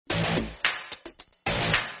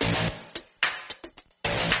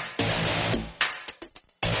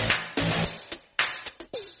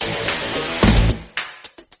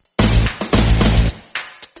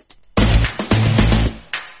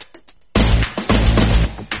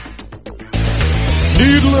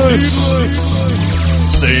Needless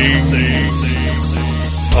Things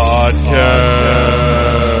Podcast.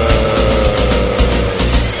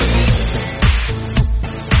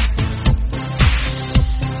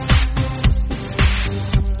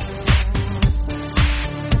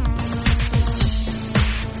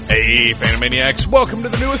 Hey, Phantomaniacs, welcome to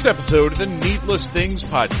the newest episode of the Needless Things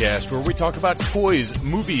Podcast, where we talk about toys,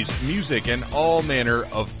 movies, music, and all manner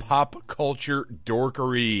of pop culture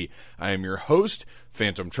dorkery. I am your host,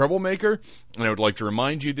 Phantom Troublemaker, and I would like to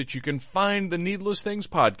remind you that you can find the Needless Things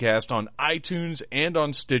Podcast on iTunes and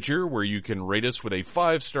on Stitcher, where you can rate us with a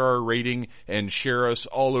 5-star rating and share us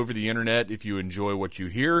all over the internet if you enjoy what you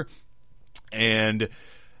hear. And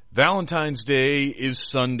Valentine's Day is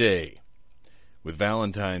Sunday. With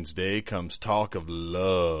Valentine's Day comes talk of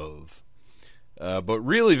love. But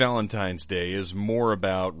really Valentine's Day is more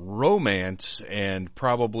about romance and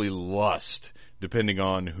probably lust, depending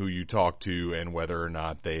on who you talk to and whether or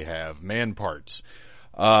not they have man parts.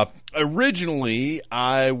 Originally,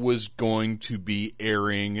 I was going to be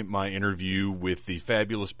airing my interview with the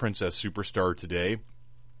fabulous Princess Superstar today,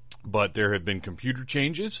 but there have been computer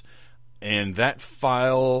changes. And that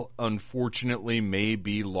file, unfortunately, may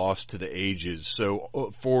be lost to the ages.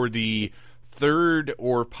 So for the third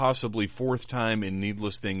or possibly fourth time in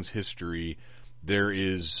Needless Things history, there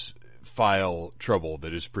is file trouble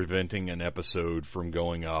that is preventing an episode from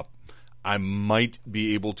going up. I might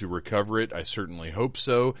be able to recover it. I certainly hope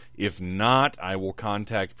so. If not, I will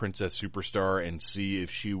contact Princess Superstar and see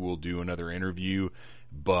if she will do another interview.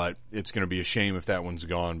 But it's going to be a shame if that one's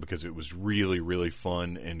gone because it was really, really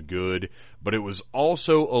fun and good. But it was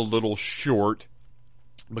also a little short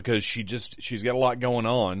because she's got a lot going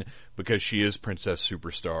on because she is Princess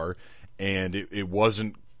Superstar. And it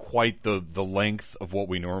wasn't quite the length of what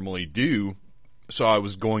we normally do. So I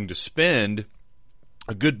was going to spend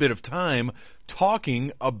a good bit of time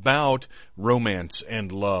talking about romance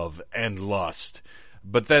and love and lust.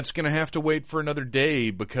 But that's going to have to wait for another day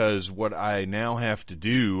because what I now have to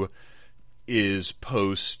do is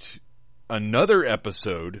post another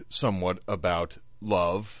episode somewhat about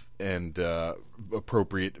love and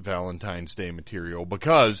appropriate Valentine's Day material,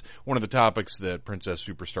 because one of the topics that Princess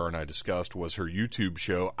Superstar and I discussed was her YouTube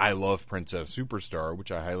show, I Love Princess Superstar,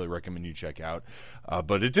 which I highly recommend you check out.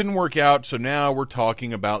 But it didn't work out, so now we're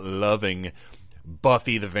talking about loving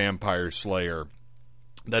Buffy the Vampire Slayer.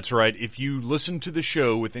 That's right. If you listen to the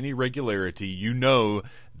show with any regularity, you know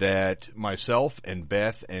that myself and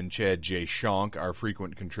Beth and Chad J. Shonk, our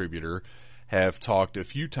frequent contributor, have talked a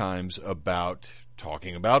few times about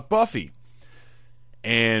talking about Buffy.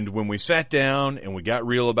 And when we sat down and we got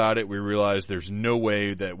real about it, we realized there's no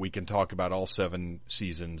way that we can talk about all 7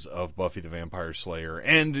 seasons of Buffy the Vampire Slayer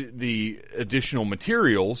and the additional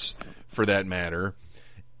materials, for that matter,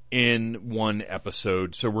 in one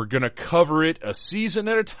episode. So we're going to cover it a season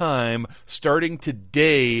at a time, starting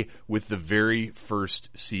today with the very first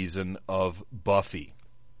season of Buffy.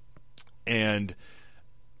 And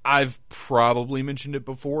I've probably mentioned it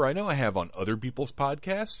before. I know I have on other people's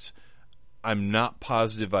podcasts. I'm not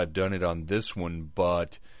positive I've done it on this one,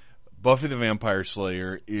 but Buffy the Vampire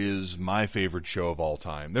Slayer is my favorite show of all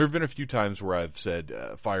time. There have been a few times where I've said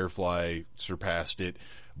Firefly surpassed it,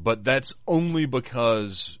 but that's only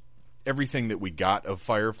because everything that we got of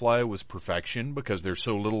Firefly was perfection because there's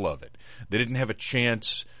so little of it. They didn't have a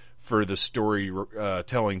chance for the story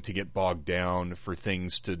telling to get bogged down, for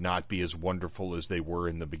things to not be as wonderful as they were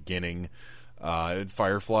in the beginning.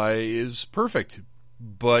 Firefly is perfect.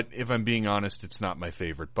 But if I'm being honest, it's not my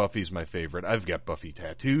favorite. Buffy's my favorite. I've got Buffy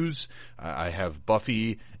tattoos. I have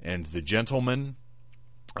Buffy and the Gentleman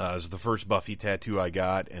as the first Buffy tattoo I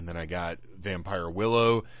got, and then I got Vampire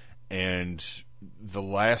Willow, and the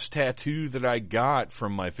last tattoo that I got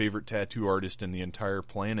from my favorite tattoo artist in the entire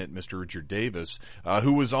planet, Mr. Richard Davis,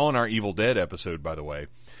 who was on our Evil Dead episode, by the way,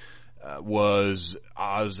 was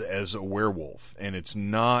Oz as a werewolf. And it's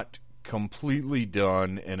not completely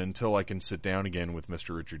done, and until I can sit down again with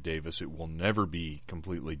Mr. Richard Davis, it will never be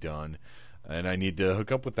completely done. And I need to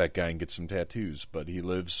hook up with that guy and get some tattoos, but he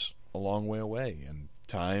lives a long way away, and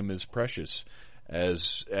time is precious,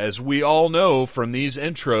 as we all know from these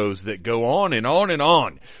intros that go on and on and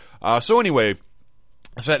on. So anyway,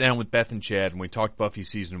 I sat down with Beth and Chad, and we talked Buffy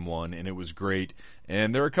Season 1, and it was great.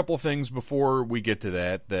 And there are a couple of things before we get to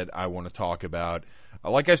that I want to talk about.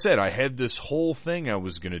 Like I said, I had this whole thing I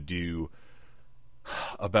was going to do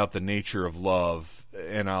about the nature of love,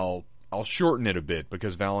 and I'll shorten it a bit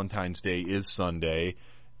because Valentine's Day is Sunday,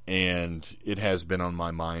 and it has been on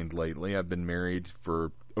my mind lately. I've been married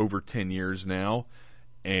for over 10 years now,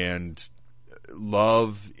 and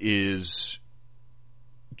love is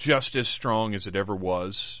just as strong as it ever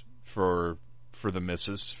was for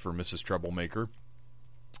Mrs. Troublemaker.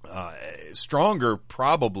 Stronger,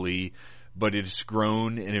 probably, but it's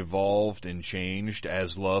grown and evolved and changed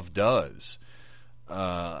as love does.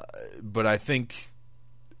 But I think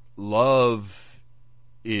love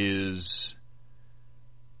is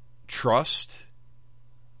trust.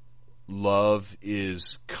 Love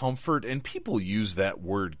is comfort, and people use that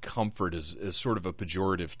word comfort as sort of a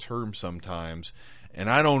pejorative term sometimes, and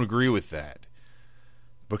I don't agree with that,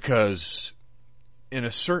 because in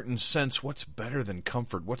a certain sense, what's better than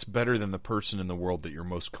comfort? What's better than the person in the world that you're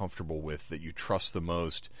most comfortable with, that you trust the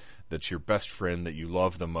most, that's your best friend, that you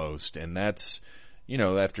love the most? And that's,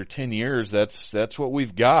 after 10 years, that's what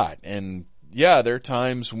we've got. And yeah, there are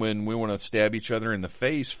times when we want to stab each other in the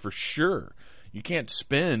face, for sure. You can't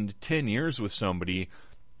spend 10 years with somebody,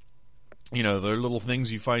 there are little things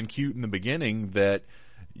you find cute in the beginning that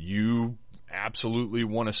you absolutely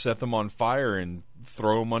want to set them on fire and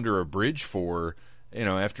throw them under a bridge for,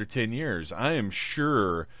 after 10 years. I am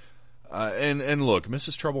sure, and look,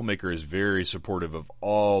 Mrs. Troublemaker is very supportive of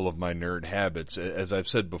all of my nerd habits. As I've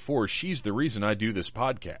said before, she's the reason I do this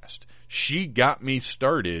podcast. She got me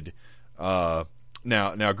started.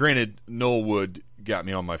 Now, granted, Noel Wood got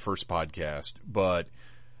me on my first podcast, but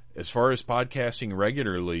as far as podcasting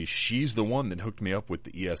regularly, she's the one that hooked me up with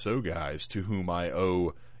the ESO guys, to whom I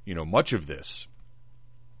owe, much of this.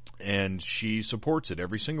 And she supports it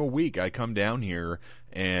every single week. I come down here,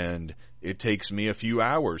 and it takes me a few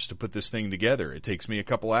hours to put this thing together. It takes me a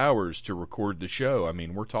couple hours to record the show. I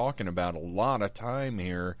mean, we're talking about a lot of time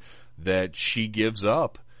here that she gives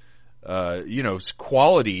up.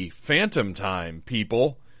 Quality phantom time,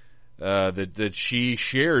 people, that she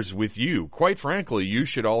shares with you. Quite frankly, you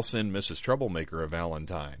should all send Mrs. Troublemaker a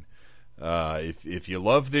Valentine. If you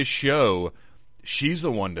love this show, she's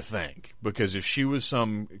the one to thank, because if she was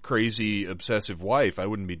some crazy obsessive wife, I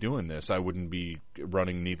wouldn't be doing this. I wouldn't be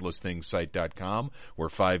running needlessthingssite.com, where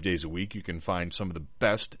 5 days a week you can find some of the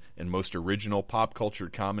best and most original pop culture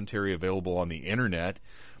commentary available on the internet.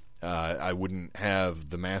 I wouldn't have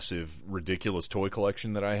the massive, ridiculous toy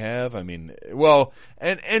collection that I have. I mean, well,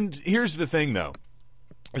 and here's the thing, though,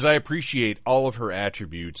 is I appreciate all of her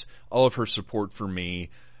attributes, all of her support for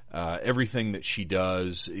me, everything that she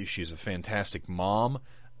does. She's a fantastic mom.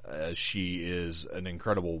 She is an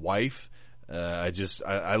incredible wife.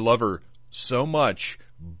 I love her so much.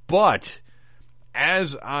 But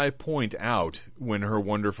as I point out when her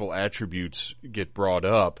wonderful attributes get brought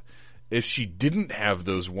up, if she didn't have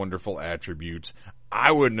those wonderful attributes,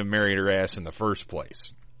 I wouldn't have married her ass in the first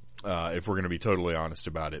place, if we're going to be totally honest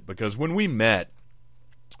about it. Because when we met,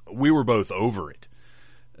 we were both over it.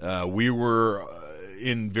 We were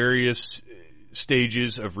in various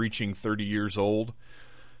stages of reaching 30 years old,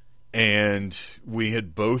 and we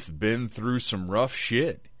had both been through some rough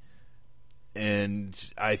shit. And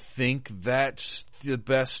I think that's the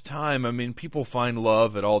best time. I mean, people find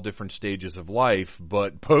love at all different stages of life,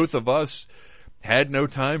 but both of us had no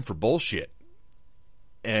time for bullshit.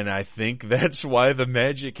 And I think that's why the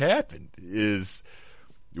magic happened, is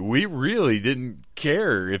we really didn't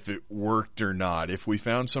care if it worked or not. If we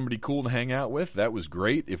found somebody cool to hang out with, that was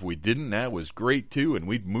great. If we didn't, that was great too, and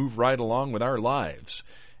we'd move right along with our lives.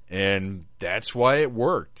 And that's why it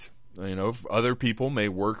worked. Other people may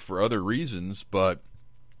work for other reasons, but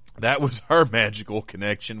that was our magical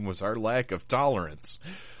connection, was our lack of tolerance.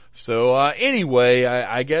 So anyway,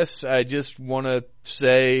 I guess I just want to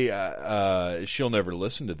say, she'll never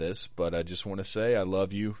listen to this, but I just want to say I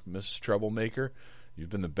love you, Mrs. Troublemaker. You've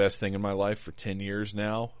been the best thing in my life for 10 years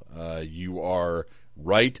now. You are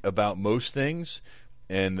right about most things,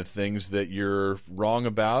 and the things that you're wrong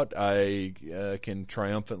about, I can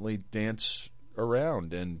triumphantly dance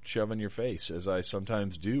around and shove in your face, as I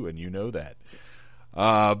sometimes do, and you know that.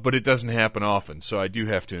 But it doesn't happen often, so I do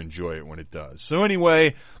have to enjoy it when it does. So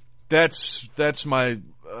anyway, that's my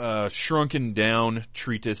shrunken down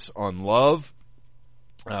treatise on love.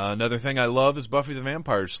 Another thing I love is Buffy the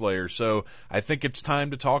Vampire Slayer, so I think it's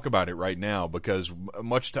time to talk about it right now, because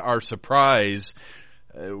much to our surprise,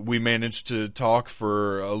 we managed to talk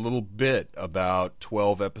for a little bit about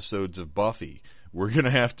 12 episodes of Buffy. We're going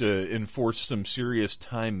to have to enforce some serious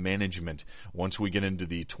time management once we get into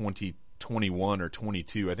the 2021 or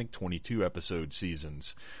 22, I think 22 episode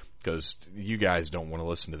seasons, because you guys don't want to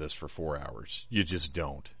listen to this for 4 hours. You just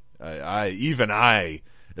don't. I,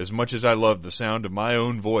 as much as I love the sound of my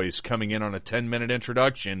own voice coming in on a 10-minute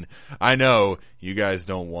introduction, I know you guys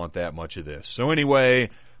don't want that much of this. So anyway,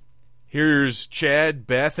 here's Chad,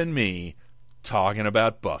 Beth, and me talking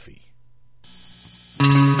about Buffy.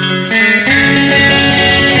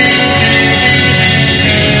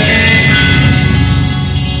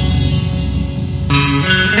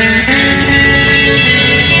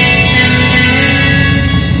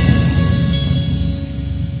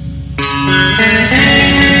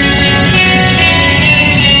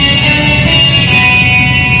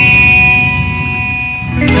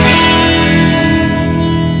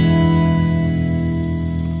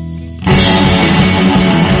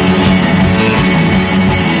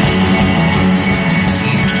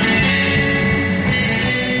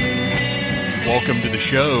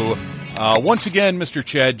 show. Once again, Mr.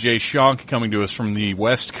 Chad J. Shonk coming to us from the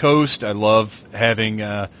West Coast. I love having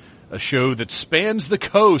a show that spans the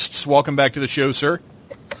coasts. Welcome back to the show, sir.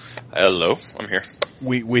 Hello, I'm here.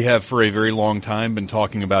 We have for a very long time been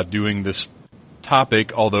talking about doing this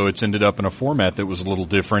topic, although it's ended up in a format that was a little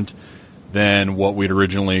different than what we'd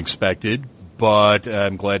originally expected. But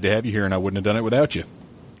I'm glad to have you here, and I wouldn't have done it without you.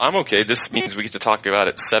 I'm okay. This means we get to talk about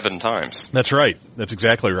it 7 times. That's right. That's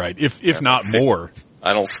exactly right. If not more.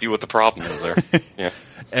 I don't see what the problem is there. Yeah.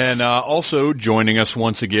 And also joining us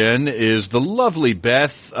once again is the lovely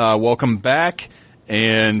Beth. Welcome back.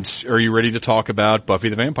 And are you ready to talk about Buffy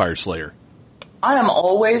the Vampire Slayer? I am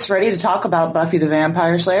always ready to talk about Buffy the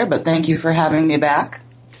Vampire Slayer, but thank you for having me back.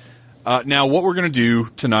 Now, what we're going to do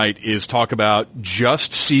tonight is talk about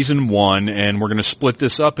just Season 1, and we're going to split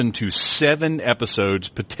this up into 7 episodes,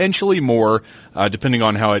 potentially more, depending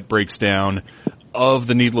on how it breaks down, of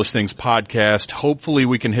the Needless Things podcast. Hopefully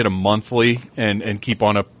we can hit a monthly and keep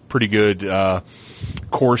on a pretty good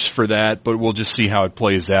course for that, but we'll just see how it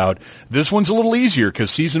plays out. This one's a little easier because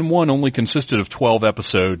Season 1 only consisted of 12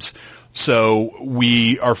 episodes. So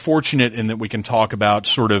we are fortunate in that we can talk about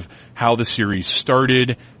sort of how the series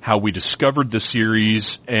started, how we discovered the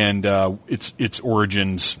series, and its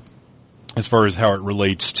origins as far as how it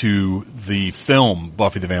relates to the film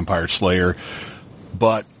Buffy the Vampire Slayer.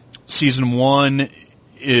 But Season 1,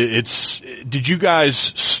 did you guys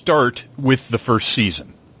start with the first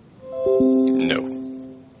season?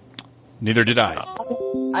 No. Neither did I.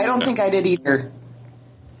 I don't think I did either.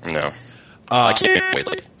 No. I can't wait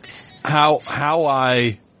late. I'll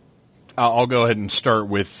go ahead and start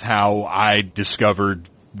with how I discovered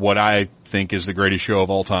what I think is the greatest show of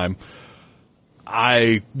all time.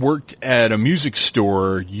 I worked at a music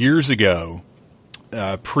store years ago,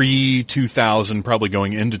 pre-2000, probably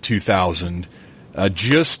going into 2000,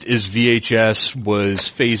 just as VHS was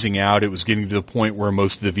phasing out. It was getting to the point where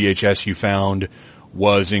most of the VHS you found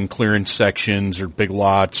was in clearance sections or big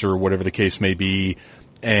lots or whatever the case may be,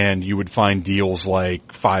 and you would find deals like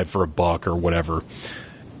 $5 for $1 or whatever.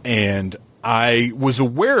 And I was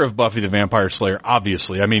aware of Buffy the Vampire Slayer,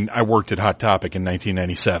 obviously. I mean, I worked at Hot Topic in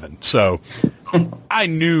 1997, so I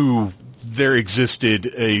knew there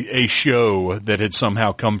existed a show that had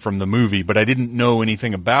somehow come from the movie, but I didn't know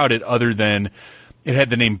anything about it other than it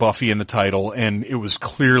had the name Buffy in the title, and it was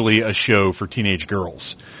clearly a show for teenage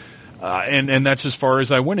girls. And that's as far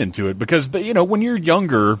as I went into it, because, but you know, when you're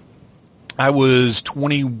younger, I was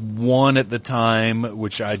 21 at the time,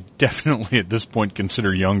 which I definitely at this point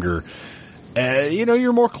consider younger. You know,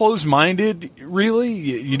 you're more closed-minded, really.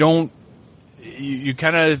 You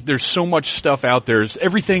kind of, there's so much stuff out there.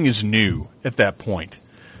 Everything is new at that point.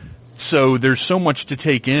 So there's so much to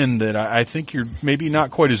take in that I think you're maybe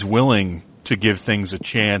not quite as willing to give things a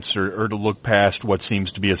chance or to look past what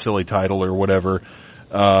seems to be a silly title or whatever.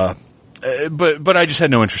 But I just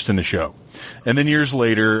had no interest in the show. And then years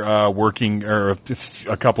later, working, or a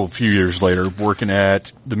few years later, working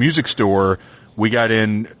at the music store, we got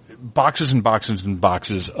in boxes and boxes and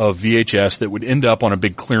boxes of VHS that would end up on a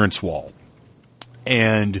big clearance wall.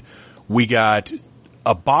 And we got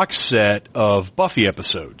a box set of Buffy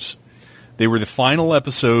episodes. They were the final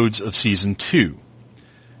episodes of Season 2.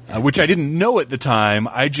 Which I didn't know at the time.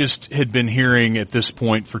 I just had been hearing at this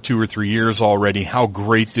point for 2 or 3 years already how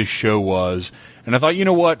great this show was. And I thought, you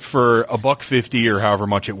know what, for $1.50 or however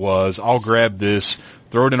much it was, I'll grab this,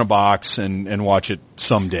 throw it in a box, and watch it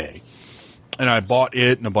someday. And I bought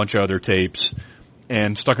it and a bunch of other tapes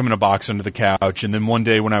and stuck them in a box under the couch. And then one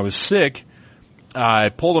day when I was sick, I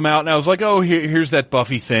pulled them out and I was like, oh, here's that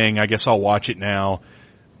Buffy thing. I guess I'll watch it now.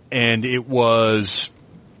 And it was,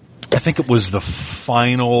 I think it was the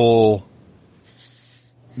final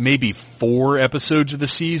maybe 4 episodes of the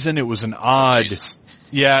season. It was an odd,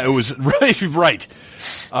 yeah, it was right.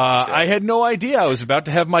 I had no idea I was about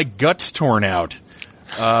to have my guts torn out.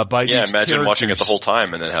 By these imagine characters. watching it the whole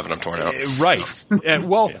time and then having them torn out. Right. And,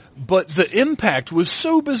 well, but the impact was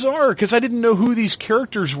so bizarre because I didn't know who these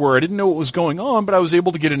characters were. I didn't know what was going on, but I was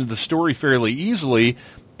able to get into the story fairly easily.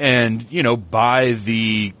 And, you know, by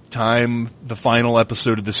the time the final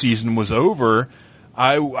episode of the season was over,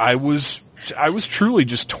 I was truly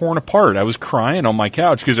just torn apart. I was crying on my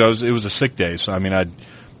couch because it was a sick day. So, I mean, I'd,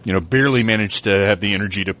 you know, barely managed to have the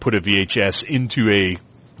energy to put a VHS into a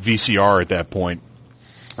VCR at that point.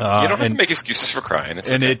 You don't have to make excuses for crying. It's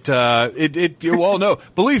okay. Well, no,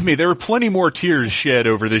 believe me, there were plenty more tears shed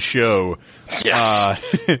over this show. Yeah.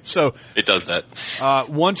 So it does that.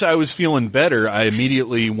 Once I was feeling better, I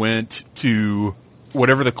immediately went to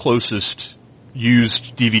whatever the closest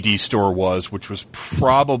used DVD store was, which was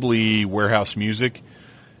probably Warehouse Music.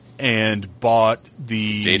 and bought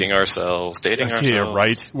the dating ourselves. Yeah,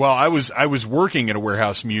 right. Well, I was working at a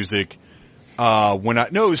Warehouse Music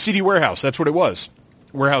it was CD Warehouse. That's what it was.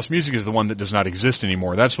 Warehouse Music is the one that does not exist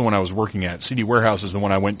anymore. That's the one I was working at. CD Warehouse is the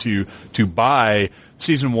one I went to buy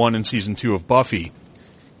season 1 and season 2 of Buffy.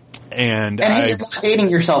 And hey, you're not dating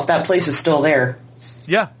yourself. That place is still there.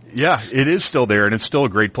 Yeah, it is still there, and it's still a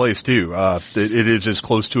great place too. It is as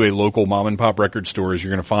close to a local mom and pop record store as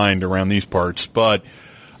you're going to find around these parts. But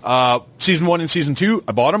season 1 and season 2,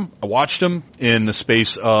 I bought them. I watched them in the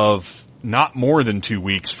space of not more than 2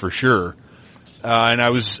 weeks for sure. And I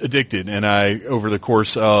was addicted, and over the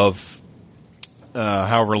course of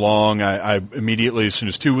however long, I immediately, as soon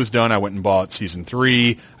as 2 was done, I went and bought season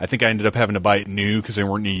 3. I think I ended up having to buy it new because they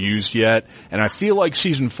weren't any used yet. And I feel like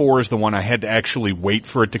season 4 is the one I had to actually wait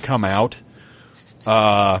for it to come out.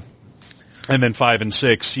 And then 5 and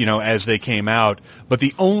 6, as they came out. But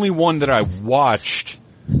the only one that I watched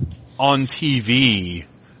on TV,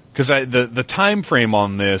 because the time frame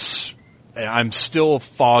on this, I'm still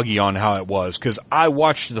foggy on how it was, because I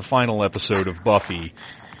watched the final episode of Buffy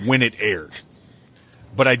when it aired.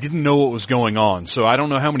 But I didn't know what was going on, so I don't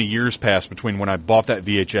know how many years passed between when I bought that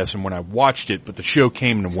VHS and when I watched it, but the show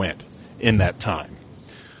came and went in that time.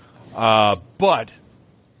 But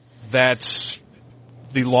that's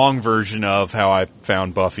the long version of how I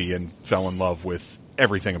found Buffy and fell in love with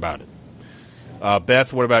everything about it.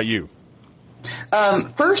 Beth, what about you?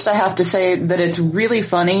 First, I have to say that it's really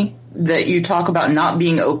funny that you talk about not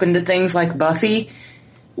being open to things like Buffy.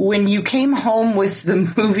 When you came home with the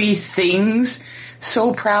movie Things,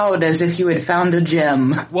 so proud as if you had found a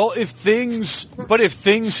gem. Well, if Things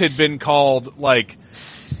had been called, like,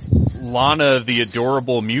 Lana the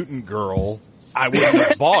Adorable Mutant Girl, I wouldn't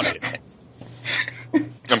have bought it.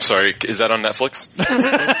 I'm sorry, is that on Netflix?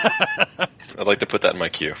 I'd like to put that in my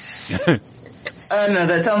queue. No,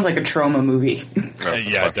 that sounds like a trauma movie. No,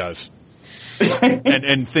 yeah, it does.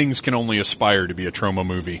 and Things can only aspire to be a trauma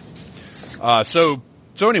movie. So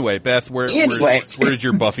anyway, Beth, where did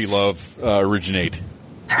your Buffy love originate?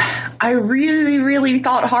 I really, really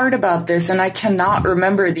thought hard about this, and I cannot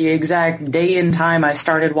remember the exact day and time I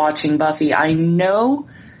started watching Buffy. I know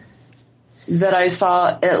that I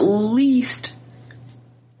saw at least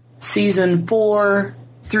season 4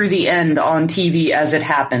 through the end on TV as it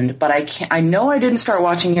happened, but I know I didn't start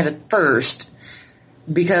watching it at first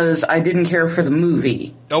because I didn't care for the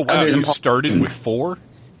movie. Oh wow, you started with 4?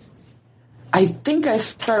 I think I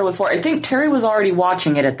started with 4. I think Terry was already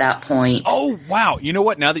watching it at that point. Oh wow, you know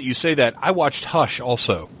what, now that you say that, I watched Hush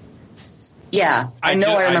also. Yeah, I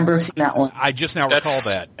remember seeing that one. I just now recall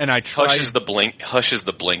that, and I tried. Hush is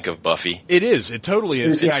the Blink of Buffy. It is. It totally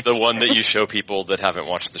is. It's the one that you show people that haven't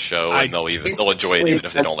watched the show, and they'll enjoy it even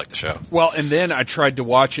if they don't like the show. Well, and then I tried to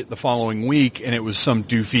watch it the following week, and it was some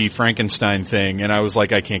doofy Frankenstein thing, and I was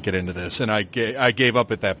like, I can't get into this, and I gave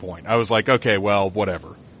up at that point. I was like, okay, well,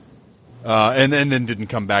 whatever. And then didn't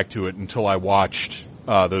come back to it until I watched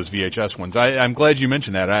those VHS ones. I'm glad you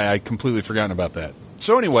mentioned that. I completely forgotten about that.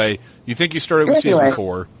 So anyway, you think you started with season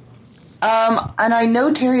 4? And I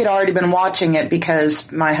know Terry had already been watching it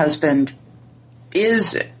because my husband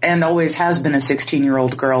is and always has been a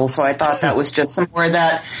 16-year-old girl, so I thought that was just somewhere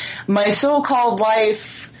that my so-called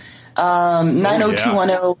life,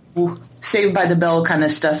 90210, Saved by the Bell kind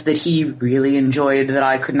of stuff that he really enjoyed that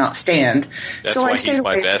I could not stand. That's why he's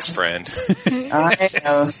my best friend. I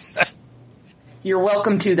know. You're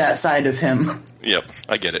welcome to that side of him. Yep,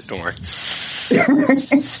 I get it. Don't worry.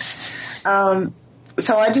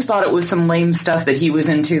 So I just thought it was some lame stuff that he was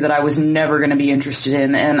into that I was never going to be interested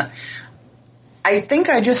in. And I think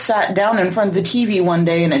I just sat down in front of the TV one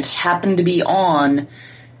day and it happened to be on.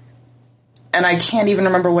 And I can't even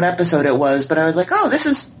remember what episode it was, but I was like, oh, this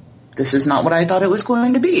is not what I thought it was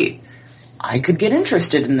going to be. I could get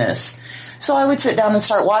interested in this. So I would sit down and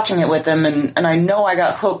start watching it with him, and I know I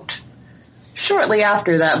got hooked shortly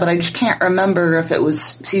after that, but I just can't remember if it was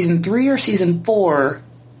season 3 or season 4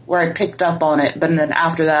 where I picked up on it, but then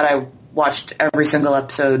after that I watched every single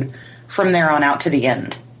episode from there on out to the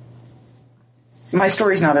end. My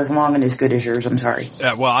story's not as long and as good as yours, I'm sorry.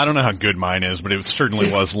 Well, I don't know how good mine is, but it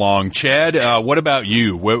certainly was long. Chad, what about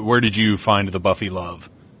you? Where did you find the Buffy love?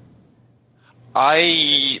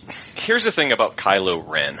 Here's the thing about Kylo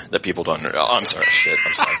Ren that people don't know. Oh, I'm sorry.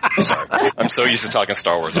 I'm so used to talking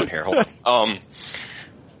Star Wars on here. Hold on.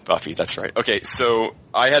 Buffy, that's right. Okay, so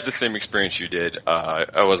I had the same experience you did.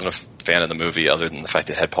 I wasn't a fan of the movie other than the fact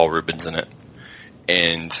that it had Paul Rubens in it.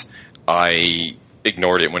 And I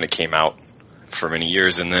ignored it when it came out for many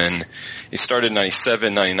years. And then it started in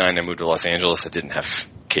 97, 99. I moved to Los Angeles. I didn't have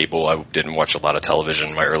cable. I didn't watch a lot of television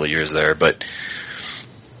in my early years there. But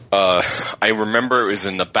I remember it was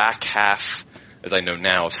in the back half, as I know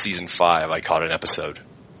now, of season 5. I caught an episode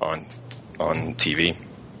on TV,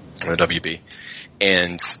 on the WB,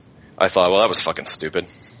 and I thought, well, that was fucking stupid.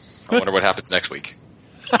 I wonder what happens next week.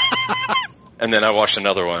 And then I watched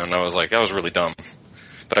another one, and I was like, that was really dumb.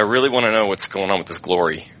 But I really want to know what's going on with this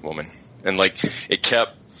Glory woman. And like,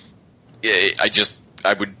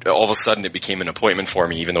 all of a sudden it became an appointment for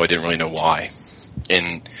me, even though I didn't really know why.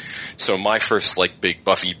 And so my first like big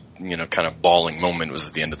Buffy, kind of bawling moment was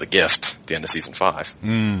at the end of The Gift, the end of season 5.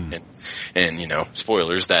 And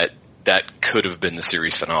spoilers, that could have been the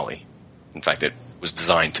series finale. In fact, it was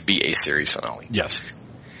designed to be a series finale. Yes.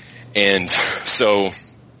 And so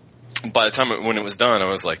by the time when it was done, I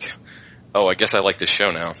was like, oh, I guess I like this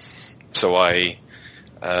show now. So a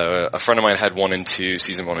friend of mine had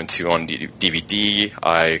season 1 and 2 on DVD.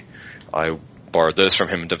 I borrowed those from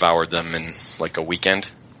him and devoured them in like a weekend.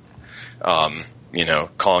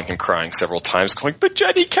 Calling him crying several times, going, but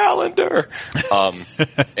Jenny Calendar! And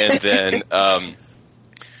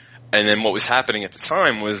then what was happening at the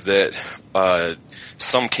time was that,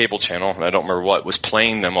 some cable channel, and I don't remember what, was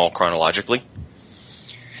playing them all chronologically.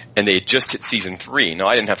 And they had just hit season 3. Now,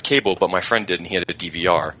 I didn't have cable, but my friend did, and he had a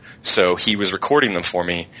DVR. So he was recording them for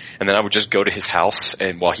me, and then I would just go to his house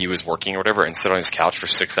and while he was working or whatever and sit on his couch for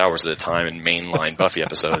 6 hours at a time and mainline Buffy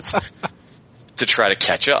episodes to try to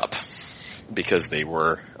catch up. Because they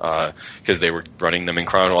were running them in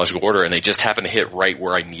chronological order, and they just happened to hit right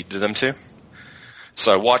where I needed them to.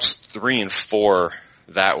 So I watched 3 and 4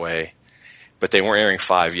 that way, but they weren't airing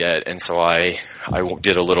 5 yet, and so I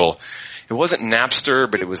did a little. It wasn't Napster,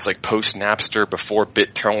 but it was like post Napster before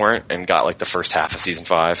BitTorrent, and got like the first half of season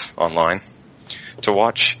 5 online to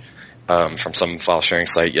watch from some file sharing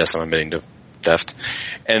site. Yes, I'm admitting to theft.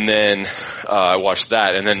 And then I watched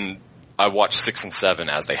that, and then I watched 6 and 7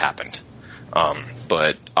 as they happened.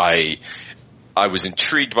 But I was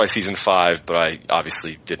intrigued by season 5, but I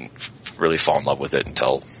obviously didn't really fall in love with it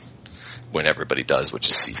until when everybody does, which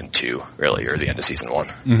is season 2, really, or the end of season 1.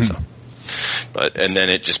 Mm-hmm. So, and then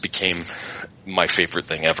it just became my favorite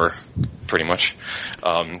thing ever, pretty much.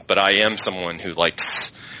 But I am someone who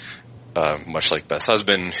likes, much like Beth's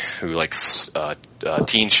husband, who likes,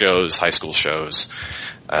 teen shows, high school shows.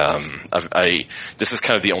 This is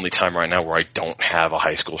kind of the only time right now where I don't have a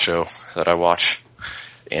high school show that I watch,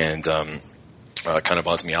 and it kind of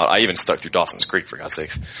bums me out. I even stuck through Dawson's Creek, for God's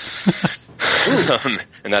sakes,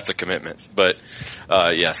 and that's a commitment. But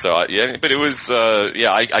but it was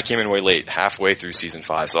I came in way late, halfway through season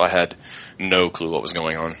 5, so I had no clue what was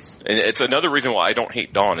going on, and it's another reason why I don't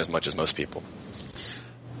hate Dawn as much as most people.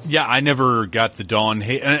 Yeah, I never got the Dawn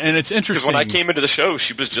hate, and it's interesting. Because when I came into the show,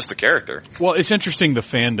 she was just a character. Well, it's interesting the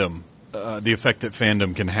fandom, the effect that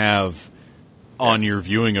fandom can have on your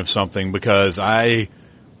viewing of something, because I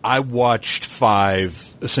watched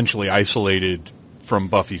 5 essentially isolated from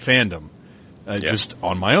Buffy fandom, just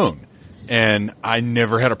on my own. And I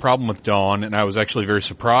never had a problem with Dawn, and I was actually very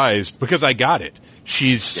surprised because I got it.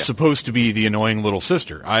 She's supposed to be the annoying little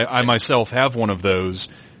sister. I myself have one of those.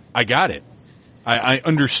 I got it. I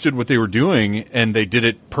understood what they were doing, and they did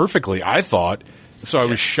it perfectly, I thought. So I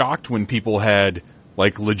was shocked when people had,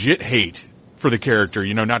 like, legit hate for the character.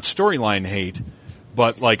 Not storyline hate,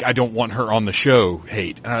 but, like, I don't want her on the show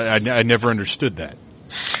hate. I never understood that.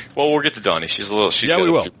 Well, we'll get to Donnie. We will.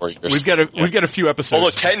 We've got a few episodes.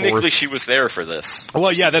 Although technically she was there for this.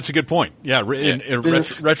 Well, yeah, that's a good point. Yeah,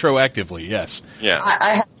 retroactively, yes. Yeah.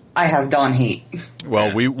 I have Dawn hate.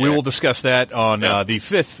 Well, we will discuss that on the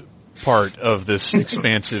 5th part of this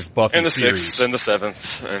expansive Buffy and the series. 6th and the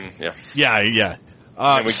 7th, and yeah.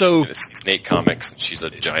 So Snake comics, she's a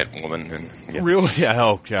giant woman, and really,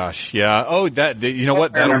 oh gosh, yeah. Oh, you know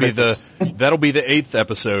what? That'll be the 8th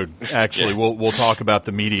episode. Actually, we'll talk about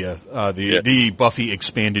the media, the Buffy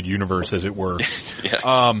expanded universe, as it were.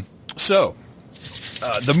 The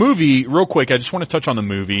movie, real quick, I just want to touch on the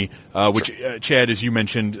movie, which, Chad, as you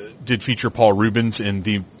mentioned, did feature Paul Reubens in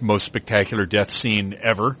the most spectacular death scene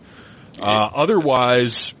ever.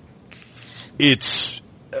 Otherwise, it's,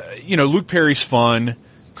 Luke Perry's fun,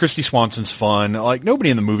 Christy Swanson's fun. Like,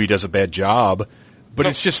 nobody in the movie does a bad job, but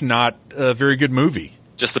it's just not a very good movie.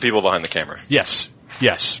 Just the people behind the camera. Yes.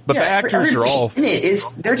 But the actors are all...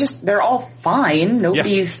 They're all fine.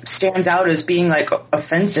 Nobody stands out as being, like,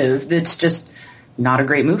 offensive. It's just not a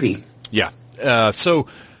great movie. Yeah. So,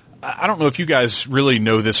 I don't know if you guys really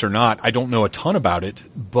know this or not. I don't know a ton about it,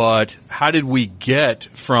 but how did we get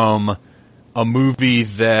from a movie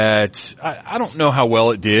that I don't know how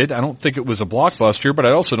well it did. I don't think it was a blockbuster, but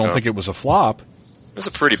I also don't think it was a flop. It was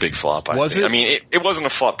a pretty big flop, I think. I mean, it wasn't a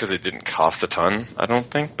flop because it didn't cost a ton, I don't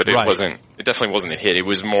think, but it It definitely wasn't a hit. It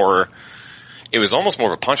was almost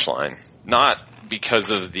more of a punchline, not because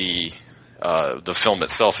of the film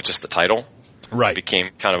itself, it's just the title. Right. Became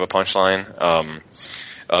kind of a punchline,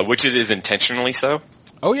 which it is intentionally so.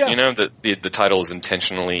 Oh yeah. You know, the title is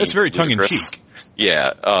intentionally. It's very tongue in cheek.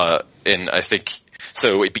 Yeah, and I think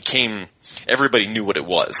so. It became everybody knew what it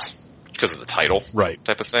was because of the title, right?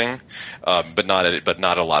 Type of thing, but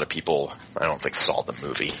not a lot of people. I don't think saw the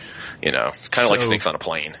movie. You know, kind of like Snakes on a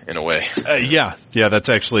Plane in a way. Yeah, that's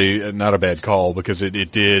actually not a bad call because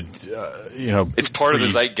it did. It's part of the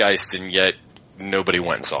zeitgeist, and yet nobody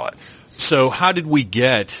went and saw it. So how did we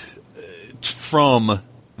get from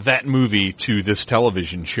that movie to this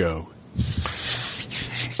television show?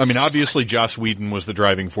 I mean, obviously Joss Whedon was the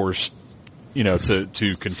driving force,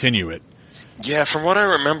 to continue it. Yeah, from what I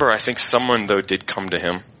remember, I think someone, though, did come to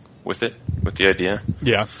him with the idea.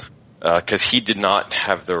 Yeah. Because he did not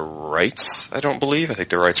have the rights, I don't believe. I think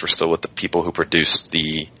the rights were still with the people who produced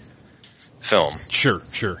the film. Sure.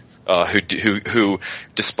 Who,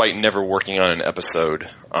 despite never working on an episode,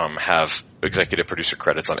 have executive producer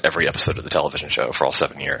credits on every episode of the television show for all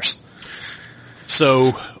 7 years.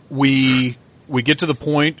 So we get to the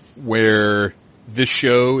point where this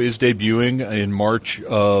show is debuting in March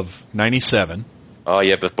of 97. Oh,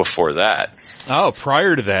 yeah, but before that. Oh,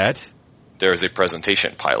 prior to that. There's a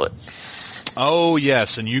presentation pilot. Oh,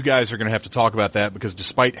 yes, and you guys are going to have to talk about that because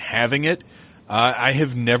despite having it, I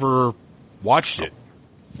have never watched it.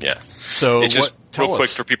 Yeah. So it's just real quick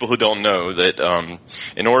for people who don't know that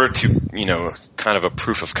in order to, kind of a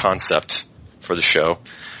proof of concept for the show,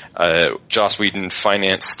 Joss Whedon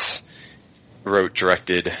wrote,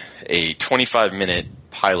 directed a 25-minute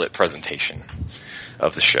pilot presentation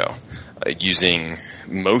of the show using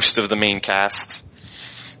most of the main cast,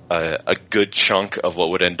 a good chunk of what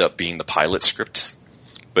would end up being the pilot script,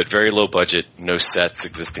 but very low budget, no sets,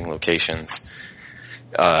 existing locations.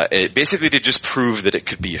 It basically to just prove that it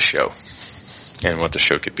could be a show and what the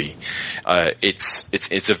show could be.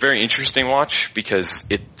 It's a very interesting watch because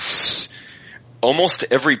it's almost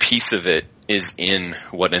every piece of it is in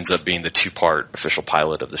what ends up being the 2-part official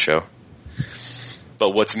pilot of the show. But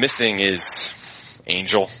what's missing is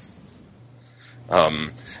Angel. Her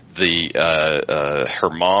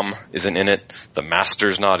mom isn't in it. The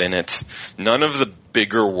Master's not in it. None of the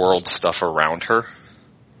bigger world stuff around her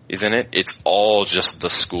is in it. It's all just the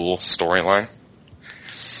school storyline.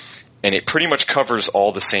 And it pretty much covers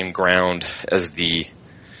all the same ground as the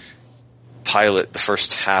pilot, the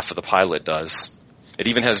first half of the pilot does. It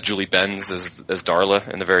even has Julie Benz as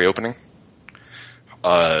Darla in the very opening.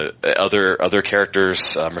 Other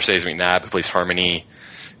characters, Mercedes McNabb, who plays Harmony,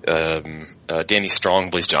 Danny Strong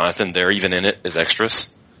plays Jonathan. They're even in it as extras.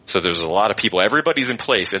 So there's a lot of people. Everybody's in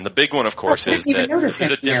place. And the big one, of course, is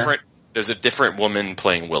that there's a different woman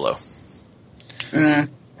playing Willow.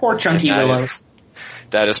 Poor chunky Willow.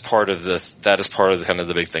 That is part of the kind of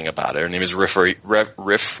the big thing about it. Her name is Riff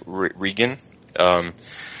Regan.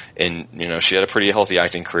 And, she had a pretty healthy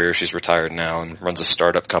acting career. She's retired now and runs a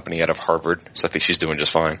startup company out of Harvard. So I think she's doing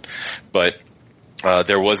just fine. But,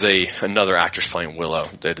 there was another actress playing Willow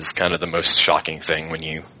that is kind of the most shocking thing when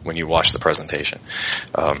you watch the presentation.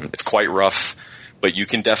 It's quite rough, but you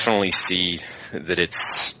can definitely see that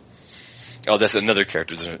it's, that's another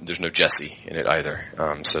character. There's no Jesse in it either.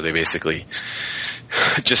 So they basically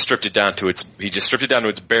just stripped it down to its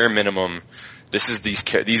bare minimum.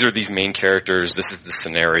 These are these main characters. This is the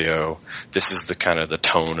scenario. This is the kind of the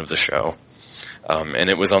tone of the show. And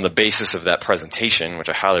it was on the basis of that presentation, which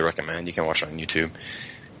I highly recommend. You can watch it on YouTube.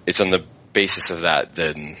 It's on the basis of that,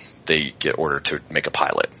 then they get ordered to make a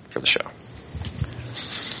pilot for the show.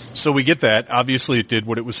 So we get that. Obviously it did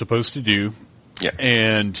what it was supposed to do. Yeah.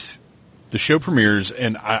 And the show premieres,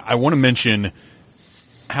 and I want to mention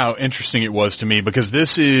how interesting it was to me because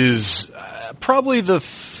this is probably the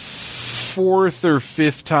 4th or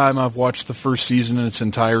 5th time I've watched the first season in its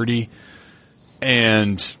entirety.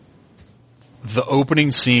 And the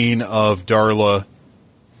opening scene of Darla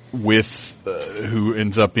with who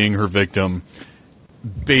ends up being her victim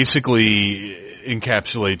basically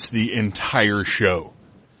encapsulates the entire show.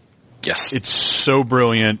 Yes. It's so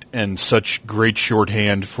brilliant and such great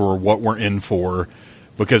shorthand for what we're in for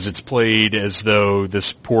because it's played as though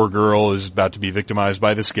this poor girl is about to be victimized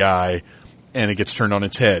by this guy and it gets turned on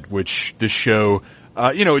its head, which this show,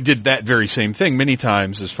 it did that very same thing many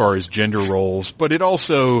times as far as gender roles, but it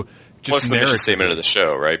also just the mission statement of the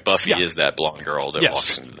show, right? Buffy is that blonde girl that yes.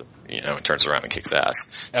 walks into and turns around and kicks ass.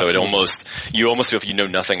 Absolutely. So you almost feel if you know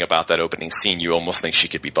nothing about that opening scene, you almost think she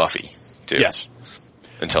could be Buffy, too. Yes.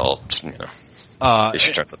 Until,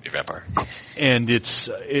 She turns out to be a vampire. And it's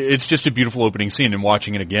just a beautiful opening scene, and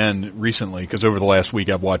watching it again recently, because over the last week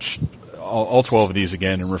I've watched all 12 of these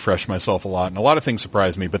again and refreshed myself a lot, and a lot of things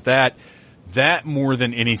surprised me, but that more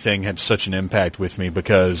than anything had such an impact with me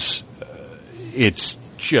because it's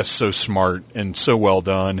just so smart and so well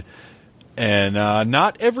done. And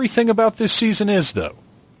not everything about this season is, though.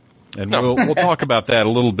 And we'll talk about that a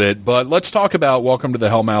little bit, but let's talk about Welcome to the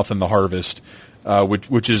Hellmouth and the Harvest,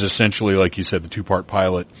 which is essentially, like you said, the 2-part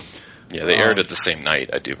pilot. Yeah, they aired it the same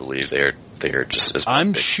night, I do believe. They aired just as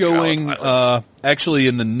I'm showing, actually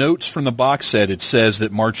in the notes from the box set, it says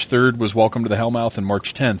that March 3rd was Welcome to the Hellmouth and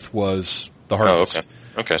March 10th was the Harvest. Oh, okay.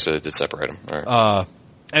 Okay, so they did separate them. All right.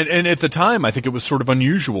 And at the time, I think it was sort of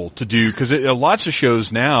unusual to do, because lots of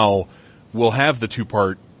shows now will have the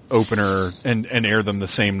 2-part opener and air them the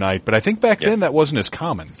same night, but I think back then that wasn't as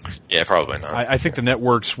common. Yeah, probably not. I think the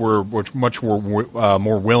networks were much more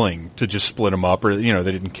willing to just split them up, or they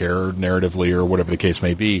didn't care narratively or whatever the case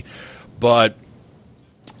may be. But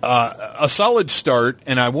a solid start,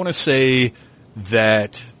 and I want to say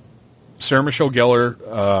that Sarah Michelle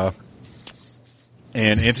Gellar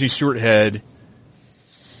and Anthony Stewart Head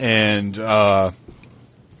and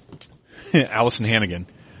Allison Hannigan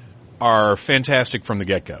are fantastic from the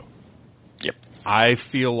get-go. Yep. I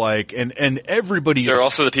feel like, and everybody. They're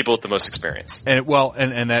also the people with the most experience. And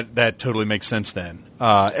that totally makes sense then.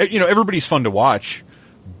 Everybody's fun to watch,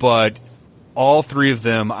 but all three of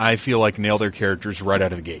them, I feel like, nail their characters right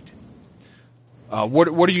out of the gate. What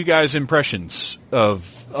are you guys' impressions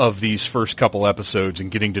of these first couple episodes and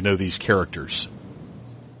getting to know these characters?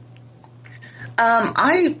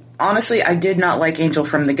 I did not like Angel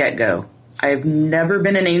from the get-go. I've never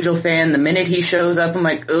been an Angel fan. The minute he shows up, I'm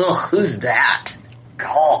like, ugh, who's that?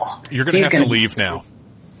 Oh, you're going to have to leave now.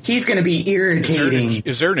 He's going to be irritating.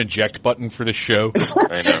 Is there an eject button for this show?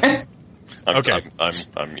 I know. Okay.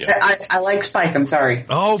 I like Spike. I'm sorry.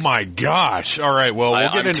 Oh my gosh. All right. Well, we'll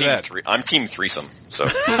get into that. I'm team threesome. So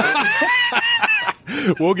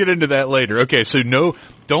we'll get into that later. Okay. So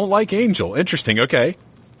don't like Angel. Interesting. Okay.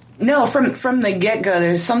 No, from the get-go,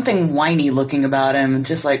 there's something whiny looking about him.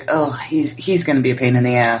 Just like, oh, he's going to be a pain in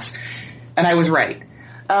the ass. And I was right.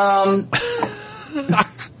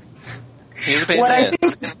 He's a pain in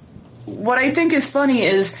the ass. What I think is funny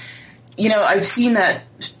is, I've seen that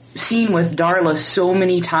scene with Darla so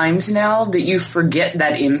many times now that you forget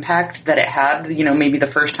that impact that it had, maybe the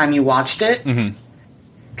first time you watched it. Mm-hmm.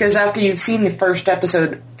 Because after you've seen the first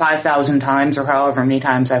episode 5,000 times, or however many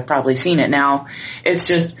times I've probably seen it now, it's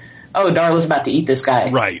just, oh, Darla's about to eat this guy.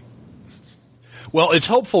 Right. Well, it's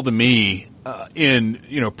helpful to me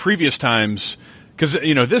in previous times, because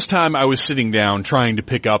this time I was sitting down trying to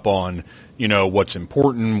pick up on what's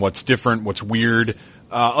important, what's different, what's weird.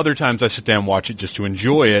 Other times I sit down and watch it just to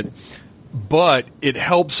enjoy it. But it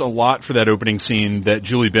helps a lot for that opening scene that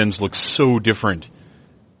Julie Benz looks so different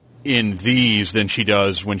in these than she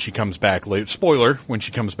does when she comes back later. Spoiler, when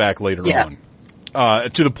she comes back later on.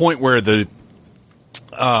 To the point where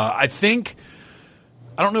I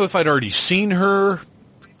don't know if I'd already seen her,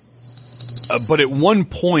 but at one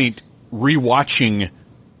point, rewatching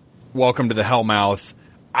Welcome to the Hellmouth,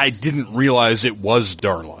 I didn't realize it was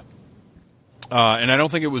Darla. And I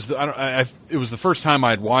don't think it was, it was the first time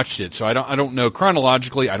I'd watched it, so I don't know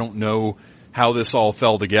chronologically, I don't know how this all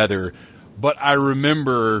fell together, but I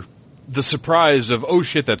remember the surprise of, oh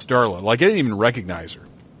shit, that's Darla. Like, I didn't even recognize her.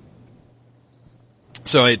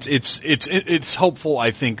 So it's helpful,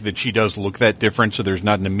 I think, that she does look that different, so there's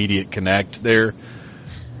not an immediate connect there.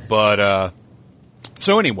 But,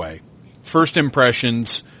 so anyway, first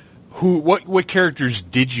impressions, what characters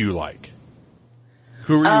did you like?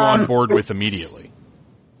 Who were you on board with immediately?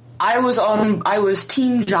 I was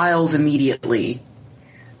Team Giles immediately.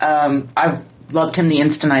 I loved him the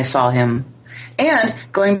instant I saw him. And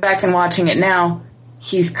going back and watching it now,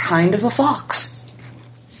 he's kind of a fox.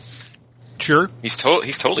 Sure. He's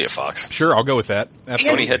totally a fox. Sure, I'll go with that.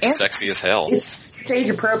 Tony Head's sexy as hell. It's age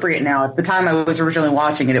appropriate now. At the time I was originally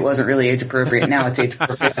watching it, it wasn't really age appropriate. Now it's age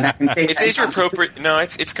appropriate. And I can say it's age appropriate. No,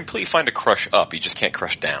 it's completely fine to crush up. You just can't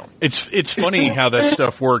crush down. It's funny how that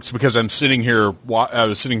stuff works, because I was sitting here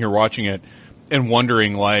watching it and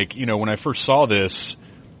wondering, like, when I first saw this,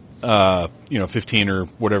 15 or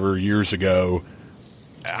whatever years ago,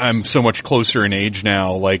 I'm so much closer in age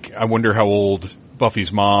now. Like, I wonder how old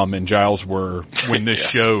Buffy's mom and Giles were when this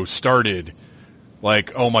show started.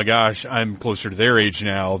 Like, oh my gosh, I'm closer to their age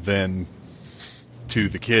now than to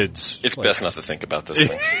the kids. It's best not to think about this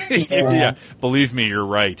thing. Yeah, believe me, you're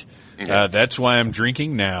right. That's why I'm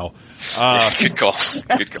drinking now. Good call.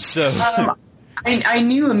 Good call. So, I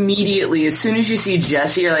knew immediately as soon as you see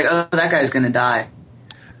Jesse, you're like, oh, that guy's going to die.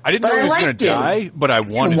 I didn't know he was going to die, but I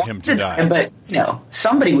wanted him to die. But,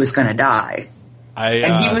 somebody was going to die.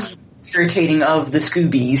 And he was irritating of the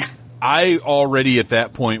Scoobies. I already at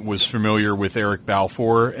that point was familiar with Eric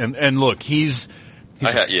Balfour, and look, I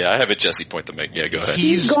have a Jesse point to make. Yeah, go ahead.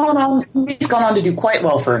 He's gone on to do quite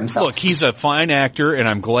well for himself. Look, he's a fine actor, and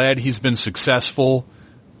I'm glad he's been successful.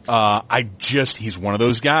 He's one of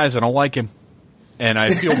those guys, I don't like him. And I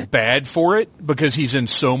feel bad for it because he's in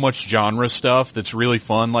so much genre stuff that's really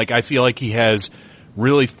fun. Like, I feel like he has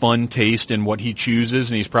really fun taste in what he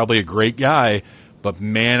chooses, and he's probably a great guy. But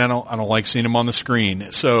man, I don't like seeing him on the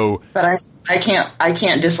screen. So, but I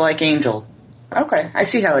can't dislike Angel. Okay, I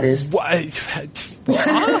see how it is. Let's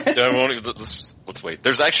wait.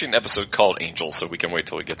 There's actually an episode called Angel, so we can wait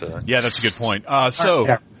till we get to that. Yeah, that's a good point.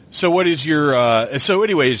 So what is your, so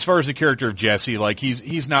anyway, as far as the character of Jesse, like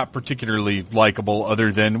he's not particularly likable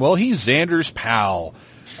other than, well, he's Xander's pal.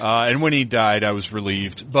 And when he died, I was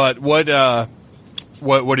relieved. But what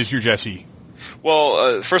is your Jesse?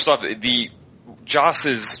 Well, first off,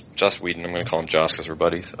 Joss Whedon. I'm going to call him Joss because we're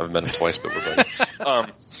buddies. I've met him twice, but we're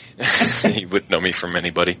buddies. He wouldn't know me from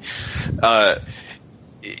anybody.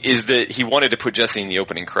 Is that he wanted to put Jesse in the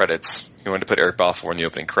opening credits. He wanted to put Eric Balfour in the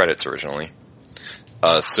opening credits originally.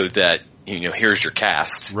 So that, here's your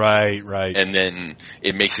cast. Right. And then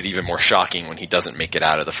it makes it even more shocking when he doesn't make it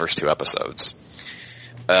out of the first 2 episodes.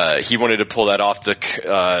 He wanted to pull that off.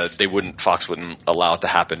 Fox wouldn't allow it to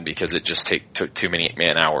happen because it just took too many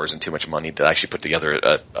man hours and too much money to actually put together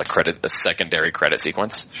a secondary credit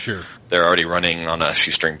sequence. Sure. They're already running on a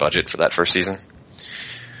shoestring budget for that first season.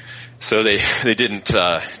 So they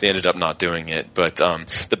ended up not doing it. But,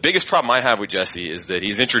 the biggest problem I have with Jesse is that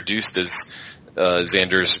he's introduced as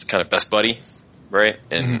Xander's kind of best buddy, right?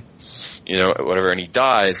 And, whatever, and he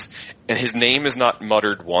dies, and his name is not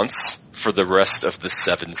muttered once for the rest of the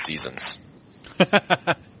 7 seasons.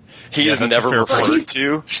 He is never referred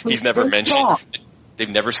to. He's never mentioned. They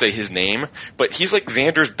never say his name, but he's like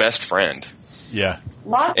Xander's best friend. Yeah.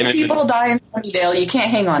 Lots of people die in Sunnydale. You can't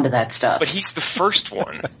hang on to that stuff. But he's the first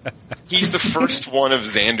one. He's the first one of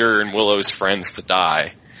Xander and Willow's friends to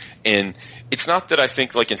die. And it's not that I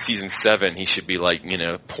think, like, in season 7 he should be, like,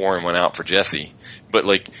 pouring one out for Jesse. But,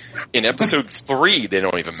 like, in episode 3 they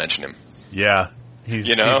don't even mention him. Yeah. He's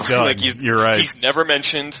done. You're right. He's never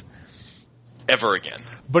mentioned ever again.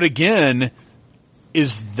 But again,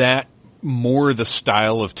 is that more the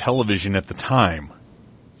style of television at the time?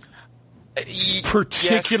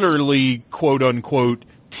 Particularly, quote unquote,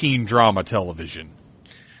 teen drama television.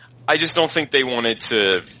 I just don't think they wanted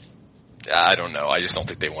to. I don't know. I just don't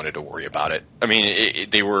think they wanted to worry about it. I mean,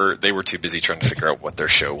 they were too busy trying to figure out what their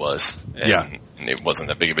show was. And it wasn't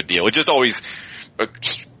that big of a deal. It just always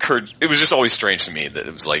occurred. It was just always strange to me that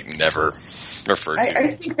it was like never referred to. I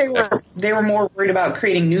think they were more worried about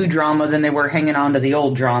creating new drama than they were hanging on to the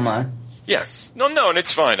old drama. Yeah. No, and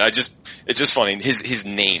it's fine. It's just funny. His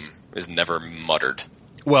name is never muttered.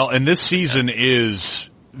 Well, and this season is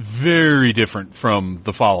very different from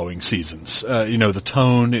the following seasons. The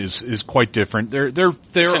tone is quite different. There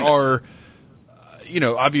are,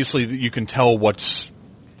 obviously you can tell it's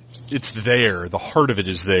there. The heart of it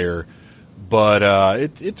is there, but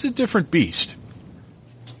it's a different beast.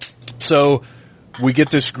 So we get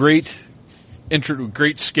this great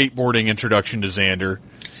skateboarding introduction to Xander.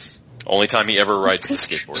 Only time he ever rides the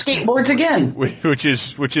skateboard. Skateboards again. Which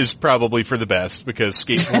is probably for the best because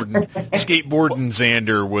skateboarding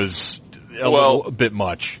Xander was a bit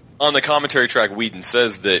much. On the commentary track, Whedon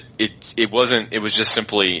says that he wrote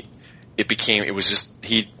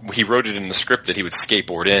it in the script that he would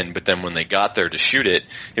skateboard in, but then when they got there to shoot it,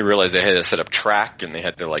 he realized they had to set up track and they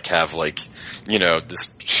had to have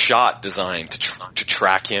this shot designed to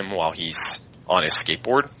track him while he's on his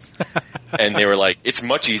skateboard. And they were like, it's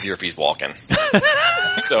much easier if he's walking.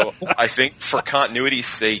 So I think for continuity's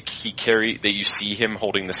sake, you see him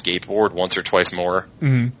holding the skateboard once or twice more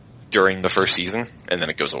during the first season, and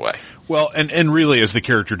then it goes away. Well, and really, as the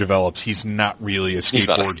character develops, he's not really a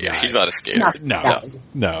skateboard guy. He's not a skater.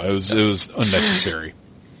 No, it was unnecessary.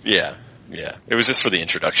 Yeah. It was just for the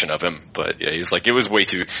introduction of him, but yeah, he's like,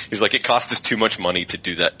 it cost us too much money to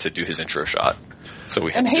do that, to do his intro shot. So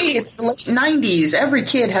it's the late 90s. Every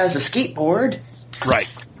kid has a skateboard. Right.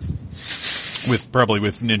 Probably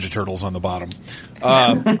with Ninja Turtles on the bottom.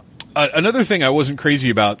 Another thing I wasn't crazy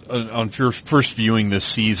about on first viewing this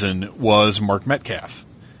season was Mark Metcalf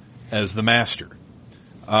as the Master.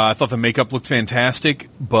 I thought the makeup looked fantastic,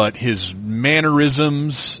 but his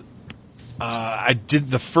mannerisms,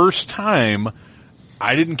 the first time,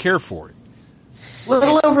 I didn't care for it.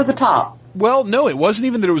 Little over the top. Well, no, it wasn't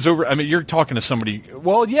even that it was over. I mean, you're talking to somebody.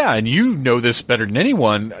 Well, yeah, and you know this better than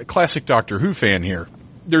anyone. Classic Doctor Who fan here.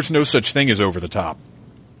 There's no such thing as over the top.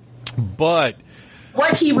 But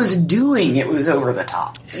what he was doing, it was over the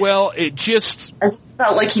top. Well, it just I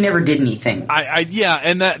felt like he never did anything. Yeah,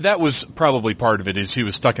 and that was probably part of it. Is he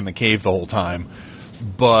was stuck in the cave the whole time.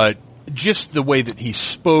 But just the way that he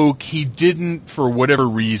spoke, he didn't, for whatever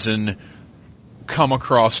reason, come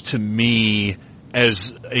across to me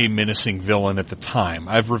as a menacing villain at the time.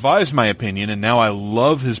 I've revised my opinion, and now I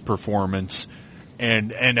love his performance,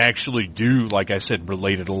 and actually do, like I said,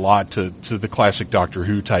 relate it a lot to the classic Doctor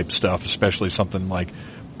Who type stuff, especially something like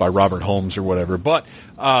by Robert Holmes or whatever. But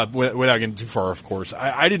without getting too far, of course,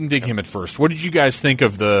 I didn't dig him at first. What did you guys think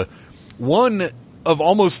of the one of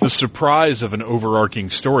almost the surprise of an overarching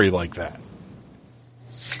story like that?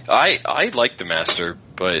 I like the Master,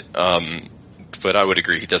 but I would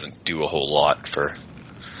agree he doesn't do a whole lot for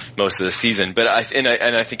most of the season. But I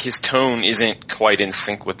think his tone isn't quite in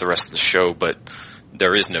sync with the rest of the show. But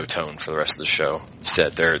there is no tone for the rest of the show.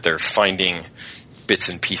 They're finding bits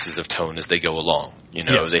and pieces of tone as they go along.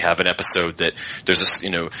 They have an episode that there's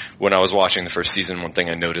when I was watching the first season, one thing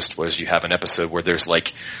I noticed was you have an episode where there's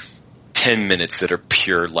like 10 minutes that are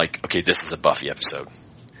pure, like, okay, this is a Buffy episode.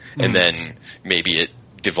 Mm-hmm. And then maybe it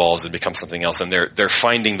devolves and becomes something else, and they're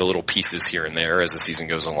finding the little pieces here and there as the season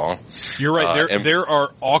goes along. You're right. There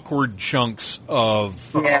are awkward chunks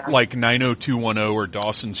of like 90210 or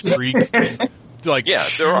Dawson's Creek, like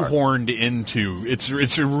shoehorned into. It's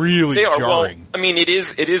really jarring. Well, I mean, it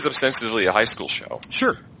is ostensibly a high school show.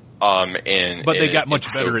 Sure. But they got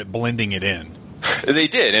much better at blending it in. They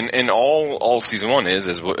did, and all season one is,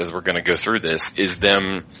 as we're going to go through this, is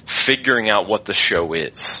them figuring out what the show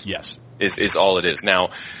is. Yes. Is all it is.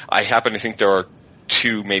 Now, I happen to think there are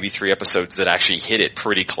 2, maybe 3 episodes that actually hit it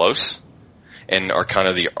pretty close and are kind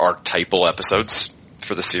of the archetypal episodes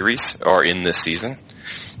for the series, or in this season.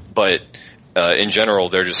 But in general,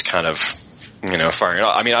 they're just kind of, firing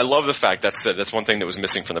out. I mean, I love the fact that's one thing that was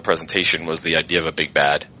missing from the presentation was the idea of a big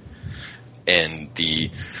bad and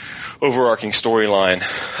the overarching storyline.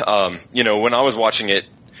 When I was watching it,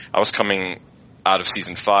 I was coming out of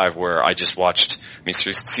season 5 where I just watched,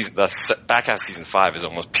 the back half of season 5 is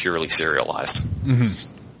almost purely serialized.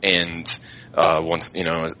 Mm-hmm. And, once,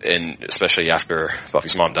 and especially after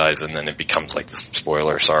Buffy's mom dies, and then it becomes like this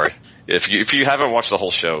spoiler, sorry. If you haven't watched the whole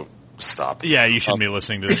show, stop. Yeah, you shouldn't be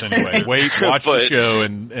listening to this anyway. Watch the show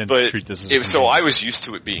and treat this as so I was used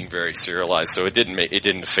to it being very serialized, so it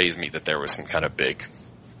didn't faze me that there was some kind of big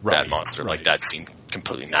bad monster. Like that seemed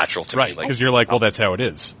completely natural to me. Right, because you're like, well, that's how it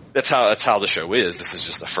is. That's how the show is. This is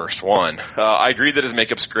just the first one. I agree that his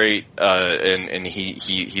makeup's great, and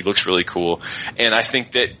he looks really cool. And I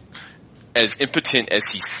think that as impotent as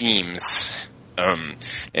he seems, and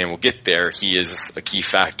we'll get there, he is a key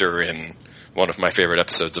factor in one of my favorite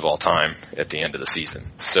episodes of all time at the end of the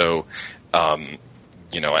season. So, I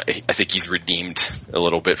think he's redeemed a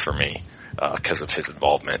little bit for me. Because of his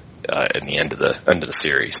involvement in the end of the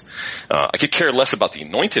series, I could care less about the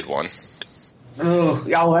Anointed One. Oh,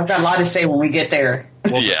 y'all, I've got a lot to say when we get there.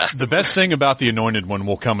 Well, yeah, the best thing about the Anointed One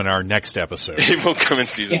will come in our next episode. It will come in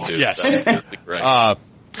season 2. Yes, that's absolutely correct.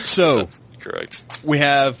 So correct. We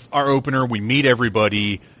have our opener. We meet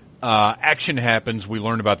everybody. Action happens. We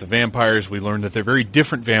learn about the vampires. We learn that they're very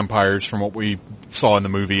different vampires from what we saw in the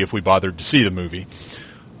movie, if we bothered to see the movie.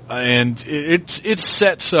 And it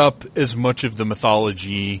sets up as much of the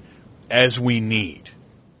mythology as we need.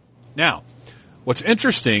 Now, what's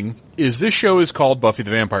interesting is this show is called Buffy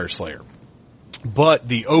the Vampire Slayer. But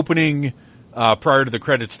the opening, prior to the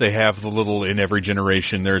credits, they have the little, in every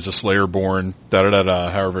generation, there's a Slayer born,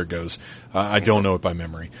 however it goes. I don't know it by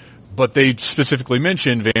memory. But they specifically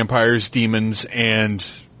mention vampires, demons, and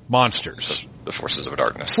monsters. The Forces of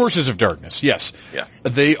Darkness. Forces of Darkness, yes. Yeah.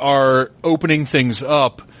 They are opening things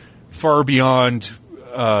up far beyond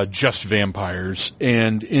just vampires.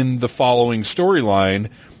 And in the following storyline,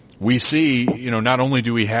 we see, not only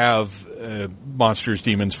do we have monsters,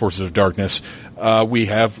 demons, Forces of Darkness, we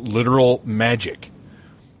have literal magic.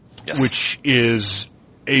 Yes. Which is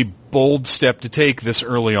a bold step to take this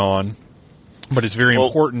early on, but it's very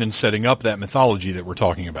important in setting up that mythology that we're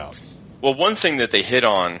talking about. Well, one thing that they hit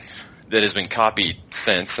on that has been copied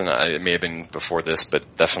since, and it may have been before this,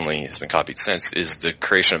 but definitely has been copied since, is the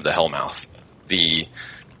creation of the Hellmouth, the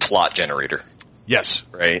plot generator. Yes.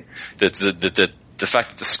 Right? The fact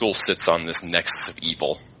that the school sits on this nexus of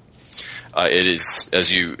evil, it is,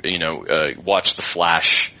 as you watch The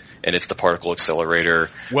Flash, and it's the particle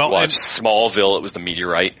accelerator. Watch Smallville, it was the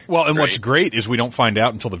meteorite. Well, and what's great is we don't find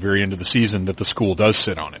out until the very end of the season that the school does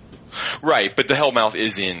sit on it. Right, but the Hellmouth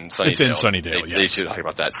is in Sunnydale. It's in Sunnydale, yes. They should talk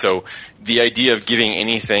about that. So the idea of giving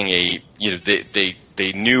anything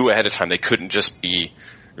they knew ahead of time they couldn't just be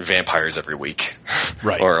vampires every week.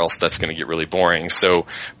 Right. Or else that's going to get really boring. So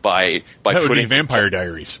by that putting would be Vampire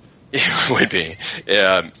Diaries. It would be.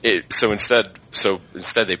 So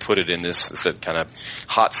instead they put it in this kind of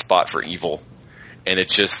hot spot for evil. And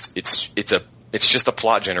it's just a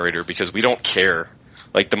plot generator because we don't care.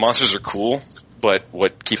 Like, the monsters are cool, but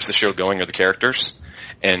what keeps the show going are the characters.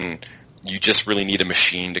 And you just really need a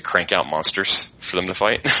machine to crank out monsters for them to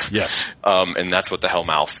fight. Yes. And that's what the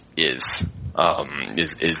Hellmouth is.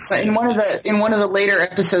 In one of the later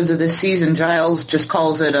episodes of this season, Giles just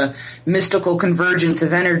calls it a mystical convergence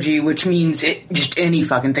of energy, which means just any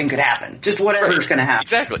fucking thing could happen. Just whatever's going to happen.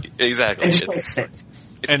 Exactly.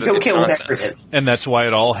 And he'll kill whatever it is. And that's why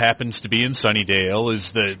it all happens to be in Sunnydale,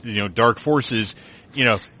 is the, dark forces,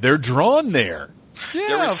 they're drawn there. Yeah,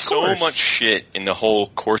 there is so much shit in the whole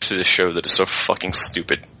course of the show that is so fucking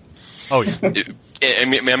stupid. Oh, yeah.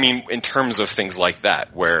 I mean, in terms of things like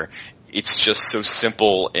that, where it's just so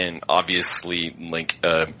simple and obviously like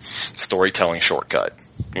a storytelling shortcut.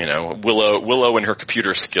 Willow and her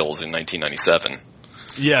computer skills in 1997.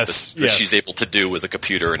 Yes, that she's able to do with a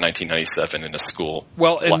computer in 1997 in a school.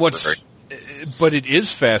 Well, and but it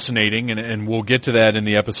is fascinating, and we'll get to that in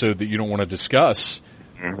the episode that you don't want to discuss.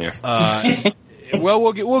 Yeah. Well,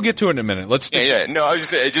 we'll get to it in a minute. Let's. No, I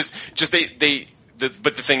was just saying,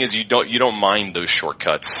 but the thing is, you don't mind those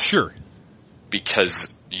shortcuts. Sure.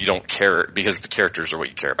 Because you don't care, because the characters are what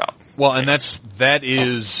you care about. Well, and that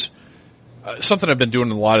is something I've been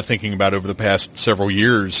doing a lot of thinking about over the past several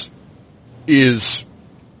years, is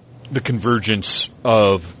the convergence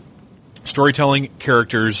of storytelling,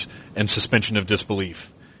 characters, and suspension of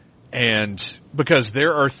disbelief. And because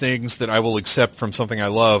there are things that I will accept from something I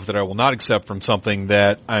love that I will not accept from something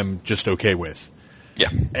that I'm just okay with. Yeah.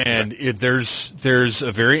 And there's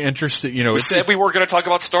a very interesting, we said we were going to talk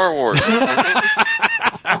about Star Wars.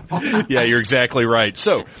 Yeah, you're exactly right.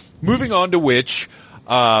 So, moving on to Witch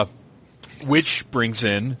brings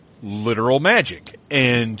in literal magic.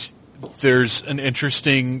 And there's an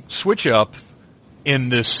interesting switch up in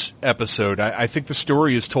this episode. I think the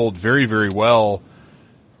story is told very, very well.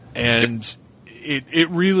 And it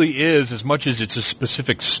really is, as much as it's a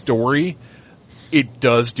specific story, it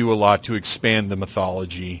does do a lot to expand the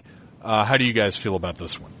mythology. How do you guys feel about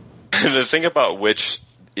this one? The thing about Witch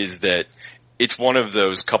is that it's one of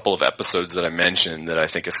those couple of episodes that I mentioned that I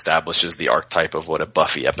think establishes the archetype of what a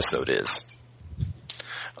Buffy episode is.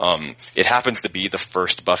 It happens to be the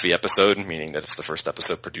first Buffy episode, meaning that it's the first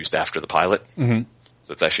episode produced after the pilot. Mm-hmm.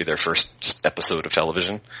 So it's actually their first episode of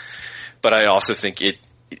television. But I also think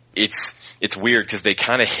it's weird because they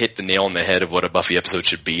kind of hit the nail on the head of what a Buffy episode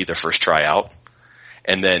should be, their first tryout.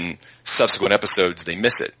 And then subsequent episodes, they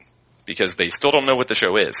miss it because they still don't know what the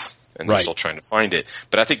show is. And they're still trying to find it.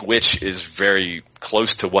 But I think Witch is very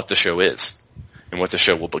close to what the show is and what the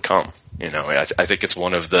show will become. I think it's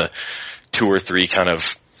one of the 2 or 3 kind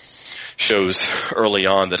of shows early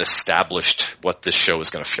on that established what this show is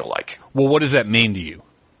going to feel like. Well, what does that mean to you?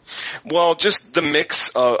 Well, just the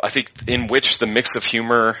mix, I think in Witch, the mix of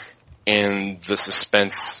humor and the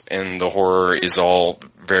suspense and the horror is all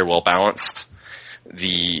very well balanced.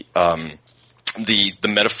 The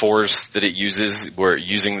metaphors that it uses, we're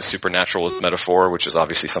using the supernatural as a metaphor, which is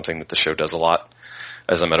obviously something that the show does a lot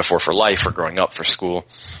as a metaphor for life, for growing up, for school.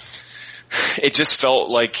 It just felt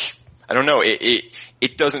like, I don't know,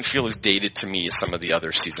 it doesn't feel as dated to me as some of the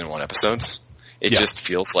other season 1 episodes. It just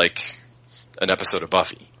feels like an episode of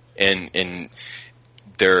Buffy. And I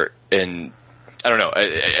don't know,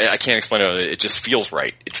 I can't explain it. It just feels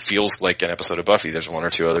right. It feels like an episode of Buffy. There's 1 or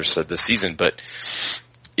 2 others said this season, but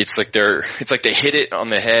it's like they hit it on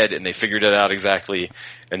the head and they figured it out exactly.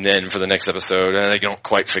 And then for the next episode, they don't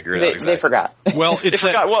quite figure it out exactly. They forgot. Well, they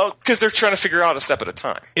forgot. Well, because they're trying to figure out a step at a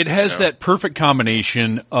time. It has that perfect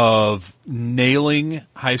combination of nailing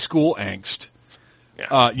high school angst.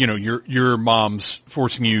 Yeah. Your mom's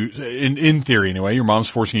forcing you, in theory anyway, your mom's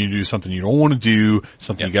forcing you to do something you don't want to do,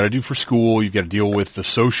 something you got to do for school. You've got to deal with the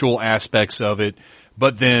social aspects of it.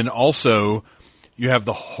 But then also you have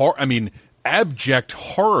the abject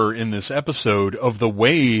horror in this episode of the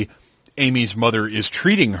way Amy's mother is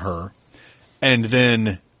treating her. And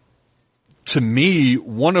then, to me,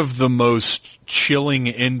 one of the most chilling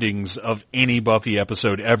endings of any Buffy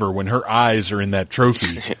episode ever, when her eyes are in that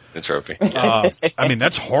trophy. The trophy.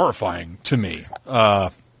 That's horrifying to me.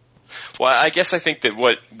 Well, I guess I think that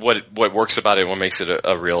what works about it, what makes it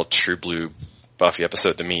a real true blue Buffy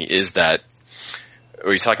episode to me, is that, what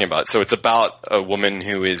are you talking about? So it's about a woman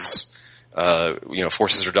who is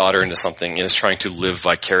forces her daughter into something and is trying to live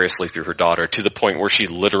vicariously through her daughter to the point where she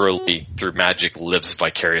literally, through magic, lives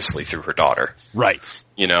vicariously through her daughter. Right.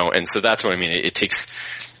 And so that's what I mean. It takes,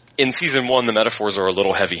 in season 1, the metaphors are a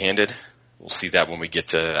little heavy-handed. We'll see that when we get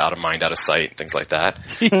to Out of Mind, Out of Sight, and things like that.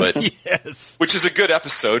 But, yes. Which is a good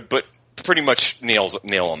episode, but pretty much nail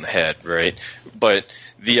on the head, right? But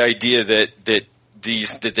the idea that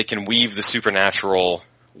they can weave the supernatural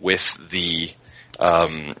with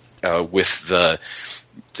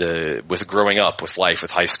with growing up, with life,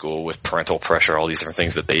 with high school, with parental pressure, all these different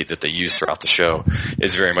things that they use throughout the show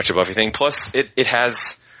is very much a Buffy thing. Plus, it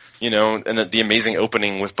has, and the amazing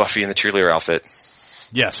opening with Buffy in the cheerleader outfit.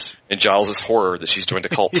 Yes. And Giles' horror that she's joined a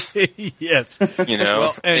cult. Yes.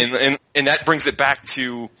 Well, and that brings it back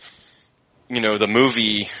to, the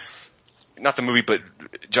movie, not the movie, but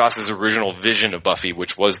Joss's original vision of Buffy,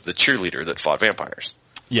 which was the cheerleader that fought vampires.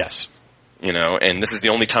 Yes. And this is the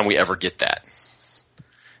only time we ever get that,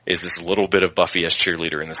 is this little bit of Buffy as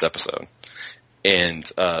cheerleader in this episode. And,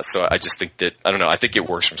 so I just think that, I don't know, I think it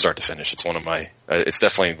works from start to finish. It's it's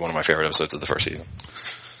definitely one of my favorite episodes of the first season.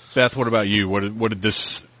 Beth, what about you? What did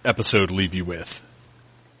this episode leave you with?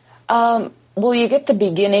 Well, you get the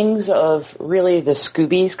beginnings of really the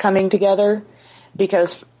Scoobies coming together,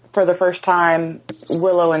 because for the first time,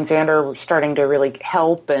 Willow and Xander were starting to really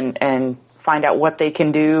help and find out what they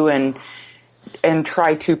can do and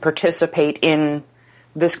try to participate in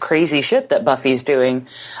this crazy shit that Buffy's doing.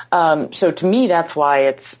 So to me, that's why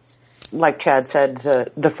it's, like Chad said,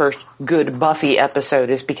 the first good Buffy episode,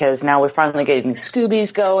 is because now we're finally getting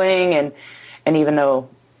Scoobies going, and even though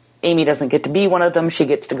Amy doesn't get to be one of them, she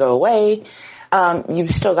gets to go away.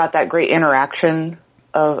 You've still got that great interaction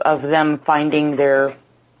of them finding their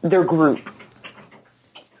group.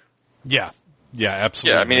 Yeah. Yeah,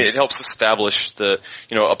 absolutely. Yeah, I mean, it helps establish a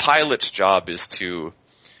pilot's job is to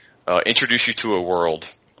introduce you to a world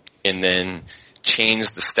and then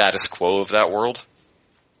change the status quo of that world,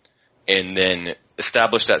 and then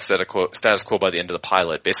establish that status quo by the end of the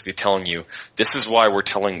pilot, basically telling you, this is why we're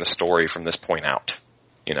telling the story from this point out.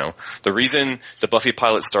 The reason the Buffy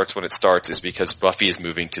pilot starts when it starts is because Buffy is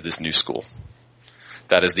moving to this new school.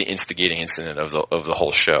 That is the instigating incident of the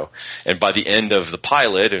whole show. And by the end of the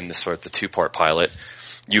pilot, and this the 2-part pilot,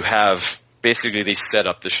 you have basically they set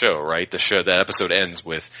up the show, right? That episode ends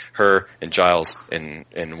with her and Giles and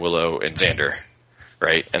Willow and Xander,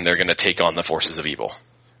 right? And they're going to take on the forces of evil.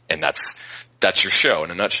 And that's your show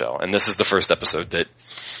in a nutshell. And this is the first episode that,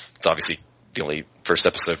 it's obviously the only first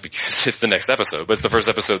episode because it's the next episode, but it's the first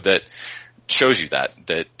episode that shows you that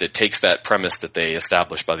takes that premise that they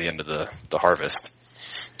established by the end of the harvest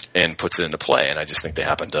and puts it into play. And I just think they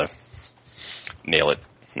happen to nail it,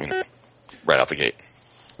 right out the gate.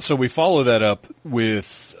 So we follow that up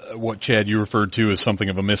with what, Chad, you referred to as something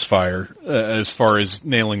of a misfire as far as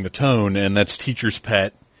nailing the tone, and that's Teacher's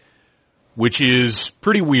Pet, which is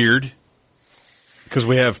pretty weird because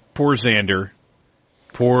we have poor Xander,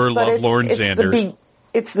 lovelorn Xander.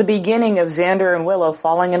 It's the beginning of Xander and Willow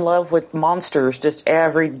falling in love with monsters just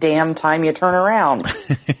every damn time you turn around.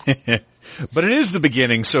 But it is the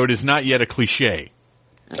beginning, so it is not yet a cliche.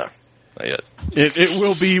 No, not yet. It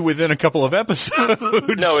will be within a couple of episodes.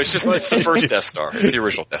 No, it's the first Death Star. It's the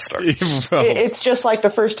original Death Star. It's just like the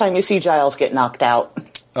first time you see Giles get knocked out.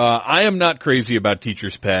 I am not crazy about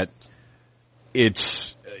Teacher's Pet.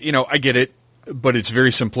 It's, I get it, but it's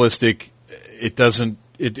very simplistic. It doesn't,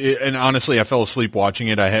 and honestly, I fell asleep watching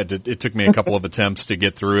it. It took me a couple of attempts to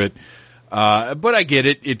get through it. But I get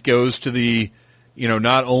it. It goes to the,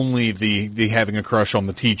 not only the having a crush on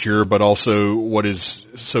the teacher, but also what is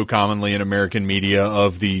so commonly in American media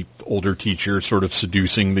of the older teacher sort of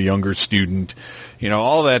seducing the younger student,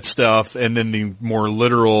 all that stuff. And then the more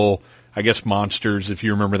literal, I guess, monsters, if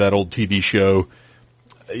you remember that old TV show,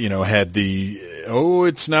 had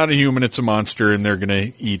it's not a human, it's a monster, and they're going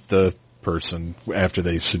to eat the person after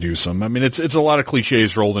they seduce them. I mean, it's a lot of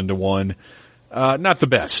cliches rolled into one. Not the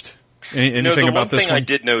best. Anything about this one? The one thing I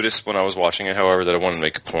did notice when I was watching it, however, that I wanted to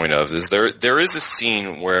make a point of is there is a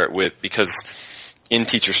scene because in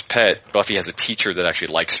Teacher's Pet, Buffy has a teacher that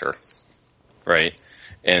actually likes her, right?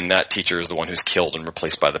 And that teacher is the one who's killed and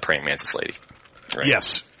replaced by the praying mantis lady. Right?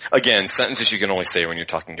 Yes. Again, sentences you can only say when you're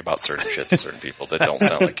talking about certain shit to certain people that don't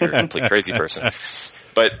sound like you're a complete crazy person.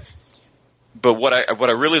 But what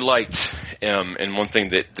I really liked, and one thing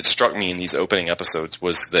that struck me in these opening episodes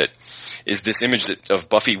is this image of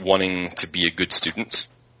Buffy wanting to be a good student,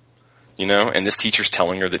 and this teacher's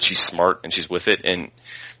telling her that she's smart and she's with it, and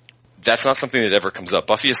that's not something that ever comes up.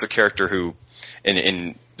 Buffy is a character who,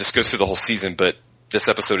 and this goes through the whole season, but this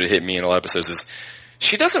episode it hit me in a lot of episodes, is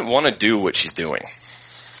she doesn't want to do what she's doing.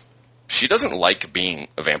 she doesn't like being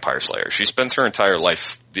a vampire slayer. She spends her entire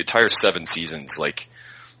life, the entire 7 seasons, like,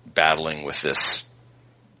 battling with this,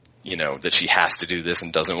 you know, that she has to do this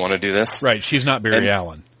and doesn't want to do this. Right. She's not Barry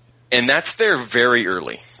Allen. And that's there very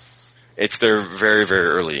early. It's there very, very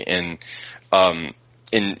early. And,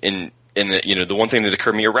 you know, the one thing that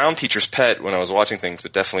occurred to me around Teacher's Pet when I was watching things,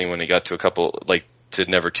 but definitely when it got to a couple, like, to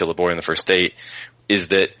Never Kill a Boy on the First Date, is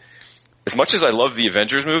that as much as I love the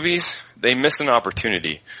Avengers movies, they missed an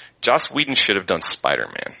opportunity. Joss Whedon should have done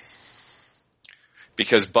Spider-Man.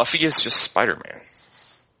 Because Buffy is just Spider-Man.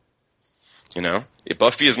 You know?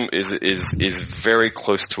 Buffy is very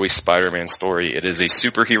close to a Spider-Man story. It is a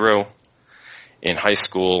superhero in high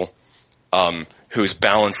school, who's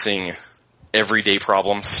balancing everyday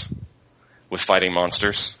problems with fighting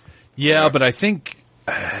monsters. Yeah, but I think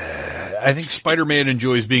Spider-Man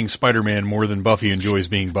enjoys being Spider-Man more than Buffy enjoys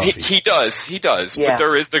being Buffy. He does. Yeah. But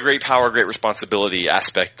there is the great power, great responsibility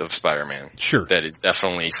aspect of Spider-Man. Sure. That is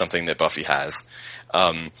definitely something that Buffy has.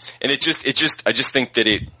 And I just think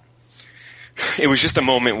that it was just a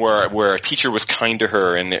moment where a teacher was kind to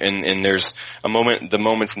her, and there's the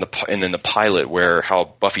moments in the pilot where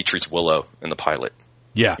how Buffy treats Willow in the pilot.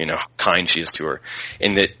 Yeah. You know, how kind she is to her.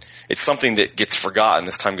 And that it's something that gets forgotten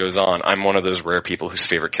as time goes on. I'm one of those rare people whose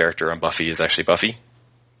favorite character on Buffy is actually Buffy.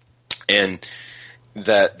 And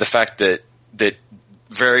that the fact that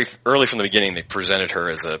very early from the beginning they presented her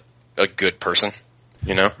as a good person,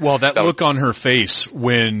 you know? Well, that look on her face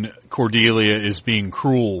when Cordelia is being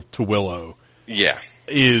cruel to Willow. Yeah.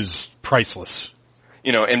 Is priceless.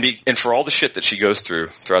 You know, and for all the shit that she goes through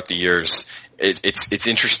throughout the years, it's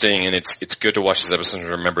interesting, and it's good to watch this episode and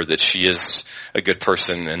remember that she is a good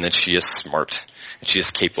person and that she is smart and she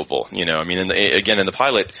is capable. You know, I mean, in the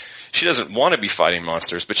pilot, she doesn't want to be fighting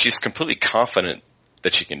monsters, but she's completely confident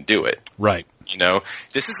that she can do it. Right. You know,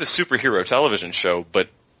 this is a superhero television show, but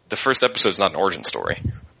the first episode is not an origin story.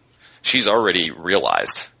 She's already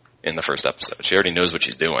realized in the first episode. She already knows what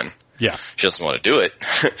she's doing. Yeah. She doesn't want to do it,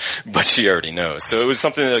 but she already knows. So it was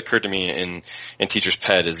something that occurred to me in Teacher's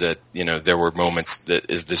Pet, is that, you know, there were moments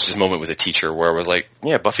this just moment with a teacher where I was like,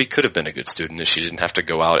 yeah, Buffy could have been a good student if she didn't have to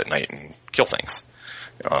go out at night and kill things.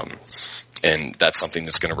 And that's something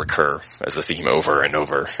that's going to recur as a theme over and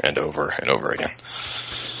over and over and over again.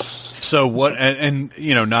 So what, and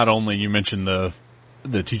you know, not only you mentioned the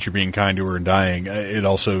teacher being kind to her and dying, it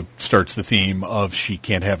also starts the theme of she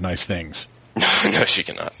can't have nice things. No, she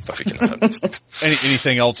cannot. Buffy cannot have nice things.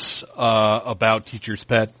 Anything else about Teacher's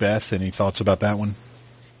Pet, Beth? Any thoughts about that one?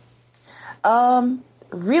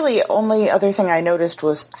 Really, only other thing I noticed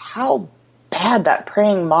was how bad that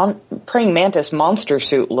praying mantis monster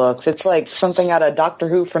suit looks. It's like something out of Doctor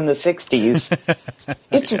Who from the 60s.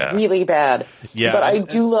 It's really bad. Yeah. But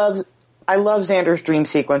I love Xander's dream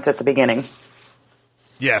sequence at the beginning.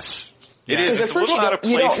 Yes. It is. It's a little out of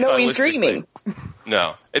place. You don't know he's stylistically. dreaming.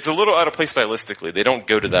 No, it's a little out of place stylistically. They don't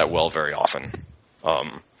go to that well very often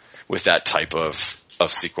with that type of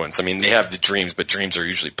sequence. I mean, they have the dreams, but dreams are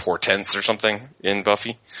usually portents or something in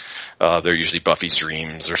Buffy. They're usually Buffy's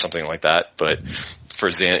dreams or something like that. But for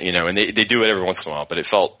Xander, you know, and they do it every once in a while, but it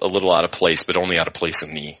felt a little out of place, but only out of place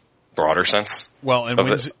in the broader sense. Well, and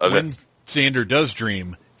when Xander does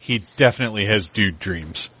dream, he definitely has dude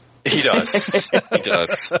dreams. He does. He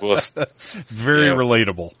does. Very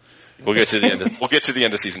relatable. We'll get to the end. We'll get to the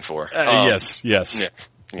end of season 4. Yes. Yeah.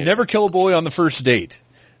 Never Kill a Boy on the First Date.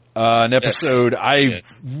 An episode I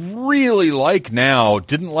really like now.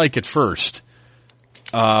 Didn't like it first,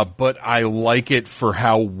 but I like it for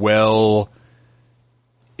how well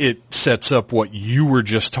it sets up what you were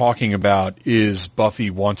just talking about. Is Buffy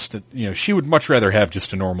wants to, you know, she would much rather have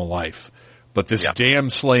just a normal life, but this damn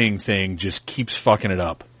slaying thing just keeps fucking it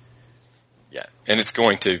up. Yeah, and it's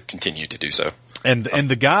going to continue to do so. And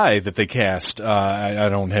the guy that they cast, I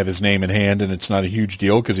don't have his name in hand, and it's not a huge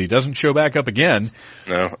deal because he doesn't show back up again.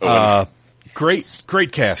 No.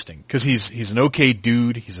 Great casting, because he's an okay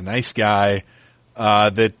dude. He's a nice guy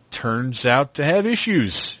that turns out to have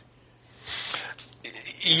issues.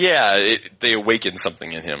 Yeah, they awaken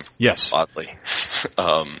something in him. Yes, oddly.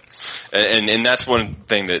 And that's one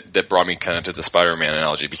thing that brought me kind of to the Spider-Man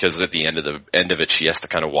analogy, because at the end of it, she has to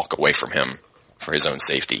kind of walk away from him for his own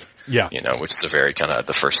safety. Yeah. You know, which is a very kind of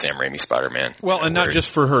the first Sam Raimi Spider-Man. Well, and not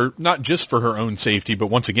just for her own safety, but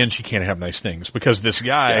once again, she can't have nice things, because this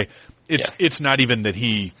guy, it's not even that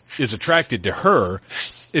he is attracted to her,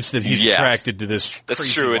 it's that he's attracted to this. That's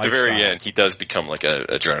crazy true. At lifestyle. the very end, he does become like a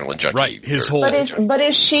adrenaline junkie. Right. His whole. But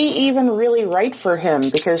is she even really right for him?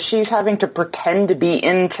 Because she's having to pretend to be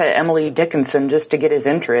into Emily Dickinson just to get his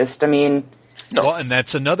interest. I mean, well, and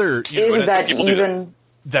that's another. Isn't that even?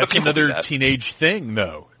 That's another teenage thing,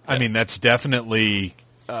 though. I mean, that's definitely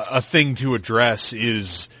a thing to address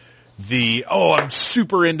is I'm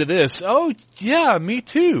super into this. Oh, yeah, me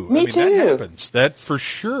too. Me too. That happens. That for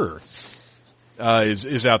sure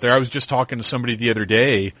is out there. I was just talking to somebody the other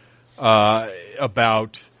day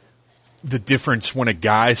about the difference when a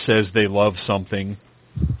guy says they love something,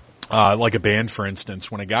 like a band, for instance.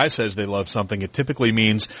 When a guy says they love something, it typically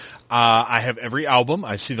means I have every album.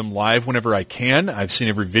 I see them live whenever I can. I've seen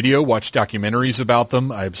every video, watched documentaries about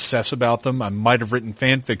them. I obsess about them. I might have written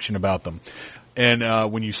fan fiction about them.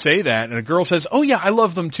 And when you say that, and a girl says, "Oh yeah, I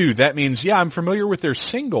love them too," that means, yeah, I'm familiar with their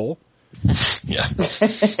single. Yeah.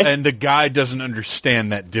 And the guy doesn't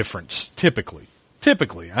understand that difference, typically.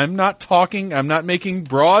 I'm not making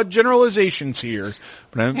broad generalizations here.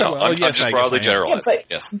 But I'm just broadly generalizing.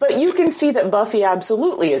 Yeah, but you can see that Buffy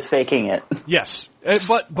absolutely is faking it. Yes.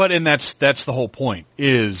 But that's the whole point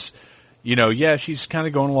is, she's kind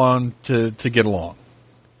of going along to get along.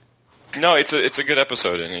 No, it's a good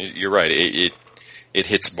episode, and you're right. It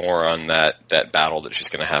hits more on that battle that she's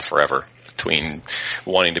going to have forever between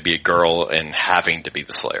wanting to be a girl and having to be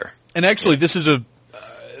the Slayer. And actually, this is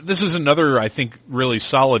another, I think, really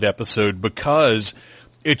solid episode because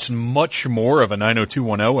it's much more of a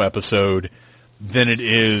 90210 episode than it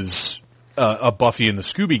is a Buffy and the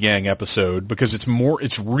Scooby Gang episode because it's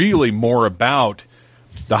really more about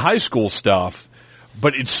the high school stuff.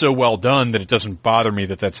 But it's so well done that it doesn't bother me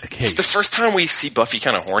that that's the case. It's the first time we see Buffy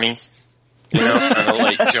kind of horny. Kind of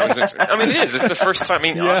like Jones. I mean, it is. It's the first time. I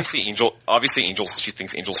mean, yeah. Obviously, Angel. She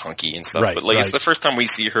thinks Angel's hunky and stuff. Right, but it's the first time we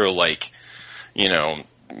see her on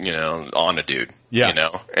a dude. Yeah.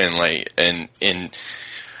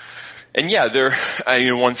 And yeah, there.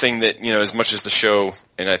 One thing that as much as the show,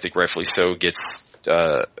 and I think rightfully so, gets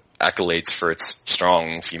accolades for its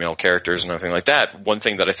strong female characters and everything like that. One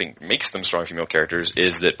thing that I think makes them strong female characters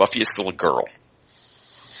is that Buffy is still a girl.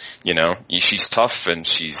 She's tough and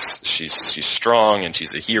she's strong and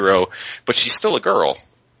she's a hero, but she's still a girl.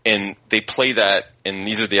 And they play that, and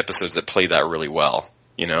these are the episodes that play that really well.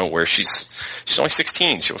 Where she's only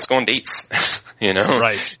 16, she wants to go on dates,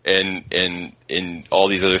 right? And all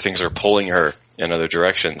these other things are pulling her in other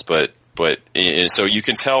directions, but so you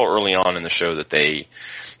can tell early on in the show that they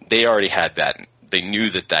already had that. They knew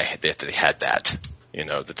that they had that,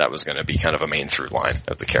 that was going to be kind of a main through line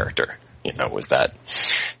of the character, was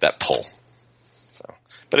that pull. So,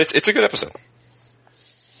 but it's a good episode.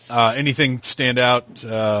 Anything stand out?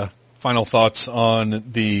 Final thoughts on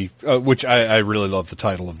the, which I really love the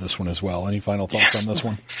title of this one as well. Any final thoughts on this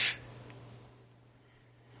one?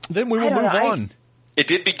 Then we will move on. It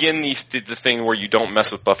did begin the thing where you don't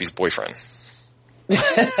mess with Buffy's boyfriend.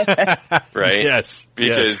 Right? Yes.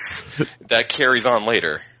 Because that carries on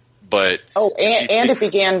later. But it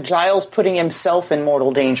began Giles putting himself in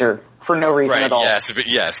mortal danger for no reason at all.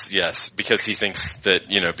 Yes, because he thinks that,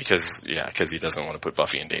 because he doesn't want to put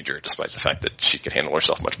Buffy in danger despite the fact that she could handle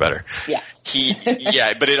herself much better. Yeah.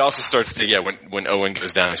 But it also starts when Owen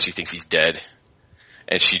goes down and she thinks he's dead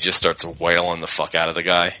and she just starts wailing the fuck out of the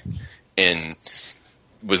guy. And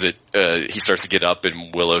he starts to get up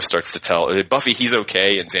and Willow starts to tell Buffy he's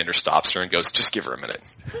okay, and Xander stops her and goes, just give her a minute.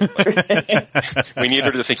 We need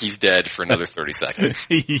her to think he's dead for another 30 seconds.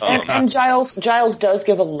 And Giles does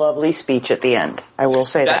give a lovely speech at the end. I will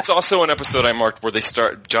say that's also an episode I marked where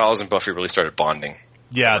Giles and Buffy really started bonding.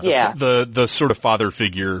 Yeah, the sort of father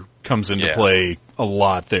figure comes into play a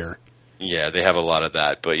lot there. Yeah, they have a lot of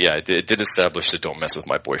that, but yeah, it did establish the "don't mess with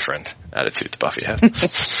my boyfriend" attitude that Buffy has.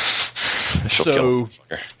 So,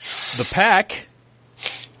 the Pack,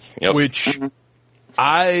 which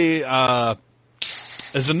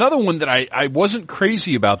is another one that I wasn't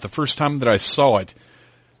crazy about the first time that I saw it,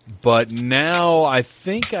 but now I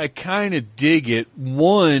think I kind of dig it.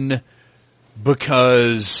 One,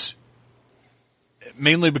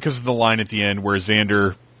 mainly because of the line at the end where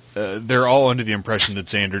Xander, they're all under the impression that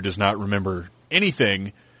Xander does not remember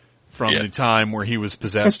anything from the time where he was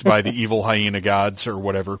possessed by the evil hyena gods or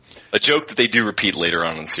whatever. A joke that they do repeat later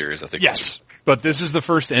on in the series, I think. Yes, but this is the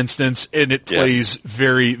first instance, and it plays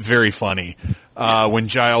very, very funny. When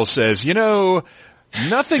Giles says,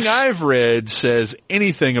 nothing I've read says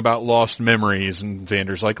anything about lost memories, and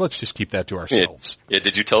Xander's like, let's just keep that to ourselves. Yeah,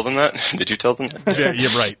 did you tell them that?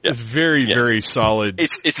 Yeah, right. Yeah. It's very, very solid.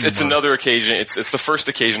 It's another occasion. It's the first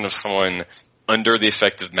occasion of someone under the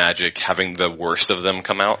effect of magic having the worst of them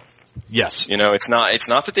come out. Yes. It's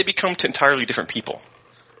not that they become entirely different people.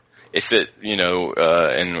 It's that,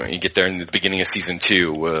 and you get there in the beginning of season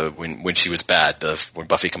 2, when she was bad, when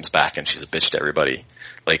Buffy comes back and she's a bitch to everybody.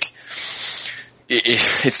 Like,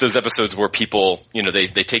 it's those episodes where people, they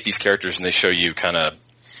take these characters and they show you kind of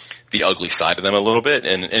the ugly side of them a little bit,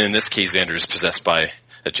 and in this case, Xander is possessed by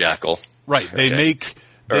a jackal. Right. They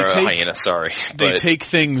a hyena, sorry. They take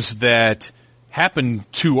things that happen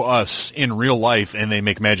to us in real life and they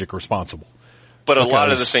make magic responsible. But a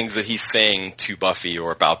lot of the things that he's saying to Buffy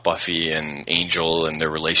or about Buffy and Angel and their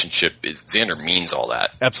relationship Xander means all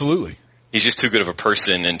that. Absolutely. He's just too good of a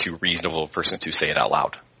person and too reasonable a person to say it out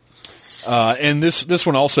loud. And this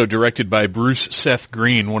one also directed by Bruce Seth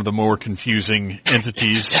Green, one of the more confusing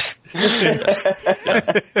entities. Yes.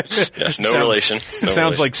 No relation.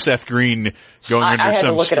 Sounds like Seth Green going under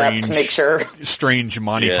some strange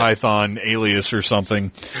Monty Python alias or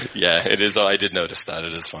something. Yeah, it is. I did notice that.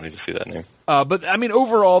 It is funny to see that name. But I mean,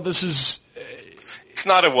 overall, this is. It's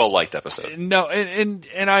not a well-liked episode. No,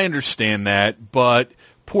 and I understand that, but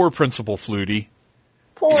poor Principal Flutie.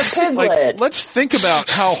 Poor Piglet. Let's think about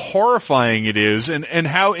how horrifying it is and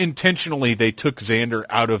how intentionally they took Xander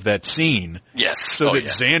out of that scene. Yes. So that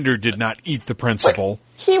Xander did not eat the principal.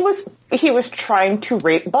 He was trying to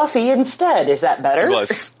rape Buffy instead. Is that better? He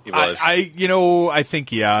was. I think,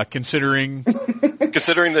 considering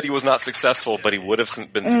that he was not successful, but he would have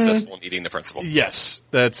been successful in eating the principal. Yes.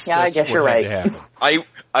 That's I guess you're right.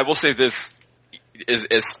 I will say this is,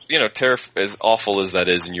 as awful as that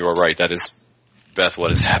is, and you are right, that is, Beth,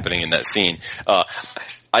 what is happening in that scene.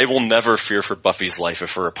 I will never fear for Buffy's life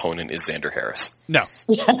if her opponent is Xander Harris. No.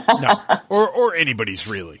 No. Or anybody's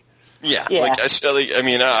really. Yeah.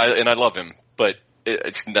 I love him, but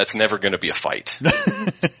that's never going to be a fight.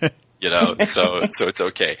 So it's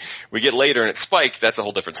okay. We get later and it's Spike, that's a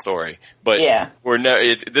whole different story. But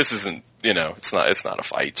this isn't, it's not a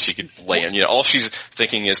fight. She could lay in, all she's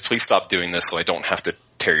thinking is, please stop doing this so I don't have to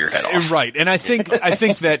tear your head off. Right. And I think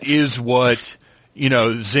that is what,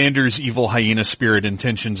 Xander's evil hyena spirit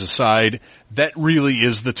intentions aside, that really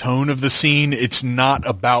is the tone of the scene. It's not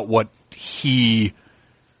about it's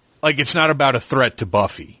not about a threat to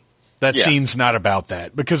Buffy. That scene's not about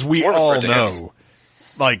that, because we all know,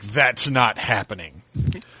 that's not happening.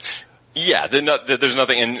 Yeah, there's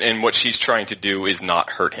nothing, and what she's trying to do is not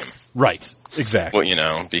hurt him. Right, exactly.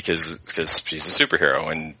 Well, because she's a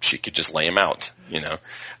superhero and she could just lay him out,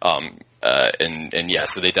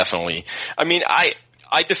 so they definitely, I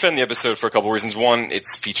defend the episode for a couple of reasons. One, it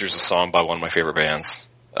features a song by one of my favorite bands,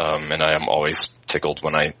 and I am always tickled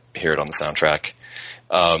when I hear it on the soundtrack.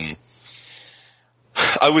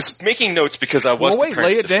 I was making notes because I was prepared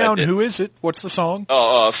lay to it down. it. Who is it? What's the song?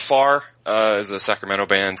 Far, is a Sacramento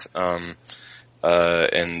band,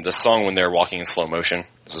 and the song When They're Walking in Slow Motion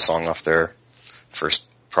is a song off their first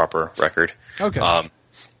proper record. Okay. I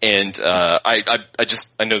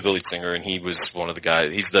know the lead singer, and he was one of the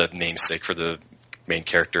guys, he's the namesake for the main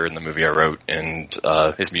character in the movie I wrote, and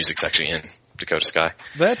his music's actually in Dakota Sky.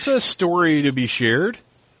 That's a story to be shared.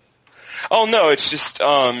 Oh no, it's just,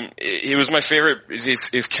 he was my favorite.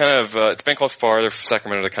 He's kind of, it's been called Far. They're from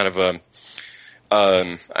Sacramento. They're kind of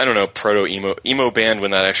I don't know, proto emo band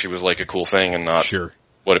when that actually was like a cool thing and not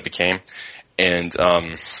what it became. And,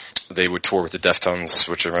 they would tour with the Deftones,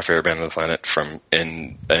 which are my favorite band on the planet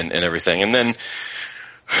and everything. And then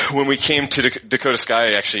when we came to Dakota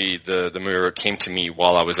Sky, actually the movie came to me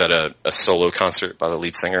while I was at a solo concert by the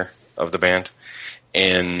lead singer of the band.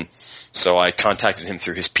 And so I contacted him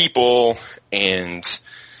through his people and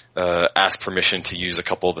asked permission to use a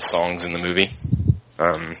couple of the songs in the movie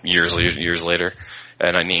years later,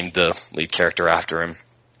 and I named the lead character after him,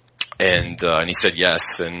 and he said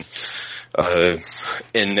yes, and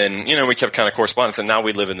then we kept kind of correspondence, and now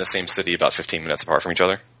we live in the same city about 15 minutes apart from each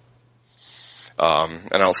other.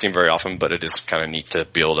 And I don't see him very often, but it is kind of neat to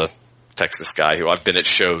be able to text this guy who I've been at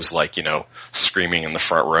shows like, screaming in the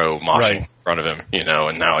front row, moshing in front of him,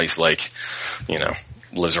 and now he's like,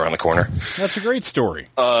 lives around the corner. That's a great story.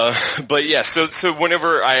 But yeah, so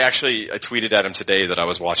whenever I tweeted at him today that I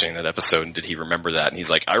was watching that episode, and did he remember that? And he's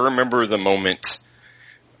like, I remember the moment,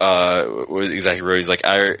 what exactly wrote, he's like,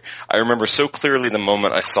 I remember so clearly the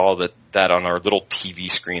moment I saw that on our little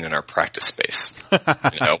TV screen in our practice space.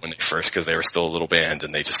 When they first, cause they were still a little band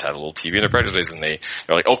and they just had a little TV in their practice space, and they're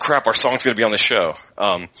like, oh crap, our song's gonna be on the show.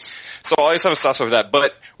 So I always have a soft spot for that.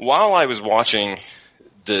 But while I was watching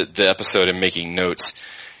the episode and making notes,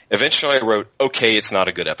 eventually I wrote, okay, it's not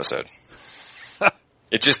a good episode.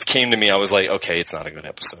 It just came to me, I was like, okay, it's not a good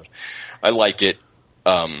episode. I like it,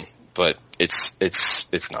 but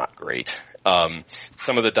it's not great.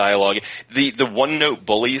 Some of the dialogue, the one note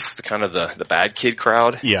bullies, the kind of the bad kid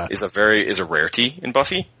crowd, is a rarity in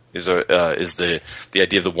Buffy. Is the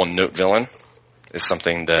idea of the one note villain is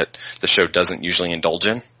something that the show doesn't usually indulge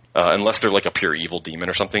in, unless they're like a pure evil demon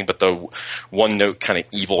or something. But the one note kind of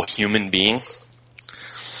evil human being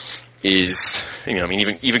is,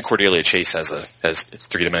 even Cordelia Chase has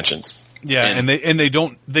 3 dimensions. Yeah, and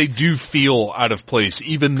they do feel out of place,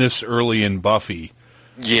 even this early in Buffy.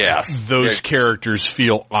 Yeah. Those characters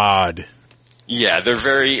feel odd. Yeah, they're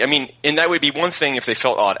very, and that would be one thing if they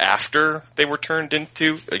felt odd after they were turned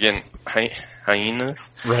into, again,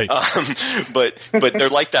 hyenas. Right. But they're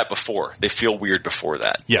like that before. They feel weird before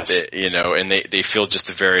that. Yes. And they feel just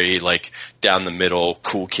a very, like, down the middle,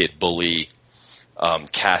 cool kid bully,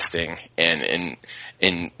 casting, and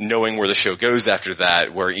knowing where the show goes after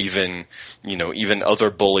that, where even other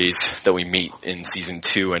bullies that we meet in season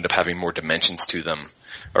 2 end up having more dimensions to them,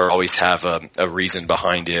 or always have a reason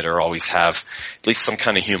behind it, or always have at least some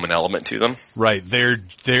kind of human element to them. Right. They're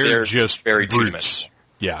just very brutes. two-dimensional.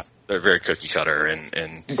 Yeah. They're very cookie cutter,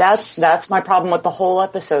 and that's my problem with the whole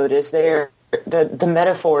episode. Is the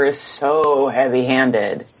metaphor is so heavy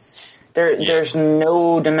handed. There's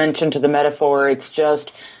no dimension to the metaphor. It's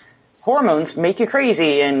just hormones make you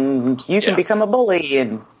crazy, and you can become a bully,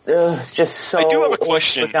 and it's just so. I do have a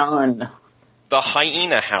question. Overdone. The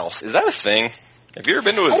hyena house, is that a thing? Have you ever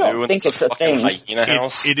been to a zoo and think it's a fucking hyena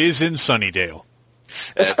house? It is in Sunnydale.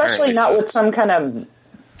 Especially not with some kind of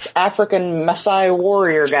African Maasai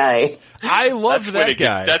warrior guy. I love that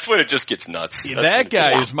guy. That's when it just gets nuts. That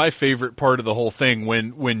guy is my favorite part of the whole thing.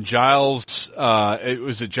 When Giles,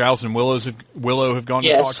 Giles and Willow have gone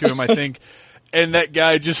to talk to him, I think, and that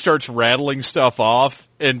guy just starts rattling stuff off.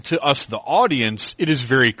 And to us, the audience, it is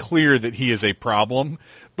very clear that he is a problem.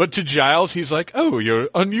 But to Giles, he's like, "Oh, you're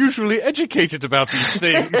unusually educated about these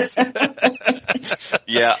things."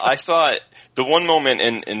 Yeah, I thought the one moment,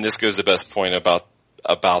 and this goes the best point about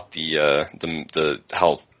the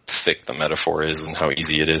how thick the metaphor is and how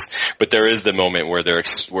easy it is. But there is the moment where they're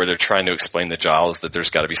trying to explain to Giles that there's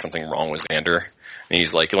got to be something wrong with Xander. And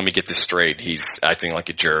he's like, let me get this straight. He's acting like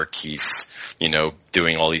a jerk. He's,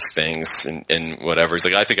 doing all these things and whatever. He's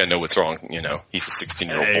like, I think I know what's wrong. He's a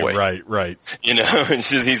 16-year-old boy. Right. And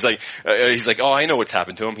he's like, oh, I know what's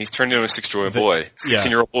happened to him. He's turned into a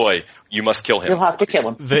 16-year-old boy. You must kill him. You'll have to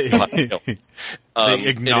kill him. They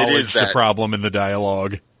acknowledge the problem in the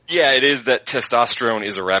dialogue. Yeah, it is that testosterone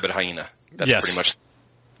is a rabid hyena. That's pretty much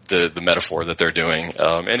the metaphor that they're doing.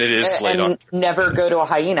 And it is laid on. Never go to a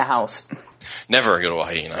hyena house. Never go to a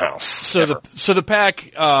hyena house. So the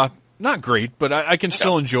pack, not great, but I can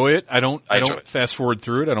still enjoy it. I don't fast forward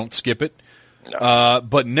through it. I don't skip it. No.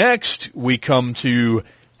 But next we come to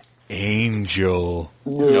Angel,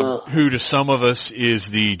 who to some of us is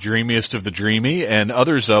the dreamiest of the dreamy, and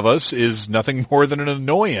others of us is nothing more than an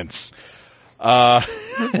annoyance. I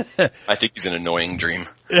think he's an annoying dream.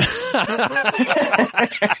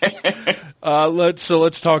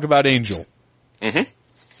 Let's talk about Angel. Mm-hmm.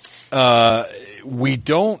 We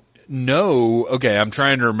don't know. Okay, I'm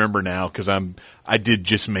trying to remember now because I did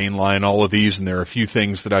just mainline all of these, and there are a few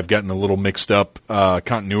things that I've gotten a little mixed up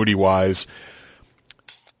continuity wise.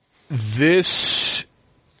 This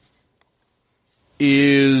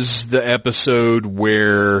is the episode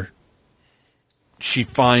where she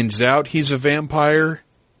finds out he's a vampire.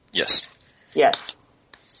 Yes. Yes.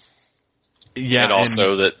 Yeah, and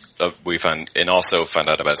also that we found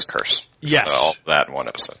out about his curse. Yes, all that in one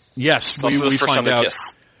episode. Yes, it's also the first time they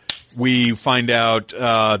kiss. We find out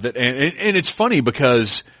that, and it's funny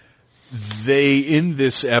because they in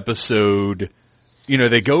this episode,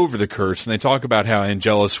 they go over the curse and they talk about how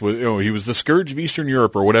Angelus was, he was the scourge of Eastern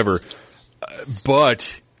Europe or whatever,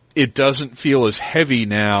 but it doesn't feel as heavy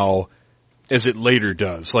now as it later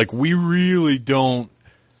does. Like we really don't.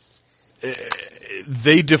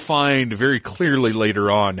 They defined very clearly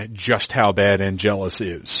later on just how bad Angelus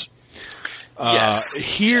is.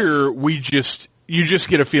 Here you just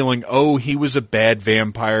get a feeling, he was a bad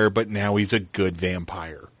vampire, but now he's a good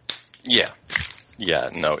vampire. Yeah.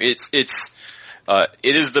 No, it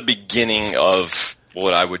is the beginning of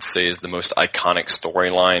what I would say is the most iconic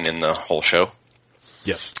storyline in the whole show.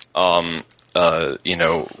 Yes.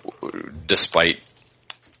 Despite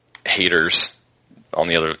haters on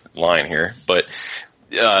the other line here, but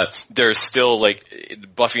there's still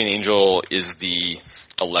Buffy and Angel is the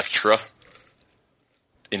Elektra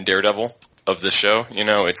in Daredevil of the show.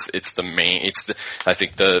 It's the main. I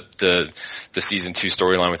think the season 2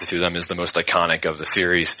 storyline with the two of them is the most iconic of the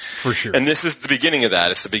series for sure. And this is the beginning of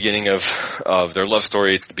that. It's the beginning of their love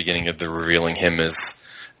story. It's the beginning of the revealing him as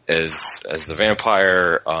the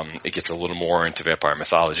vampire. It gets a little more into vampire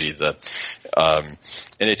mythology. And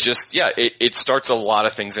it just, it starts a lot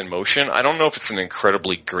of things in motion. I don't know if it's an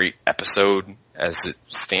incredibly great episode as it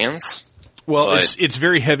stands. Well, it's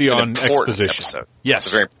very heavy on exposition. Episode. Yes.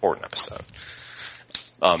 It's a very important episode.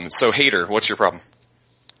 So Hater, what's your problem?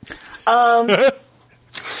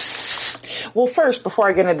 Well, first, before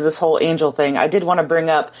I get into this whole Angel thing, I did want to bring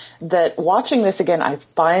up that watching this again, I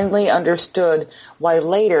finally understood why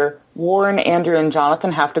later Warren, Andrew, and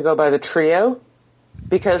Jonathan have to go by the trio,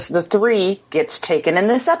 because the 3 gets taken in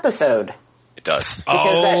this episode. It does.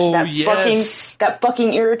 Because that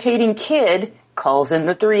fucking irritating kid calls in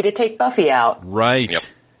the 3 to take Buffy out. Right.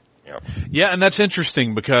 Yep. Yeah, and that's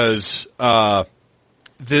interesting because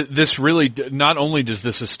this really, not only does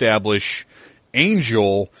this establish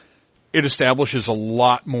Angel, it establishes a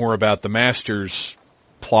lot more about the Master's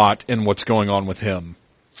plot and what's going on with him.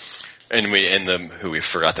 And who we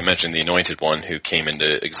forgot to mention, the Anointed One who came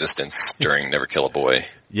into existence during Never Kill a Boy.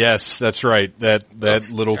 Yes, that's right.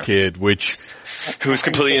 That little kid, who was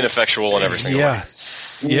completely ineffectual in every single way.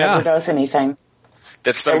 Never does anything.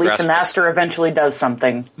 That's at least the Master eventually does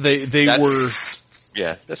something. It's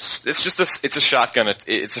a shotgun.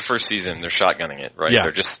 It's the first season. They're shotgunning it, right? Yeah.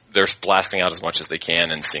 They're blasting out as much as they can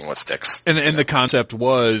and seeing what sticks. And the concept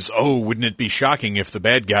was, wouldn't it be shocking if the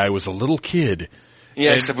bad guy was a little kid?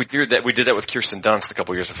 Yeah, except we did that with Kirsten Dunst a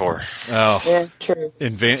couple years before. Oh. Yeah, true.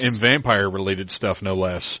 In vampire-related stuff, no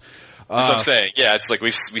less. That's what I'm saying. Yeah, it's like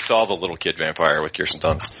we saw the little kid vampire with Kirsten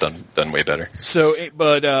Dunst done way better. So,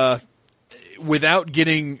 but without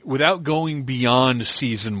going beyond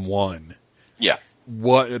season 1. Yeah.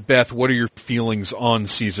 Beth, what are your feelings on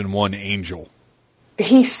season 1 Angel?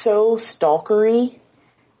 He's so stalkery,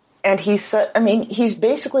 and he's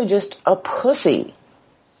basically just a pussy.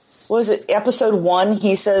 Was it episode 1?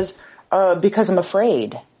 He says, because I'm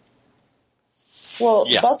afraid. Well,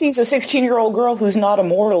 yeah. Buffy's a 16-year-old girl who's not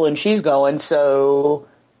immortal, and she's going, so...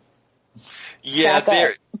 Yeah,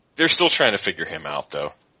 they're still trying to figure him out,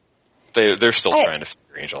 though. They're still trying to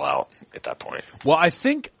figure Angel out at that point. Well, I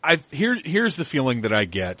think here's the feeling that I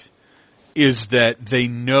get, is that they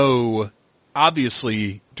know,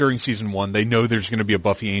 obviously, during season 1, they know there's going to be a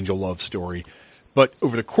Buffy Angel love story, but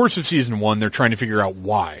over the course of season 1, they're trying to figure out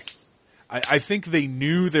why. I think they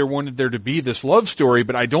knew there wanted there to be this love story,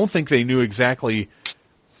 but I don't think they knew exactly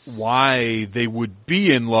why they would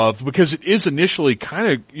be in love, because it is initially kind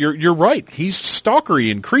of, you're right, he's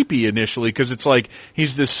stalkery and creepy initially, because it's like,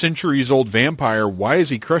 he's this centuries-old vampire, why is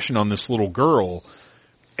he crushing on this little girl?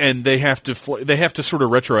 And they have to sort of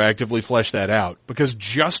retroactively flesh that out, because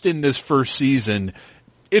just in this first season,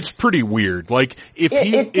 it's pretty weird. Like, if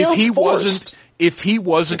he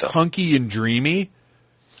wasn't hunky and dreamy,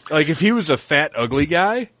 like if he was a fat, ugly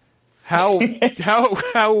guy, how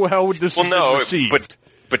would this have been received?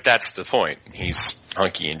 But that's the point. He's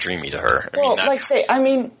hunky and dreamy to her.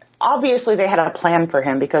 Obviously they had a plan for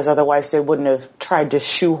him, because otherwise they wouldn't have tried to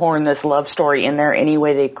shoehorn this love story in there any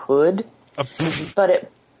way they could. But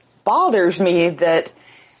it bothers me that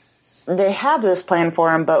they have this plan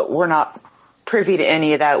for him, but we're not privy to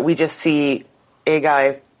any of that. We just see a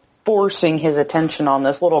guy forcing his attention on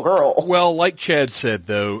this little girl. Well, like Chad said,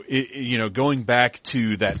 though, going back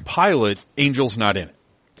to that pilot, Angel's not in it.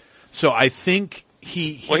 So I think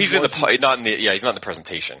he's in the not in the he's not in the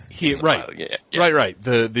presentation. Right.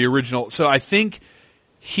 The original. So I think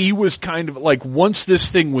he was kind of like, once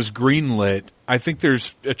this thing was greenlit, I think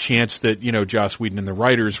there's a chance that Joss Whedon and the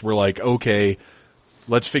writers were like, okay,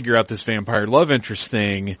 let's figure out this vampire love interest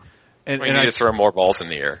thing. And you need to throw more balls in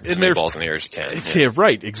the air. As many balls in the air as you can. Yeah,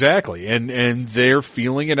 right, exactly. And they're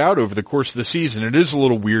feeling it out over the course of the season. It is a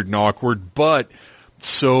little weird and awkward, but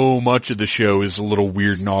so much of the show is a little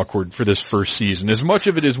weird and awkward for this first season. As much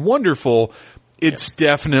of it is wonderful, it's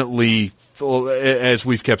definitely, as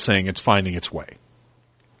we've kept saying, it's finding its way.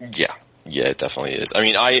 Yeah, it definitely is. I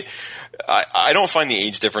mean, I don't find the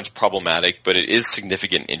age difference problematic, but it is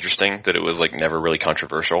significant and interesting that it was like never really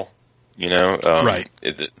controversial. Right.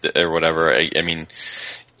 Or whatever. I mean,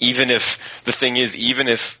 even if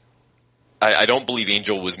I don't believe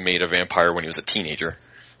Angel was made a vampire when he was a teenager,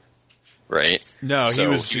 right? No, he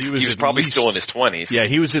was probably still in his 20s. Yeah,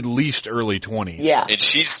 he was at least early 20s. Yeah. And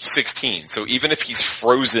she's 16, so even if he's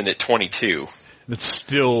frozen at 22, it's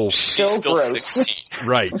still 16.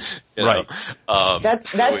 Right. Right.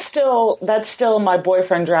 That's still my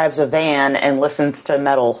boyfriend drives a van and listens to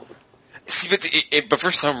metal. See, but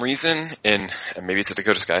for some reason, and maybe it's a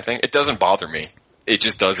Dakota Sky thing, it doesn't bother me. It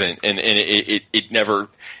just doesn't, and it never.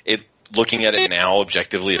 Looking at it now,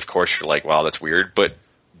 objectively, of course, you're like, wow, that's weird. But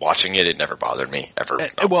watching it never bothered me ever.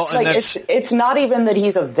 Well, it's not even that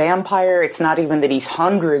he's a vampire. It's not even that he's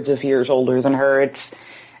hundreds of years older than her.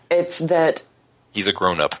 It's that he's a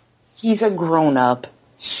grown-up. He's a grown-up.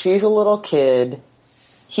 She's a little kid.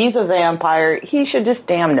 He's a vampire. He should just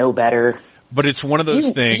damn know better. But it's one of those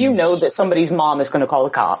things. You know that somebody's mom is going to call the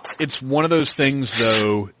cops. It's one of those things,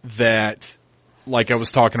 though, that like I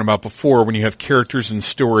was talking about before, when you have characters and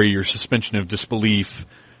story, your suspension of disbelief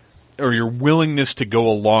or your willingness to go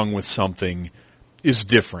along with something is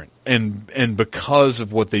different. And because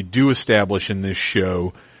of what they do establish in this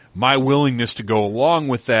show, my willingness to go along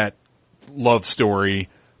with that love story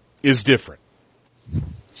is different.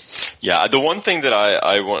 Yeah, the one thing that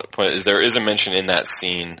I want to point out is there is a mention in that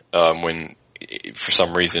scene when, for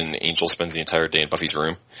some reason, Angel spends the entire day in Buffy's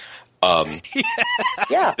room.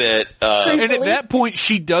 Yeah. That and at that point,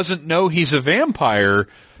 she doesn't know he's a vampire,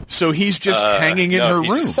 so he's just hanging in her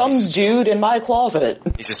room. Some dude in my closet.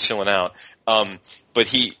 He's just chilling out. But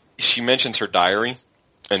she mentions her diary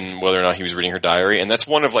and whether or not he was reading her diary, and that's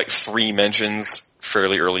one of like 3 mentions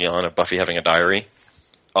fairly early on of Buffy having a diary.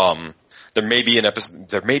 There may be an episode.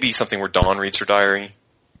 There may be something where Dawn reads her diary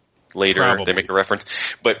later. Probably. They make a reference,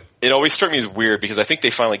 but it always struck me as weird because I think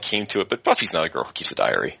they finally came to it. But Buffy's not a girl who keeps a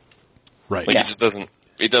diary. Right. Like it just doesn't.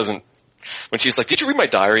 It doesn't. When she's like, "Did you read my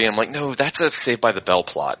diary?" I'm like, "No, that's a Saved by the Bell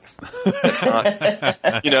plot. That's not."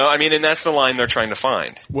 I mean, and that's the line they're trying to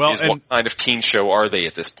find. Well, what kind of teen show are they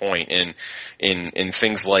at this point? In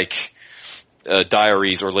things like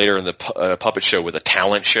Diaries, or later in the Puppet Show with a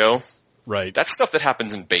talent show. Right. That's stuff that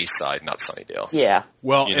happens in Bayside, not Sunnydale. Yeah.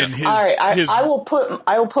 Well, You know. and his, All right, his I will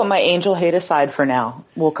put my angel hate aside for now.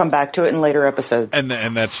 We'll come back to it in later episodes. and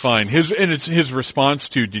that's fine. His response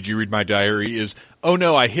to "Did you read my diary?" is, "Oh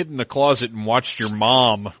no, I hid in the closet and watched your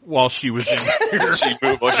mom while she was in here." She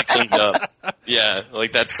moved while she cleaned up. Yeah,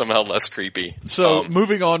 like that's somehow less creepy. So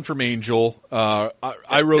moving on from Angel,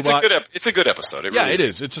 iRobot. It's a good episode. It Yeah, really it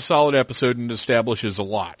is. It's a solid episode and establishes a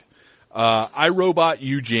lot. iRobot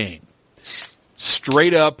Eugene.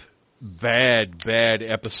 Straight up bad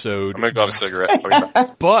episode. I'm gonna go have a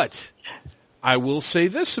cigarette. But I will say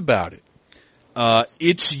this about it.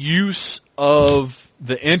 Its use of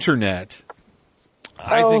the internet,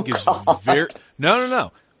 I think is very,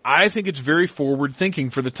 no. I think it's very forward thinking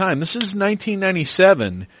for the time. This is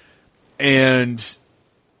 1997 and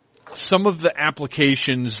some of the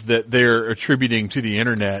applications that they're attributing to the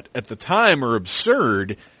internet at the time are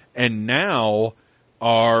absurd and now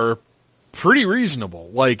are pretty reasonable.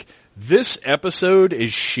 Like, this episode,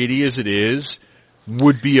 as shitty as it is,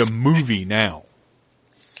 would be a movie now.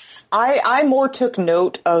 I more took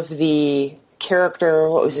note of the character,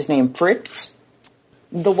 what was his name, Fritz?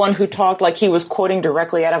 The one who talked like he was quoting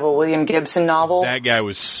directly out of a William Gibson novel. That guy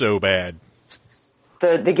was so bad.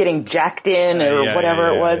 The getting jacked in or whatever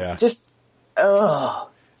it was. Yeah. Just, ugh.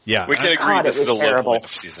 Yeah. We can agree God, this it is the was low terrible. point of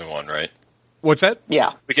season 1, right? What's that?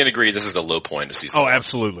 Yeah. We can agree this is the low point of season Oh, 1.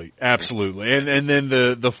 absolutely. Absolutely. And then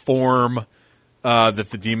the form, that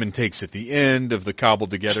the demon takes at the end of the cobbled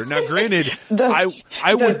together. Now granted, I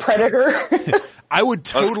the would, Predator. I would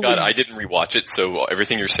Honest totally, to God, I didn't rewatch it, so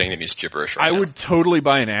everything you're saying to me is gibberish right I now. would totally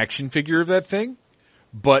buy an action figure of that thing.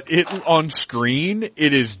 But it, on screen,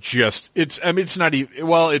 it is just, it's not even,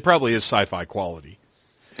 well, it probably is sci-fi quality.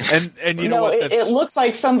 And you know No, what? it looks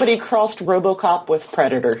like somebody crossed RoboCop with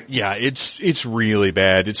Predator. Yeah, it's really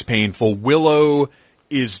bad. It's painful. Willow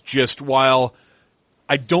is just, while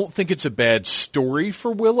I don't think it's a bad story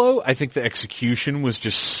for Willow, I think the execution was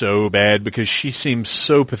just so bad because she seems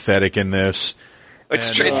so pathetic in this.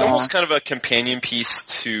 It's almost kind of a companion piece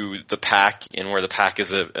to The Pack, in where The Pack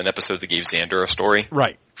is an episode that gave Xander a story.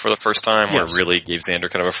 Right. For the first time, Yes. where it really gave Xander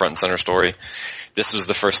kind of a front and center story. This was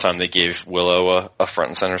the first time they gave Willow a front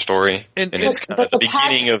and center story. And- And it's kind of the but the Pack-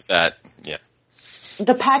 beginning of that, yeah.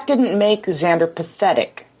 The Pack didn't make Xander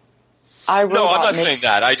pathetic. No, I'm not makes saying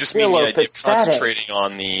that. I just mean the Willow idea of pathetic. concentrating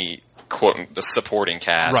on the the supporting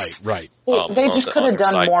cast. Right. They just could have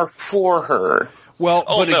done more for her. Well,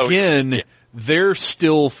 Oh, but no, again, yeah. they're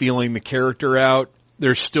still feeling the character out.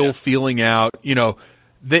 They're still feeling out,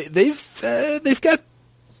 they've got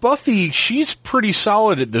Buffy, she's pretty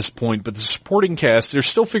solid at this point, but the supporting cast, they're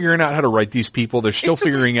still figuring out how to write these people. They're still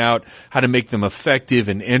figuring out how to make them effective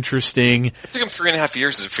and interesting. It took them 3.5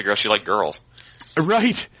 years to figure out she liked girls.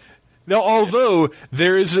 Right. Now, although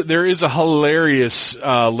there is a hilarious,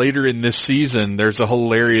 later in this season, there's a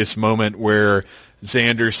hilarious moment where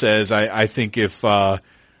Xander says, I think if,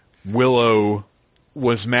 Willow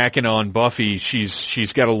was macking on Buffy,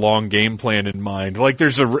 she's got a long game plan in mind. Like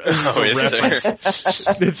there's a reference.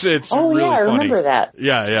 It's Oh really yeah, I funny. remember that.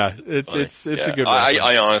 Yeah. It's a good reference.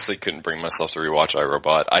 I honestly couldn't bring myself to rewatch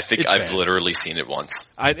iRobot. I think It's I've bad. literally seen it once.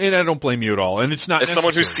 And I don't blame you at all. And it's not As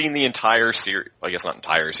someone who's necessary. seen the entire series, I guess not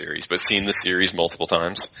entire series, but seen the series multiple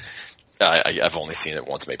times, I've only seen it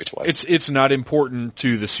once, maybe twice. It's not important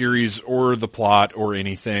to the series or the plot or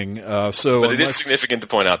anything. But it is significant to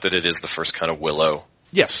point out that it is the first kind of Willow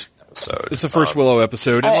Yes. episode. It's the first Willow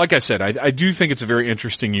episode, and like I said, I do think it's a very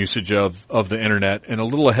interesting usage of the internet, and a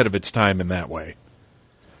little ahead of its time in that way.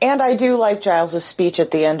 And I do like Giles' speech at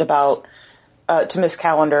the end about to Miss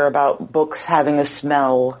Calendar about books having a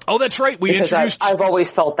smell. Oh, that's right. I've always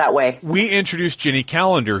felt that way. We introduced Jenny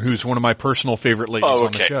Calendar, who's one of my personal favorite ladies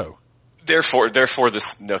on the show. Therefore,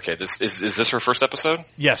 this is this her first episode?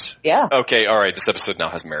 Yes. Yeah. Okay, all right. This episode now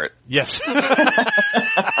has merit. Yes.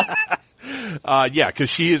 Because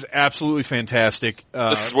she is absolutely fantastic.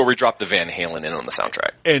 This is where we drop the Van Halen in on the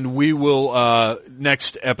soundtrack. And we will,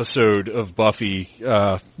 next episode of Buffy,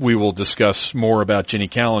 we will discuss more about Jenny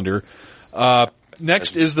Calendar.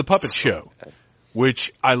 Next is the Puppet Show,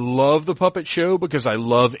 which I love the Puppet Show because I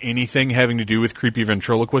love anything having to do with creepy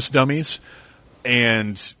ventriloquist dummies.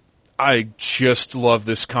 And I just love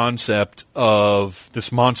this concept of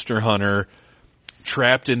this monster hunter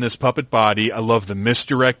trapped in this puppet body. I love the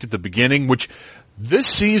misdirect at the beginning, which this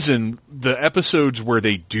season, the episodes where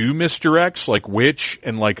they do misdirects, like Witch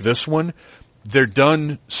and like this one, they're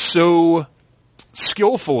done so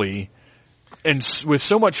skillfully and with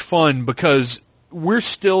so much fun because we're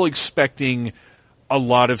still expecting a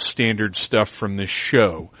lot of standard stuff from this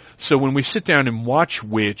show. So when we sit down and watch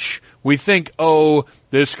Witch, we think, oh,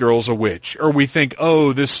 this girl's a witch. Or we think,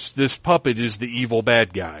 oh, this puppet is the evil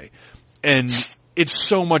bad guy. And it's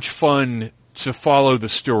so much fun to follow the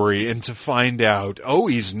story and to find out, oh,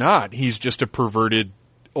 he's not. He's just a perverted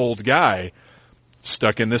old guy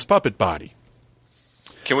stuck in this puppet body.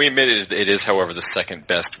 Can we admit it is, however, the second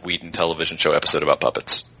best Whedon television show episode about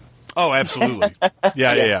puppets? Oh, absolutely.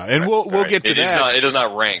 Yeah. And we'll get to that. It does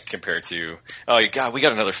not rank compared to, oh God, we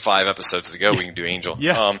got another 5 episodes to go. We can do Angel.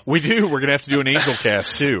 Yeah, we do. We're going to have to do an Angel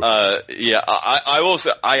cast too. I will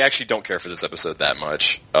say, I actually don't care for this episode that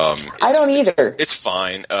much. I don't either. It's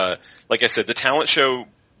fine. Like I said, the talent show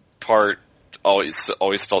part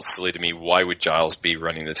always felt silly to me. Why would Giles be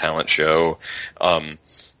running the talent show?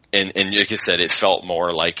 And like I said, it felt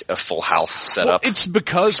more like a Full House setup. Well, it's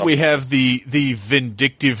because we have the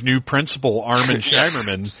vindictive new principal, Armin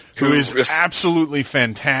Shimerman, who is absolutely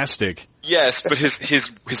fantastic. Yes, but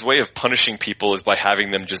his way of punishing people is by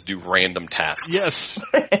having them just do random tasks. Yes,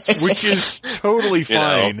 which is totally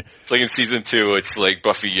fine. You know, it's like in season 2, it's like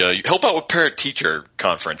Buffy, help out with parent-teacher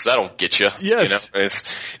conference. That'll get you. Yes, you know?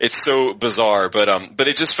 It's so bizarre, but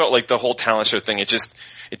it just felt like the whole talent show thing.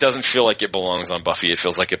 It doesn't feel like it belongs on Buffy. It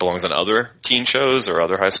feels like it belongs on other teen shows or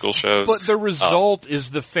other high school shows. But the result is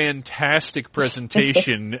the fantastic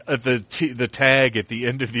presentation of the tag at the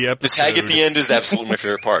end of the episode. The tag at the end is absolutely my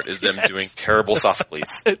favorite part, is them doing terrible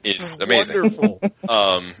Sophocles. It's amazing. Wonderful.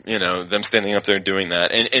 Them standing up there and doing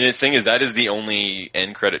that. And the thing is, that is the only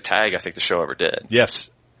end credit tag I think the show ever did. Yes.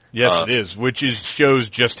 Yes, it is, which shows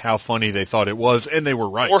just how funny they thought it was, and they were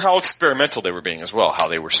right. Or how experimental they were being as well, how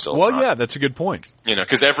they were still yeah, that's a good point.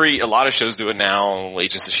 Because a lot of shows do it now.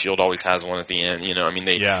 Agents of S.H.I.E.L.D. always has one at the end,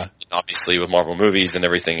 obviously with Marvel movies and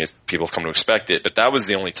everything, people have come to expect it, but that was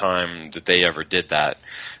the only time that they ever did that.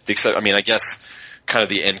 I guess kind of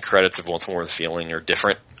the end credits of Once More with Feeling are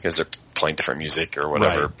different, because they're playing different music or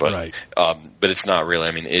whatever, but it's not really.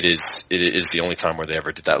 I mean, it is the only time where they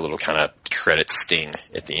ever did that little kind of credit sting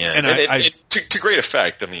at the end, and to great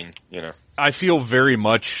effect. I mean, I feel very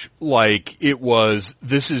much like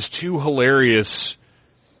this is too hilarious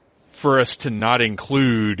for us to not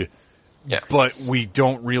include, but we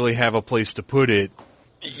don't really have a place to put it,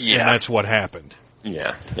 and that's what happened.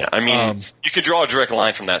 Yeah. I mean, you could draw a direct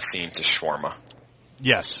line from that scene to Shawarma.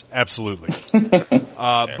 Yes, absolutely.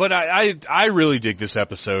 But I really dig this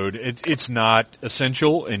episode. It's not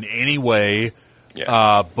essential in any way.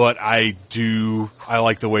 Yeah. But I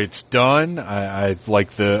like the way it's done. I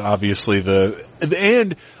like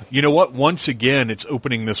and you know what? Once again, it's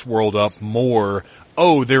opening this world up more.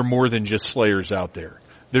 Oh, there are more than just Slayers out there.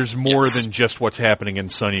 There's more than just what's happening in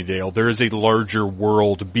Sunnydale. There is a larger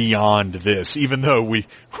world beyond this, even though we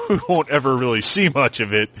won't ever really see much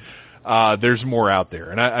of it. There's more out there,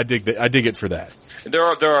 and I dig it for that. There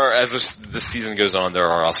are as the season goes on, there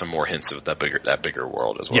are also more hints of that bigger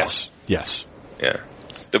world as well. Yes. Yeah.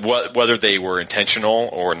 Whether they were intentional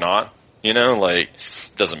or not,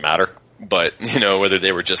 doesn't matter. But, whether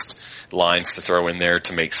they were just lines to throw in there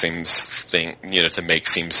to make things seem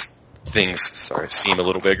a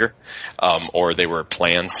little bigger, or they were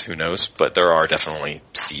plans, who knows? But there are definitely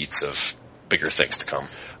seeds of bigger things to come.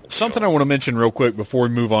 Something I want to mention real quick before we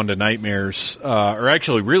move on to Nightmares, or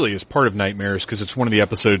actually really is part of Nightmares because it's one of the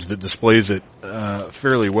episodes that displays it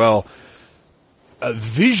fairly well.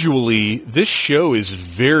 Visually, this show is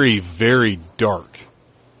very, very dark.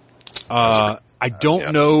 I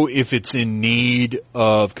don't know if it's in need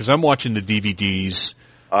of, because I'm watching the DVDs,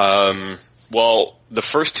 Well, the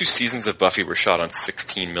first 2 seasons of Buffy were shot on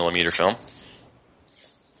 16mm film,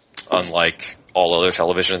 unlike all other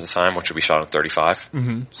television at the time, which would be shot on 35.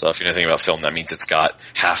 Mm-hmm. So if you know anything about film, that means it's got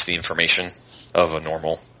half the information of a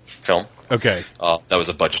normal film. Okay. That was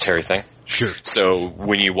a budgetary thing. Sure. So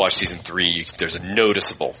when you watch season 3, there's a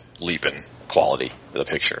noticeable leap in quality of the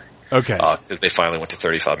picture. Okay. Because they finally went to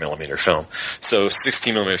 35mm film. So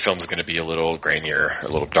 16mm film is going to be a little grainier, a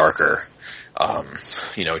little darker.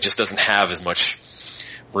 It just doesn't have as much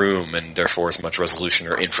room and therefore as much resolution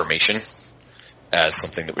or information as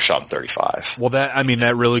something that was shot in 35. Well,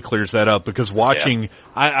 that really clears that up, because watching,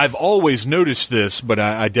 I've always noticed this, but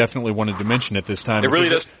I definitely wanted to mention it this time. It really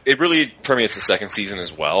does. It really permeates the second season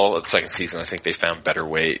as well. The second season, I think they found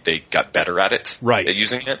they got better at it. Right. At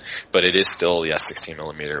using it. But it is still,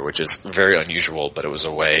 16mm, which is very unusual, but it was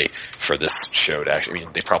a way for this show to actually,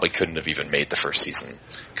 they probably couldn't have even made the first season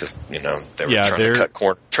because, they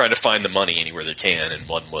were trying to find the money anywhere they can, and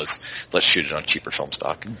one was, let's shoot it on cheaper film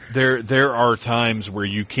stock. There are times where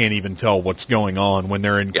you can't even tell what's going on when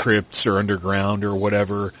they're in crypts or underground or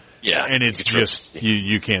whatever. Yeah. And it's just,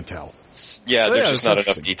 you can't tell. Yeah, so there's just not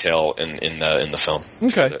enough detail in the film.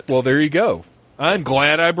 Okay. Well, there you go. I'm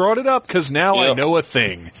glad I brought it up, because now I know a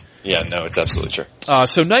thing. Yeah, no, it's absolutely true.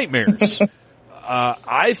 So Nightmares.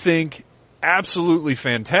 I think absolutely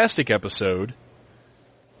fantastic episode.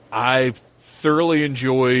 I thoroughly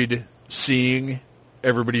enjoyed seeing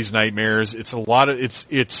everybody's nightmares. It's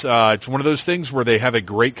it's one of those things where they have a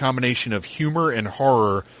great combination of humor and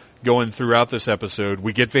horror going throughout this episode.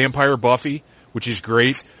 We get Vampire Buffy, which is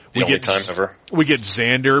great. The only time ever. We get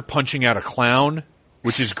Xander punching out a clown,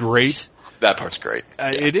 which is great. That part's great.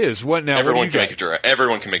 It is. What now? Everyone can make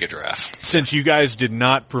a giraffe. Since you guys did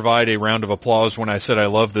not provide a round of applause when I said I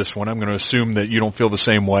love this one, I'm going to assume that you don't feel the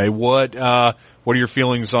same way. What are your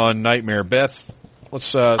feelings on Nightmare, Beth? Let's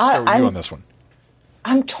start with you on this one.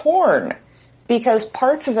 I'm torn because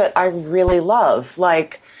parts of it I really love,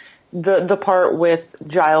 like the part with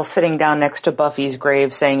Giles sitting down next to Buffy's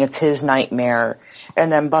grave saying it's his nightmare,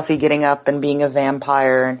 and then Buffy getting up and being a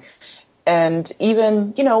vampire, and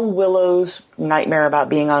even, Willow's nightmare about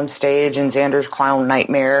being on stage and Xander's clown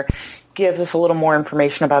nightmare gives us a little more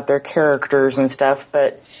information about their characters and stuff,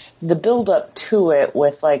 but the build up to it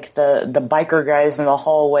with like the biker guys in the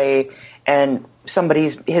hallway, and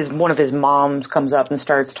one of his moms comes up and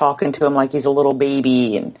starts talking to him like he's a little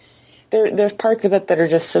baby, and there's parts of it that are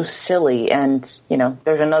just so silly, and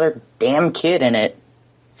there's another damn kid in it.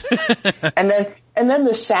 and then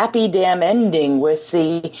the sappy damn ending with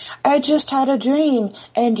the I just had a dream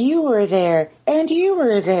and you were there and you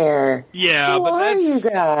were there. Yeah, Who but are you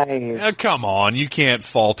guys? Come on, you can't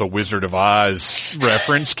fault a Wizard of Oz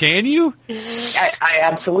reference, can you? I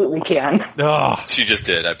absolutely can. Oh. She just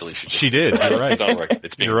did. I believe she did. She did. You're right. It's on record.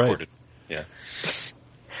 It's being recorded. Yeah.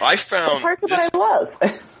 I found the parts that I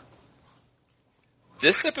love.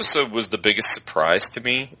 This episode was the biggest surprise to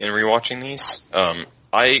me in rewatching these.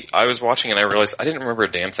 I was watching and I realized I didn't remember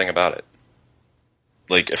a damn thing about it.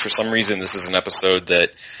 Like, if for some reason this is an episode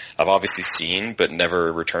that I've obviously seen but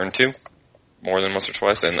never returned to more than once or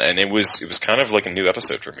twice, and it was kind of like a new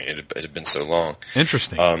episode for me. It had been so long.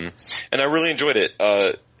 Interesting. And I really enjoyed it.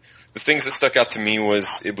 The things that stuck out to me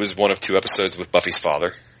was it was one of 2 episodes with Buffy's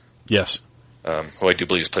father. Yes. Who I do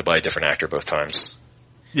believe is played by a different actor both times.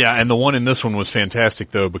 Yeah, and the one in this one was fantastic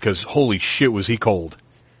though, because holy shit was he cold.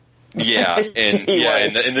 Yeah, and in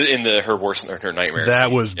her nightmares. That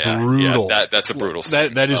was brutal. Yeah, that's a brutal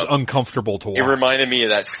scene. That is uncomfortable to watch. It reminded me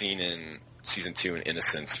of that scene in season 2 in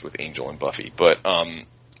Innocence with Angel and Buffy, but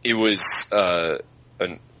it was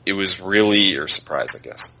really a surprise, I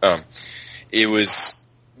guess. It was,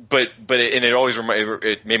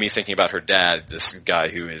 it made me thinking about her dad, this guy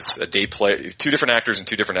who is a day player, 2 different actors in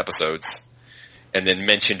 2 different episodes, and then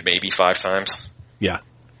mentioned maybe 5 times. Yeah.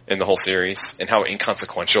 In the whole series, and how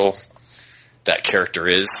inconsequential that character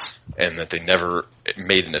is, and that they never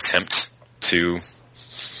made an attempt to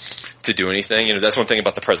do anything. That's one thing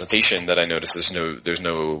about the presentation that I noticed. There's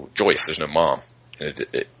no Joyce, there's no mom in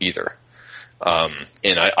it either.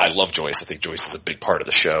 And I love Joyce. I think Joyce is a big part of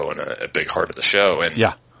the show and a big heart of the show. And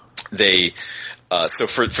they, so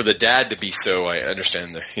for the dad to be so, I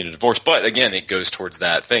understand the divorce, but again, it goes towards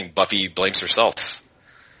that thing. Buffy blames herself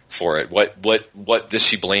for it. What does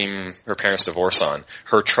she blame her parents' divorce on?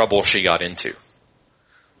 Her trouble she got into,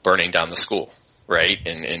 burning down the school, right?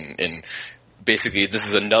 And basically, this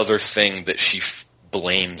is another thing that she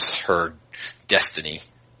blames her destiny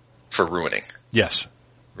for ruining. Yes,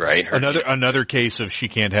 right. Another case of she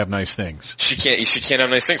can't have nice things. She can't have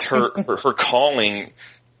nice things. Her calling,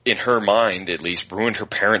 in her mind at least, ruined her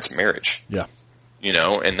parents' marriage. Yeah.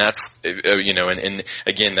 and that's, and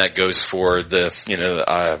again, that goes for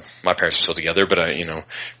my parents are still together, but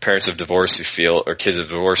parents of divorce who feel, or kids of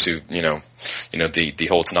divorce who, the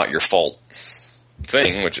whole it's not your fault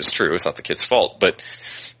thing, which is true. It's not the kid's fault, but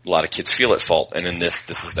a lot of kids feel at fault. And in this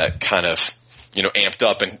is that kind of, amped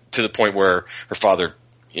up and to the point where her father,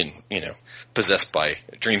 possessed by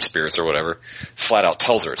dream spirits or whatever, flat out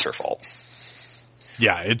tells her it's her fault.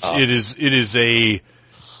 Yeah, it's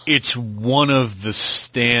one of the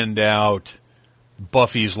standout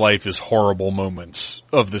Buffy's life is horrible moments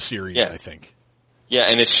of the series, I think. Yeah,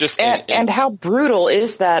 and it's just and how brutal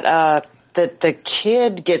is that that the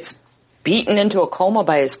kid gets beaten into a coma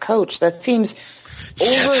by his coach? That seems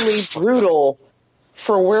overly brutal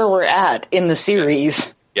for where we're at in the series.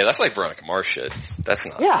 Yeah, that's like Veronica Mars shit. That's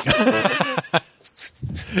not. Yeah.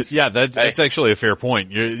 Yeah, that's actually a fair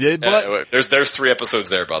point. There's 3 episodes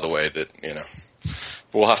there, by the way, that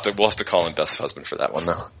we'll have to call in Best Husband for that one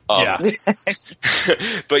though. Yeah.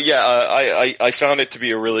 But yeah, I found it to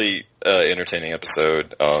be a really entertaining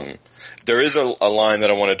episode. There is a line that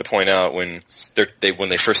I wanted to point out when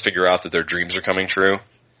they first figure out that their dreams are coming true.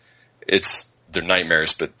 They're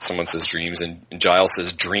nightmares, but someone says dreams, and Giles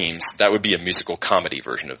says dreams. That would be a musical comedy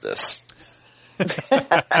version of this.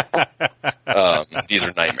 These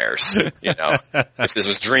are nightmares. If this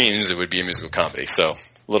was dreams, it would be a musical comedy. So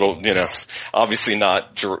little, obviously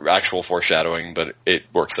not actual foreshadowing, but it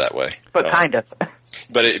works that way. But kind of.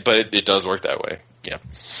 But it does work that way. Yeah.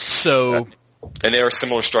 So. And there are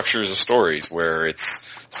similar structures of stories where it's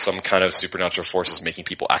some kind of supernatural forces making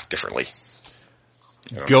people act differently.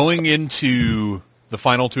 Going into the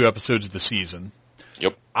final 2 episodes of the season,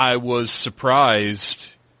 yep, I was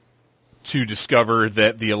surprised to discover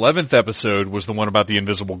that the 11th episode was the one about the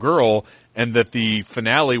Invisible Girl, and that the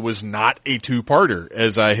finale was not a 2-parter,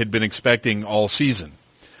 as I had been expecting all season.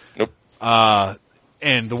 Nope.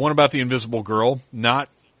 And the one about the Invisible Girl, not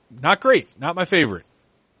great, not my favorite.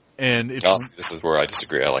 And this is where I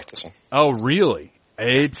disagree. I like this one. Oh, really?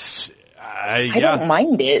 I don't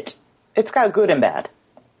mind it. It's got good and bad.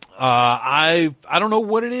 I don't know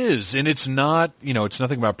what it is, and it's not, it's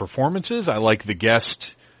nothing about performances. I like the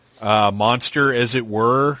guest monster, as it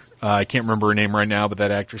were. I can't remember her name right now, but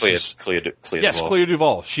that actress Clea yes, Duvall. Clea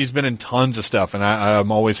Duvall. She's been in tons of stuff, and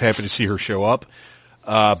I'm always happy to see her show up.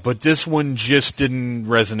 But this one just didn't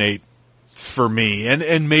resonate for me,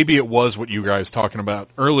 and maybe it was what you guys talking about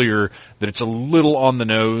earlier, that it's a little on the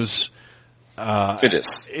nose. It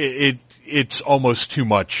is. It's almost too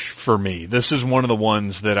much for me. This is one of the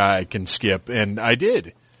ones that I can skip, and I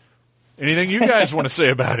did. Anything you guys want to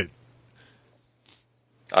say about it?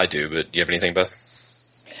 I do, but do you have anything, Beth?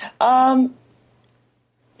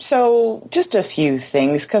 So just a few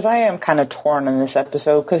things, because I am kind of torn on this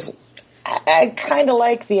episode, because I kind of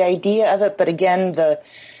like the idea of it, but again, the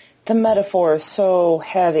metaphor is so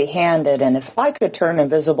heavy-handed, and if I could turn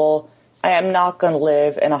invisible, I am not going to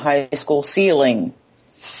live in a high school ceiling.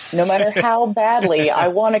 No matter how badly I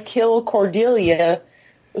want to kill Cordelia,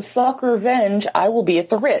 fuck revenge, I will be at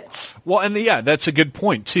the Ritz. Well, and that's a good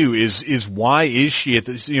point too, is why is she at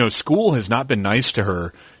the, school has not been nice to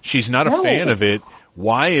her. She's not a fan of it.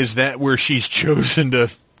 Why is that where she's chosen to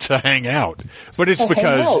hang out? But it's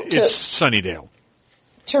because it's Sunnydale.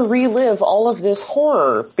 To relive all of this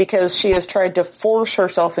horror because she has tried to force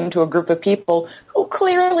herself into a group of people who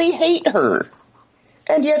clearly hate her.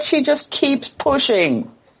 And yet she just keeps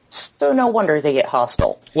pushing. So no wonder they get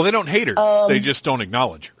hostile. Well, they don't hate her. They just don't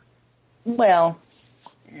acknowledge her. Well.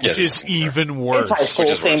 Which is even worse. It's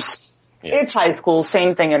high school, It's high school,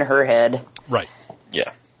 same thing in her head. Right.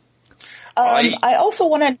 Yeah. I also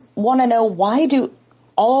want to know, why do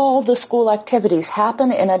all the school activities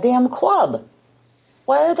happen in a damn club?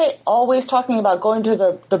 Why are they always talking about going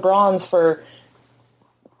to the Bronze for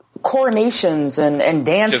coronations and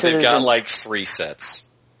dances? Because they've got like 3 sets.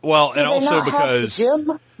 Well, and also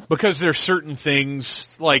because there's certain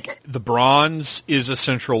things, like the Bronze is a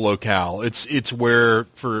central locale. It's where,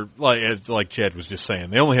 for like Chad was just saying,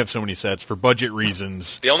 they only have so many sets for budget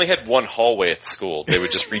reasons. They only had one hallway at the school. They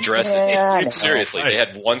would just redress it. Seriously, they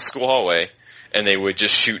had one school hallway, and they would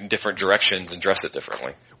just shoot in different directions and dress it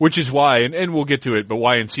differently. Which is why, and we'll get to it, but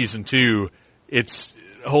why in season 2, it's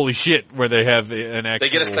holy shit where they have an actual...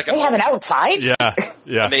 They get a second hallway. Have an outside?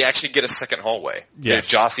 Yeah. And they actually get a second hallway. Yes.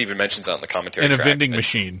 Joss even mentions that in the commentary and track. a vending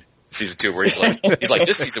machine. Season 2, where he's like,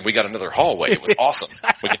 this season we got another hallway. It was awesome.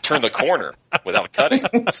 We could turn the corner without cutting.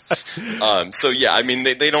 So yeah, I mean,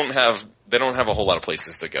 they don't have a whole lot of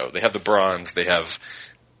places to go. They have the Bronze. They have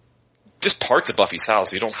just parts of Buffy's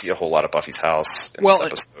house. You don't see a whole lot of Buffy's house in this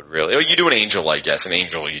episode, really. You do an Angel, I guess. An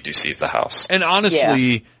Angel you do see at the house. And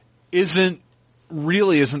honestly, isn't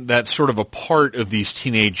really isn't that sort of a part of these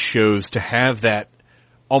teenage shows to have that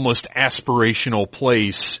almost aspirational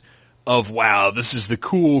place of, wow, this is the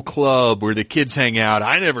cool club where the kids hang out.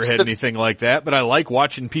 I never had anything like that, but I like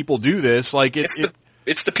watching people do this. Like it's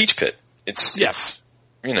the Peach Pit. It's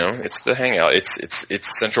the hangout.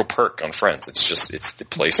 It's Central Perk on Friends. It's the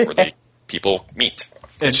place where the people meet.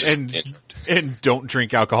 And don't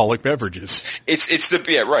drink alcoholic beverages. It's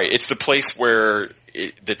the place where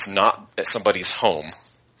it's not at somebody's home,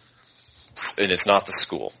 and it's not the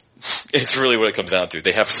school. It's really what it comes down to.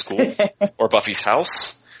 They have school or Buffy's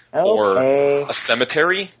house. Or a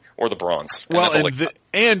cemetery, or the Bronze.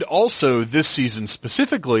 And also this season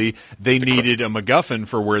specifically, they needed a MacGuffin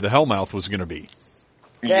for where the Hellmouth was going to be.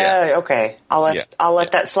 Yeah, okay. I'll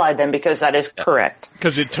let that slide then, because that is correct.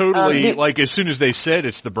 Because it totally, as soon as they said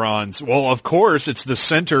it's the Bronze, well, of course, it's the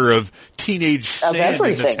center of teenage sin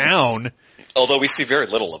in the town. Although we see very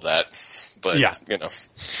little of that. But,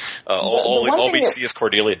 all we see is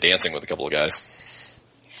Cordelia dancing with a couple of guys.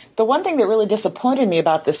 The one thing that really disappointed me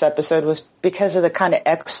about this episode was because of the kind of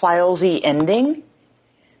X-Files-y ending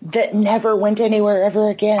that never went anywhere ever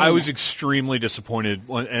again. I was extremely disappointed,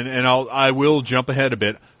 and I will jump ahead a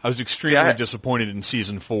bit. I was extremely disappointed in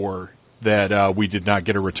season 4 that we did not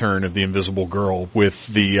get a return of the Invisible Girl with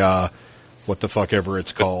the what the fuck ever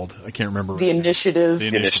it's called. I can't remember. The Initiative. The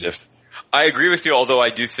Initiative. I agree with you, although I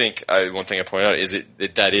do think one thing I point out is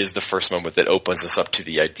that is the first moment that opens us up to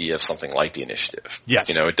the idea of something like the Initiative. Yes.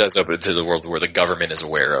 It does open to the world where the government is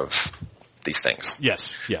aware of these things.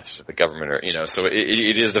 Yes. The government so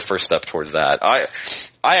it is the first step towards that. I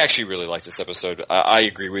actually really like this episode. I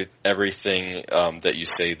agree with everything that you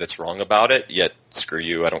say that's wrong about it, yet screw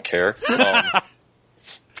you, I don't care.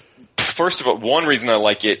 First of all, one reason I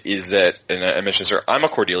like it is that, and I mentioned this earlier, I'm a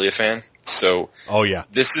Cordelia fan, so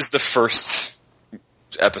this is the first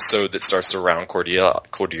episode that starts to round Cordelia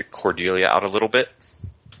out a little bit.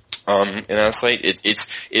 And I was like, it's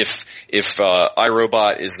if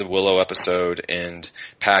iRobot is the Willow episode and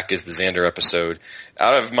Pac is the Xander episode,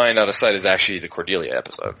 out of mind, out of sight is actually the Cordelia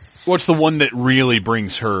episode. What's the one that really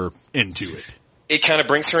brings her into it? It kind of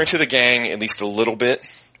brings her into the gang, at least a little bit.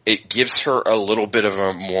 It gives her a little bit of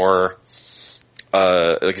a more,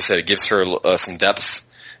 like I said, it gives her some depth.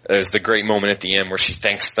 There's the great moment at the end where she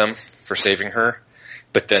thanks them for saving her,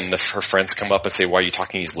 but then her friends come up and say, "Why are you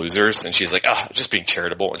talking to these losers?" And she's like, just being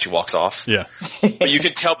charitable," and she walks off. Yeah. But you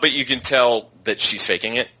can tell that she's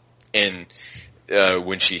faking it, and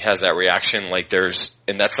when she has that reaction,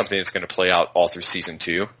 and that's something that's going to play out all through season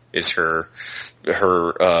 2, is her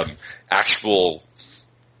actual,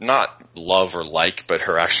 not love or but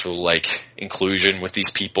her actual inclusion with these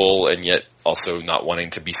people, and yet also not wanting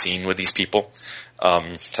to be seen with these people,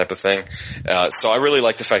 type of thing. So I really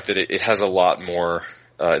like the fact that it has a lot more,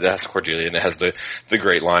 that has Cordelia, and it has the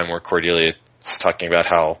great line where Cordelia is talking about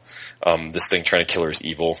how, this thing trying to kill her is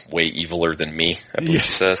evil, way eviler than me, I believe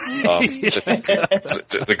she says, which I think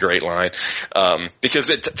is a great line. Because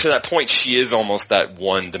to that point, she is almost that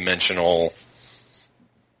one-dimensional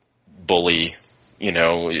bully.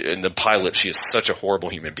 In the pilot, she is such a horrible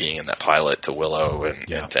human being in that pilot to Willow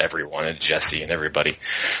and to everyone, and Jesse and everybody.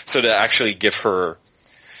 So to actually give her,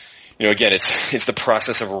 again, it's the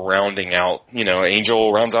process of rounding out,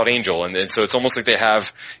 Angel rounds out Angel. And so it's almost like they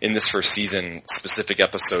have in this first season specific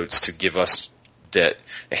episodes to give us a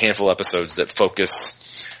handful of episodes that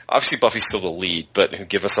focus, obviously Buffy's still the lead, but who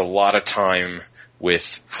give us a lot of time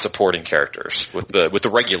with supporting characters, with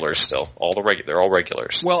the regulars still. They're all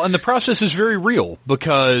regulars. Well, and the process is very real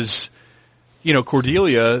because,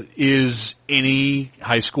 Cordelia is any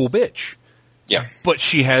high school bitch. Yeah. But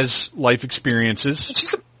she has life experiences.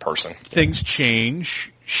 She's a person. Things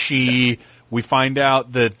change. We find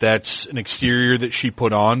out that that's an exterior that she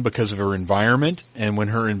put on because of her environment, and when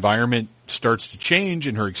her environment starts to change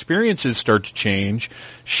and her experiences start to change,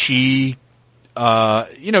 she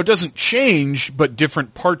doesn't change, but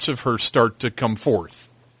different parts of her start to come forth.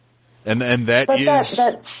 And that but is...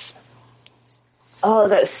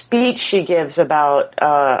 that speech she gives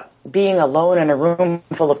about, being alone in a room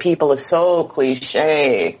full of people is so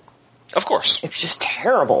cliche. Of course. It's just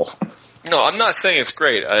terrible. No, I'm not saying it's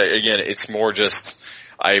great. Again, it's more just,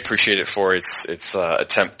 I appreciate it for its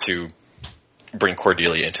attempt to bring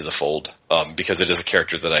Cordelia into the fold, because it is a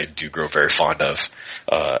character that I do grow very fond of,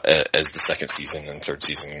 as the second season and third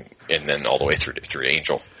season, and then all the way through to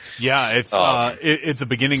Angel. Yeah, at the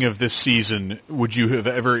beginning of this season, would you have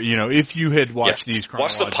ever, if you had watched these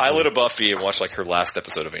watch the pilot of Buffy and watch her last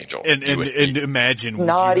episode of Angel, and imagine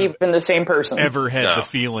not even the same person ever had the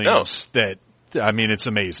feelings that I mean, it's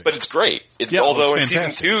amazing. But it's great. Although in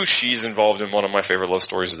season 2, she's involved in one of my favorite love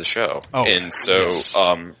stories of the show. Oh, and so, yes.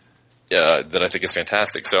 that I think is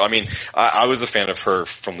fantastic. So, I mean, I was a fan of her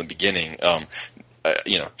from the beginning.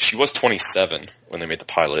 She was 27 when they made the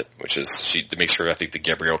pilot, which makes her, I think, the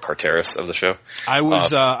Gabrielle Carteris of the show. I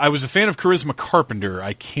was a fan of Charisma Carpenter.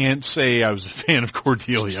 I can't say I was a fan of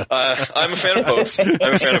Cordelia. I'm a fan of both. I'm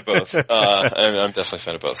definitely a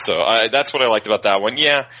fan of both. So that's what I liked about that one.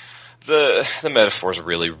 Yeah, the metaphor is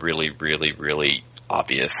really, really, really, really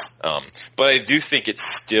obvious. But I do think it's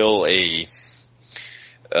still I'm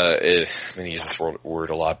going to use this word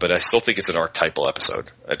a lot, but I still think it's an archetypal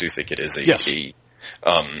episode. I do think it is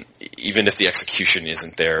even if the execution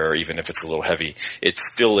isn't there, or even if it's a little heavy, it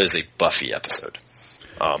still is a Buffy episode,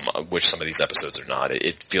 which some of these episodes are not.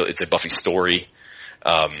 It's a Buffy story.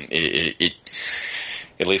 It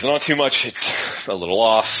lays it on too much. It's a little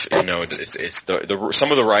off. It's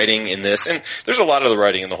some of the writing in this, and there's a lot of the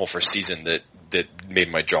writing in the whole first season that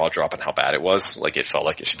made my jaw drop on how bad it was. Like, it felt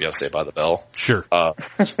like it should be on Saved by the Bell. Sure. Every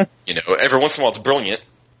once in a while it's brilliant,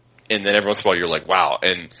 and then every once in a while you're like, wow,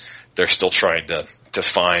 and they're still trying to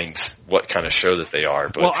find what kind of show that they are.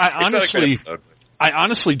 But well, I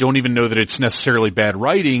honestly don't even know that it's necessarily bad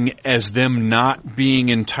writing as them not being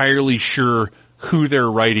entirely sure who they're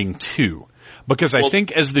writing to. Because I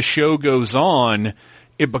think as the show goes on,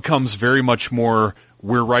 it becomes very much more,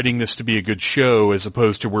 we're writing this to be a good show as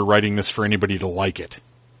opposed to we're writing this for anybody to like it.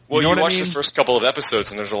 Well, you watch the first couple of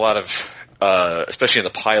episodes and there's a lot of, especially in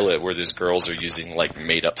the pilot, where those girls are using like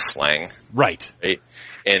made up slang. Right.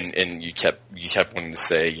 And you kept wanting to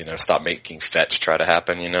say, stop making fetch try to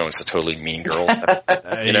happen, it's a totally Mean Girls,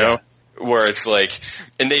 where it's like,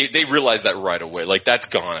 and they realize that right away, like that's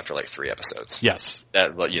gone after like 3 episodes. Yes.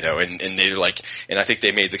 That, and they're like, and I think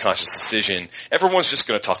they made the conscious decision, everyone's just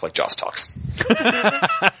going to talk like Joss talks.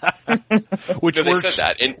 Which works, they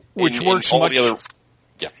said that.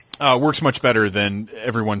 Works much better than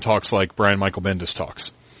everyone talks like Brian Michael Bendis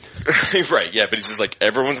talks. Right, yeah, but it's just like,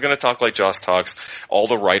 everyone's gonna talk like Joss talks. All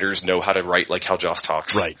the writers know how to write like how Joss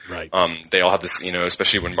talks. Right. They all have this,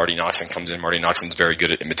 especially when Marty Noxon comes in. Marty Noxon's very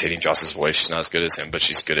good at imitating Joss's voice. She's not as good as him, but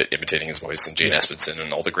she's good at imitating his voice. And Jane Espenson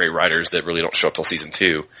and all the great writers that really don't show up till season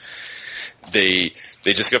 2. They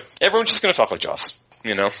just go, everyone's just gonna talk like Joss.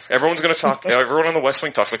 Everyone's gonna talk, everyone on the West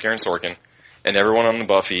Wing talks like Aaron Sorkin. And everyone on the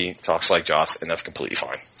Buffy talks like Joss, and that's completely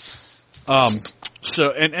fine.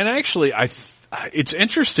 So, and actually, it's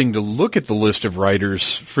interesting to look at the list of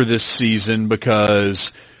writers for this season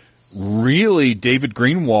because really David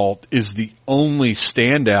Greenwalt is the only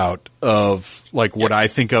standout of like what I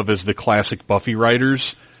think of as the classic Buffy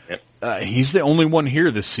writers. Yep. He's the only one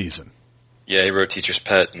here this season. Yeah, he wrote Teacher's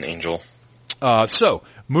Pet and Angel. So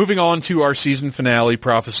moving on to our season finale,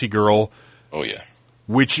 Prophecy Girl. Oh yeah.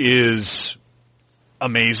 Which is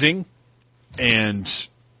amazing and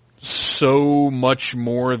so much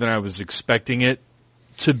more than I was expecting it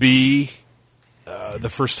to be the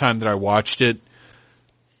first time that I watched it,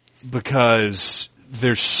 because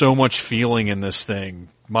there's so much feeling in this thing.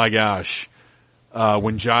 My gosh.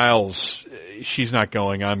 When Giles, she's not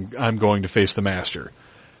going, I'm going to face the Master.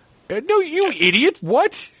 No, you idiot.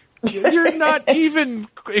 What? You're not even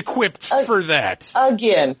equipped for that.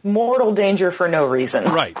 Again, mortal danger for no reason.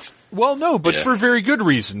 Right. Well, no, but for very good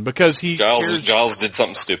reason, because Giles did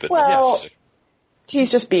something stupid. Well,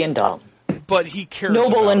 he's just being dumb. But he cares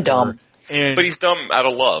noble about and dumb. But he's dumb out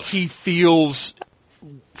of love. He feels,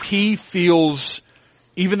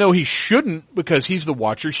 even though he shouldn't, because he's the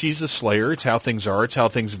Watcher, she's the Slayer, it's how things are, it's how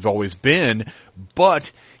things have always been,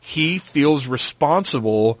 but he feels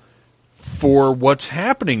responsible for what's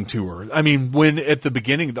happening to her. I mean, when at the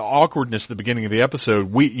beginning, the awkwardness at the beginning of the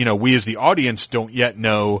episode, we as the audience don't yet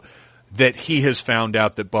know that he has found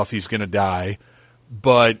out that Buffy's gonna die,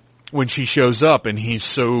 but when she shows up and he's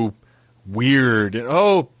so weird, and,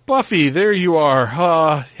 oh, Buffy, there you are,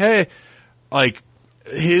 hey, like,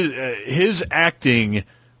 his acting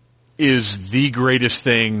is the greatest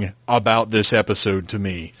thing about this episode to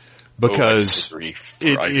me, because I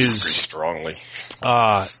disagree strongly.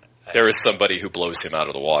 There is somebody who blows him out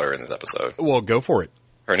of the water in this episode. Well, go for it.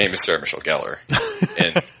 Her name is Sarah Michelle Gellar,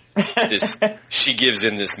 and she gives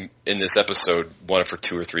in this episode one of her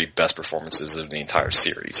 2 or 3 best performances of the entire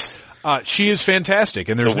series. She is fantastic,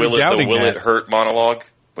 and there's no doubting that. The Will It Hurt monologue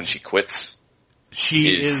when she quits. She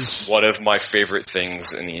is one of my favorite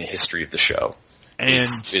things in the history of the show. And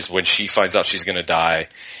is when she finds out she's going to die,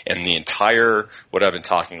 and the entire, what I've been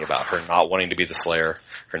talking about, her not wanting to be the Slayer,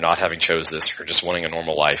 her not having chose this, her just wanting a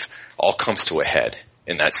normal life, all comes to a head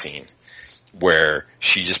in that scene, where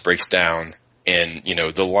she just breaks down, and,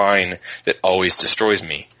 the line that always destroys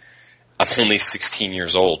me, I'm only 16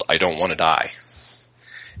 years old. I don't want to die.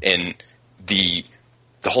 And the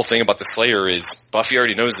whole thing about the Slayer is Buffy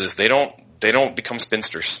already knows this. They don't become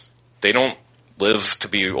spinsters. They don't live to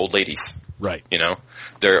be old ladies. Right. You know,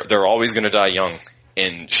 they're always going to die young,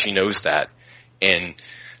 and she knows that. And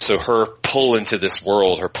so her pull into this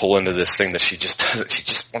world, her pull into this thing that she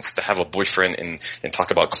just wants to have a boyfriend and talk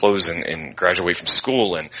about clothes and graduate from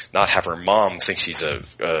school and not have her mom think she's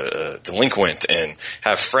a delinquent and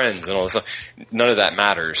have friends and all this stuff. None of that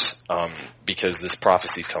matters, because this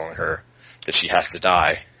prophecy is telling her that she has to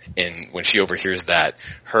die. And when she overhears that,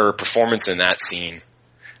 her performance in that scene,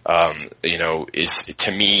 is,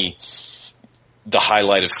 to me, the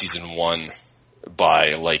highlight of season 1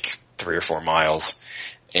 by like 3 or 4 miles.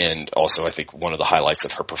 And also, I think one of the highlights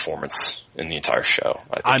of her performance in the entire show.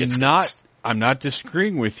 I'm not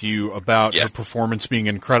disagreeing with you about her performance being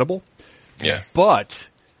incredible. Yeah. But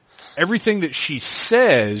everything that she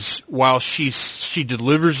says, while she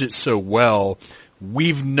delivers it so well,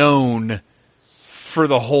 we've known for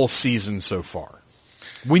the whole season so far.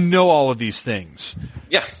 We know all of these things.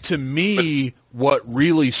 Yeah. To me, what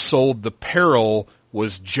really sold the peril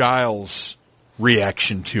was Giles'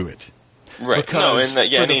 reaction to it. Right. Because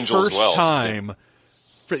and Angel as well.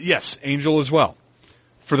 Angel as well.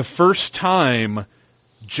 For the first time,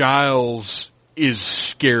 Giles is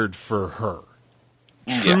scared for her.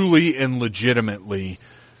 Truly and legitimately.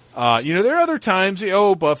 There are other times,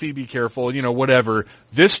 Buffy, be careful, whatever.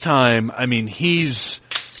 This time, I mean, he's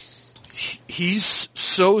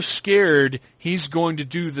so scared, he's going to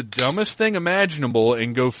do the dumbest thing imaginable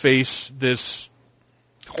and go face this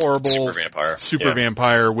horrible super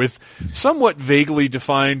vampire with somewhat vaguely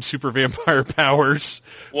defined super vampire powers.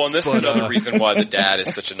 Well, and this is another reason why the dad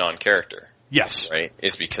is such a non-character. Yes. Right?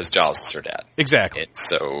 Is because Giles is her dad. Exactly. And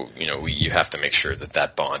so, you have to make sure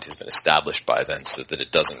that bond has been established by then so that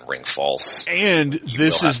it doesn't ring false. And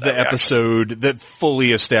this is the episode that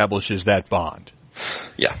fully establishes that bond.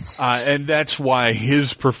 Yeah. And that's why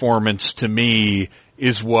his performance to me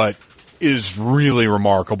is what is really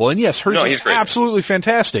remarkable. And yes, hers is absolutely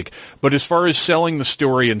fantastic. But as far as selling the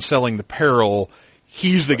story and selling the peril,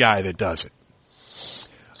 he's the guy that does it.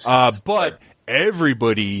 But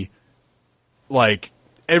everybody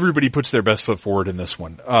puts their best foot forward in this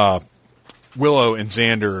one. Willow and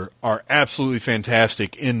Xander are absolutely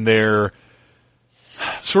fantastic in their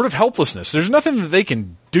sort of helplessness. There's nothing that they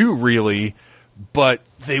can do really, but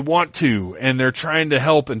they want to, and they're trying to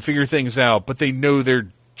help and figure things out, but they know they're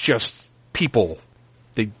just people.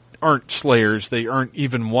 They aren't slayers. They aren't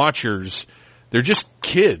even watchers. They're just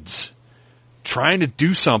kids trying to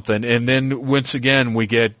do something. And then once again, we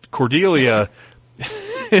get Cordelia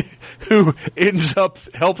who ends up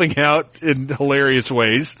helping out in hilarious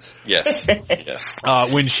ways. Yes. Yes.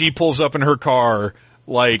 When she pulls up in her car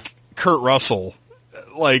like Kurt Russell,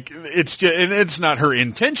 it's not her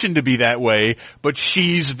intention to be that way, but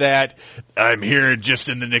she's that, I'm here just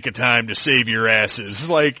in the nick of time to save your asses.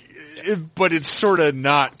 But it's sort of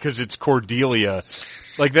not because it's Cordelia.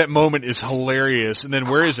 That moment is hilarious. And then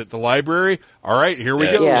where is it? The library? All right, here we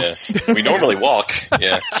go. Yeah. We normally walk.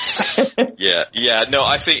 Yeah. Yeah. No,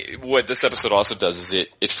 I think what this episode also does is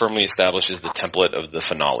it firmly establishes the template of the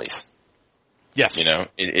finales. Yes. Not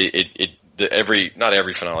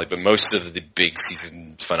every finale, but most of the big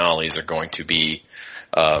season finales are going to be,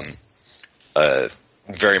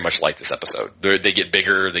 very much like this episode. They get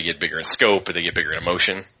bigger in scope, or they get bigger in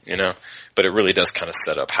emotion, but it really does kind of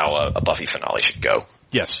set up how a Buffy finale should go.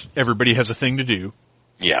 Yes. Everybody has a thing to do.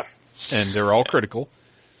 Yeah. And they're all critical.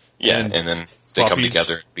 Yeah. And then they come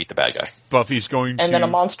together and beat the bad guy. Buffy's going and then a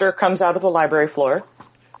monster comes out of the library floor.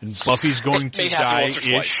 And Buffy's going to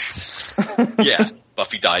die-ish. Yeah.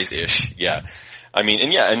 Buffy dies-ish. Yeah. I mean,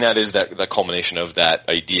 and that is that culmination of that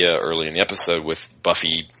idea early in the episode with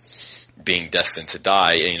Buffy being destined to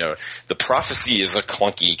die. And, the prophecy is a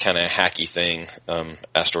clunky, kind of hacky thing,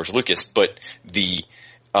 asked George Lucas, but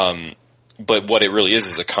but what it really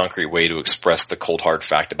is a concrete way to express the cold hard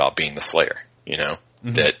fact about being the Slayer,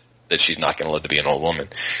 that she's not going to live to be an old woman.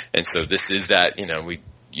 And so this is that, as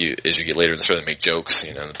you get later in the show, they make jokes,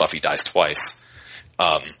 Buffy dies twice.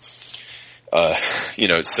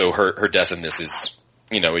 So her death in this is,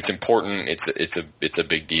 it's important. It's a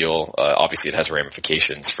big deal. Obviously it has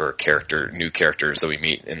ramifications for new characters that we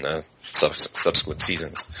meet in the subsequent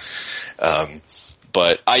seasons.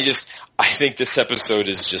 But I think this episode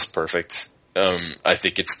is just perfect. I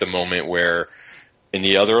think it's the moment where in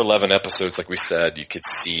the other 11 episodes, like we said, you could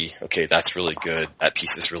see, okay, that's really good. That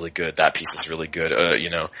piece is really good. That piece is really good.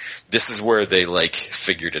 This is where they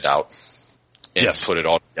figured it out and put it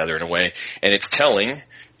all together in a way. And it's telling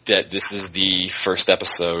that this is the first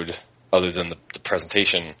episode other than the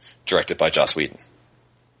presentation directed by Joss Whedon.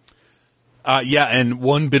 Yeah, and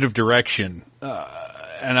one bit of direction,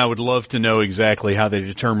 and I would love to know exactly how they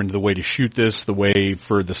determined the way to shoot this, the way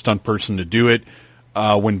for the stunt person to do it.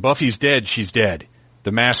 When Buffy's dead, she's dead.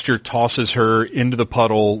 The Master tosses her into the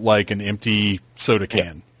puddle like an empty soda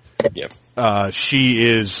can. Yeah. She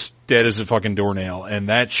is dead as a fucking doornail, and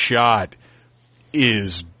that shot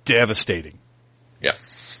is devastating. Yeah.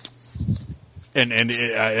 And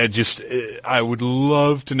I would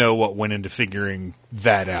love to know what went into figuring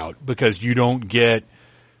that out, because you don't get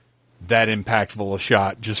that impactful a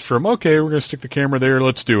shot just from, okay, we're going to stick the camera there,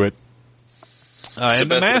 let's do it. And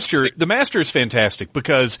the Master is fantastic,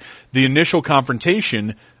 because the initial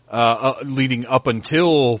confrontation, leading up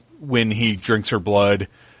until when he drinks her blood,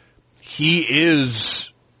 he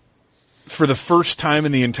is, for the first time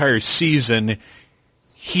in the entire season,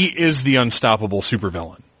 he is the unstoppable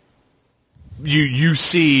supervillain. You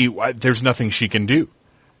see, there's nothing she can do.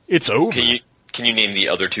 It's over. Can you name the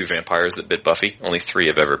other 2 vampires that bit Buffy? Only 3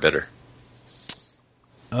 have ever bit her.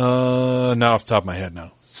 Not off the top of my head,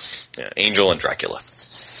 no. Yeah, Angel and Dracula.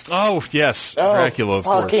 Oh, yes. Dracula, of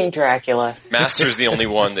course. Fucking Dracula. Master's the only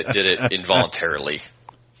one that did it involuntarily.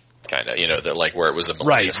 Kind of, that like where it was a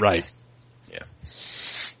malicious thing. Right. Yeah.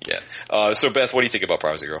 So Beth, what do you think about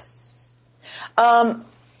Privacy Girl?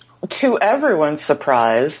 To everyone's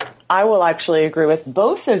surprise, I will actually agree with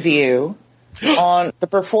both of you on the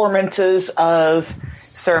performances of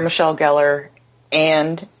Sarah Michelle Gellar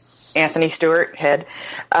and Anthony Stewart Head,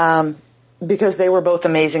 because they were both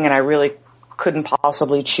amazing, and I really couldn't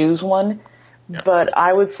possibly choose one. Yeah. But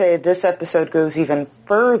I would say this episode goes even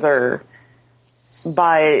further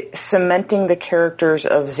by cementing the characters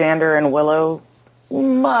of Xander and Willow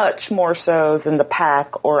much more so than the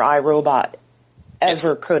Pack or iRobot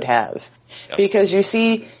ever could have. Yes. Because you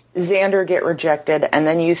see Xander get rejected, and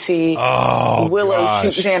then you see Willow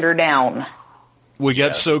shoot Xander down. We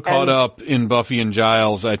got so caught up in Buffy and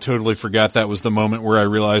Giles, I totally forgot that was the moment where I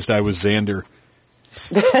realized I was Xander.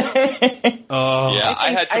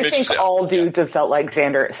 I think all dudes have felt like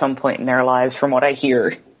Xander at some point in their lives, from what I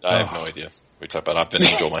hear. I have no idea. We talk about I've been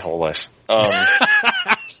Angel my whole life.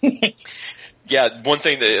 Yeah, one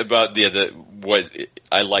thing what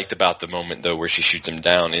I liked about the moment though where she shoots him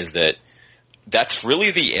down is that's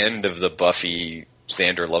really the end of the Buffy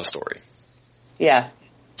Xander love story. Yeah.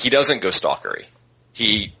 He doesn't go stalkery.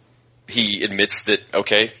 He admits that,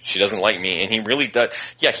 okay, she doesn't like me, and he really does.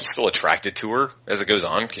 Yeah, he's still attracted to her as it goes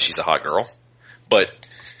on because she's a hot girl. But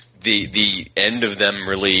the end of them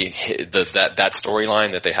really, that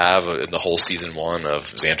storyline that they have in the whole season 1 of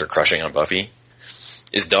Xander crushing on Buffy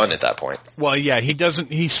is done at that point. Well, yeah,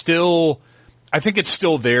 he's still, I think it's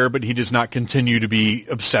still there, but he does not continue to be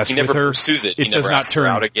obsessed with her. He never pursues it. He never asks her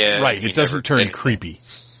out again. Right, it doesn't turn creepy.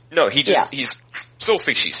 No, he still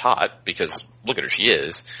thinks she's hot because look at her, she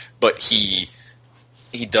is, but he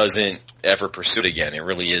doesn't ever pursue it again. It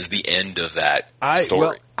really is the end of that story.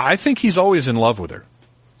 Well, I think he's always in love with her.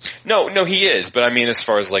 No, he is, but I mean as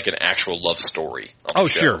far as like an actual love story. Oh,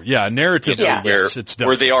 sure. Yeah, narratively, yes, it's done.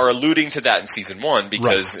 Where they are alluding to that in season 1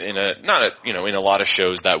 because in a lot of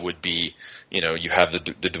shows that would be, you have the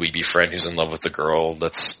dweeby friend who's in love with the girl.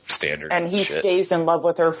 That's standard. And he stays in love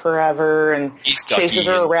with her forever and chases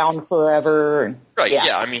her around forever. And, right.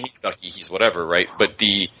 Yeah. I mean, he's ducky. He's whatever. Right. But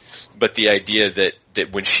the idea that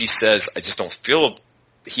when she says, I just don't feel,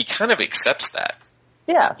 he kind of accepts that.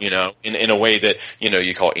 Yeah. In a way that,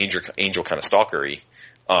 you call Angel kind of stalkery.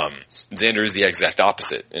 Xander is the exact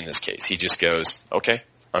opposite in this case. He just goes, okay,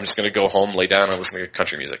 I'm just going to go home, lay down, and listen to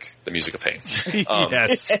country music, the music of pain.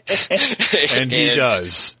 Yes. And he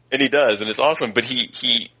does. And he does, and it's awesome. But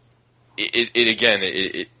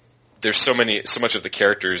there's so much of the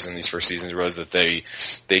characters in these first seasons was that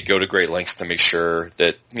they go to great lengths to make sure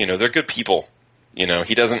that, they're good people. He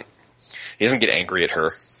doesn't get angry at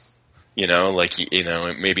her.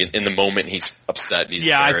 Maybe in the moment he's upset, he's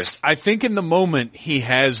embarrassed. I think in the moment he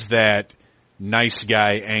has that nice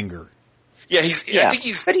guy anger. Yeah, I think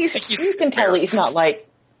you can tell he's not like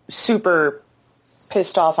super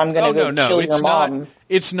pissed off. I'm going to go kill your mom.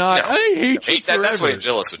 It's not. No. I hate you forever. That's what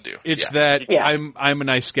Gillis would do. It's I'm a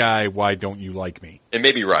nice guy. Why don't you like me? And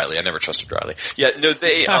maybe Riley. I never trusted Riley. Yeah, no,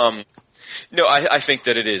 they. No, I think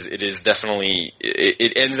that it is definitely.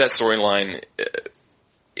 It ends that storyline.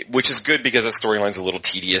 Which is good because that storyline's a little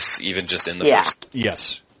tedious, even just in the first.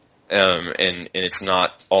 Yes. And it's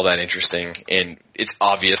not all that interesting, and it's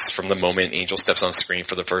obvious from the moment Angel steps on screen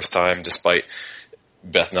for the first time, despite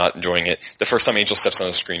Beth not enjoying it. The first time Angel steps on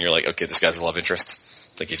the screen, you're like, okay, this guy's a love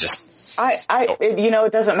interest. Like, you just.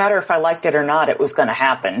 It doesn't matter if I liked it or not, it was going to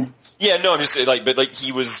happen. Yeah, no, I'm just saying, but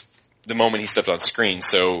he was the moment he stepped on screen.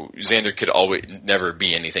 So Xander could always never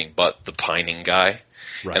be anything but the pining guy.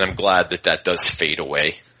 Right. And I'm glad that does fade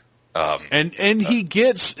away. And he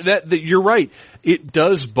gets that you're right. It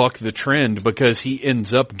does buck the trend because he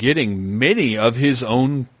ends up getting many of his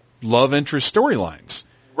own love interest storylines.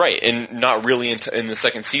 Right. And not really in the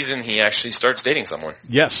second season, he actually starts dating someone.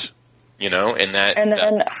 Yes. And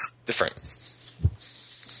that's different.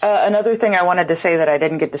 Another thing I wanted to say that I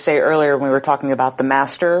didn't get to say earlier when we were talking about the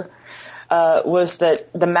Master, was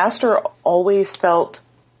that the Master always felt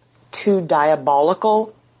too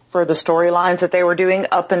diabolical for the storylines that they were doing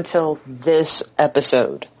up until this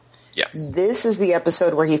episode. Yeah. This is the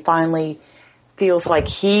episode where he finally feels like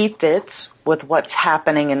he fits with what's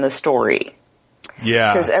happening in the story.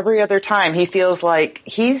 Yeah. Because every other time he feels like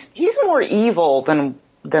he's more evil than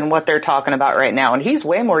what they're talking about right now. And he's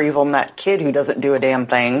way more evil than that kid who doesn't do a damn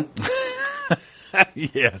thing.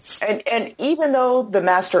 Yes. And even though the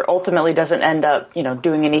Master ultimately doesn't end up,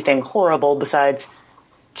 doing anything horrible besides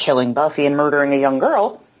killing Buffy and murdering a young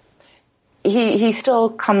girl, he still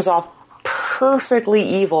comes off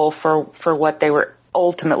perfectly evil for what they were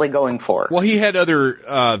ultimately going for. Well, he had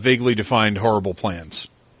other vaguely defined horrible plans.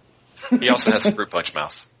 He also has a fruit punch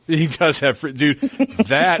mouth. He does have, dude,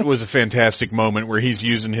 that was a fantastic moment where he's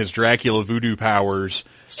using his Dracula voodoo powers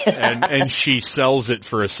and she sells it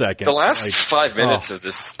for a second. The last 5 minutes of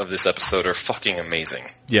this episode are fucking amazing.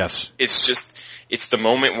 Yes. It's the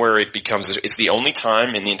moment where it's the only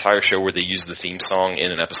time in the entire show where they use the theme song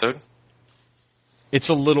in an episode. It's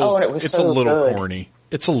a little, good. corny.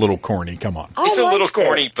 It's a little corny. Come on. It's a little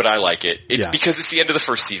corny, but I like it. It's because it's the end of the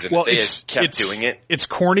first season. Well, if they had kept doing it. It's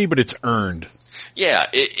corny, but it's earned. Yeah,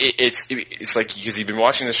 it's like, because you've been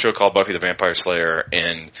watching this show called Buffy the Vampire Slayer,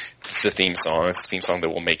 and it's a theme song. It's a theme song that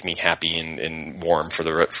will make me happy and warm for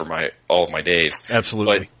all of my days.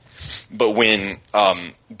 Absolutely. But when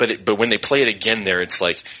they play it again there, it's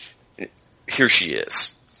like, here she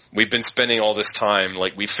is. We've been spending all this time,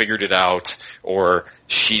 like, we figured it out, or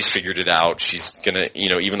she's figured it out. She's gonna,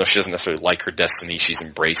 even though she doesn't necessarily like her destiny, she's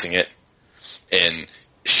embracing it. And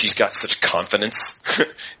she's got such confidence,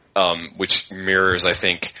 which mirrors, I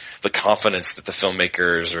think, the confidence that the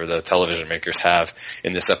filmmakers or the television makers have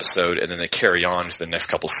in this episode, and then they carry on to the next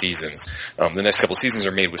couple seasons. The next couple seasons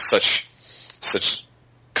are made with such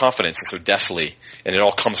confidence and so deftly, and it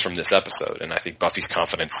all comes from this episode. And I think Buffy's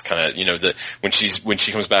confidence kind of, when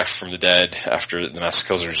she comes back from the dead after the Master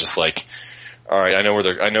kills her, is just like, all right, I know where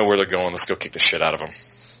they're going. Let's go kick the shit out of them,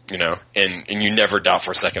 and you never doubt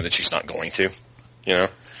for a second that she's not going to, and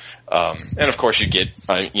of course you get,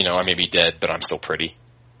 I may be dead, but I'm still pretty.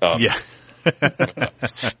 Yeah.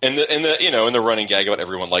 and the running gag about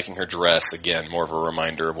everyone liking her dress, again, more of a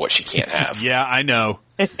reminder of what she can't have. Yeah, I know.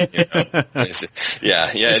 It's just, yeah.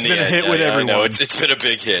 It's been a hit with everyone. I know. It's been a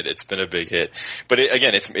big hit. It's been a big hit. But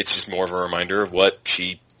again, it's just more of a reminder of what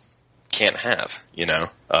she can't have, and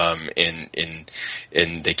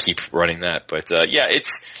they keep running that. But,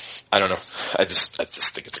 I don't know. I just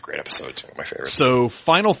think it's a great episode. It's one of my favorites. So,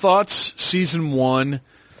 final thoughts, season 1.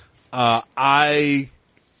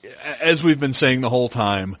 As we've been saying the whole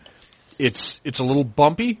time, it's a little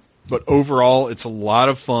bumpy, but overall it's a lot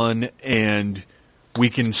of fun, and we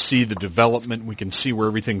can see the development, we can see where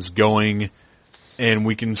everything's going, and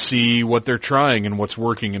we can see what they're trying and what's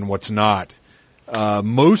working and what's not.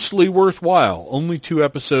 Mostly worthwhile. Only 2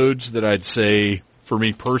 episodes that I'd say, for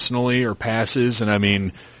me personally, are passes, and I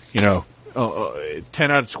mean, 10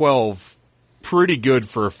 out of 12, pretty good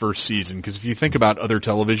for a first season, because if you think about other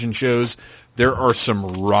television shows, there are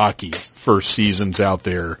some rocky first seasons out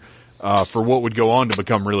there for what would go on to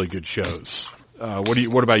become really good shows.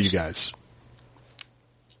 What about you guys?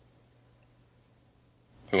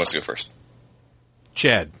 Who wants to go first?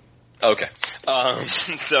 Chad. Okay. I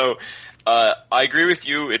agree with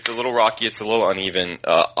you. It's a little rocky. It's a little uneven.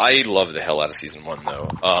 I love the hell out of season 1, though.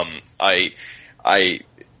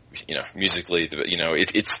 Musically,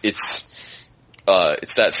 it's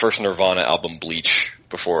that first Nirvana album, Bleach,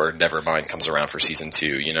 before Nevermind comes around for season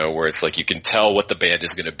 2, where it's like you can tell what the band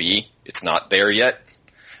is going to be. It's not there yet.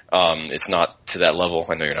 It's not to that level.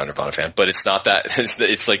 I know you're not a Nirvana fan, but it's not that.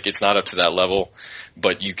 It's like it's not up to that level,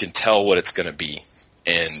 but you can tell what it's going to be,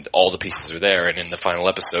 and all the pieces are there. And in the final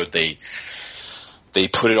episode, they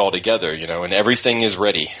put it all together, and everything is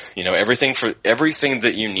ready. Everything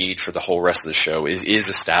that you need for the whole rest of the show is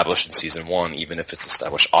established in season 1, even if it's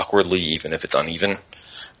established awkwardly, even if it's uneven.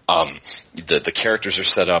 The characters are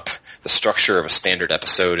set up. The structure of a standard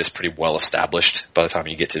episode is pretty well established by the time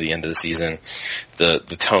you get to the end of the season. The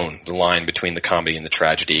tone, the line between the comedy and the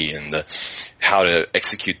tragedy, and how to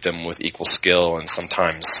execute them with equal skill and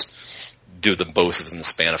sometimes do them both within the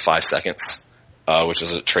span of 5 seconds, which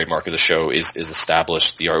is a trademark of the show, is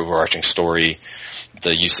established. The overarching story,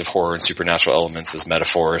 the use of horror and supernatural elements as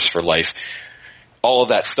metaphors for life, all of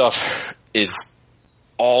that stuff is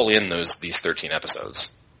all in these 13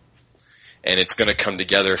 episodes. And it's going to come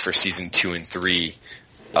together for season 2 and 3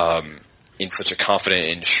 in such a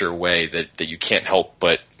confident and sure way that you can't help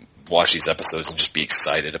but watch these episodes and just be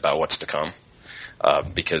excited about what's to come.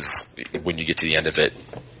 Because when you get to the end of it,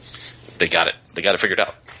 they got it figured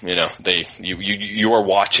out. You know, you are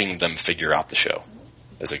watching them figure out the show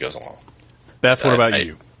as it goes along. Beth, what about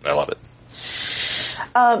you? I love it.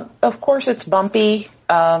 Of course it's bumpy,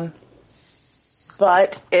 but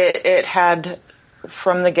it had,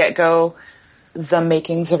 from the get-go, the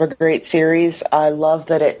makings of a great series. I love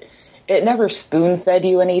that it never spoon-fed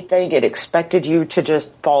you anything. It expected you to just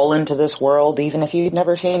fall into this world. Even if you'd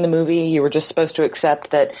never seen the movie, you were just supposed to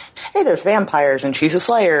accept that, hey, there's vampires and she's a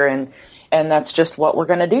slayer, and that's just what we're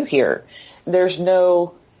going to do here. There's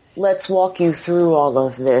no, let's walk you through all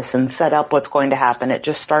of this and set up what's going to happen. It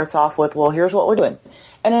just starts off with, well, here's what we're doing.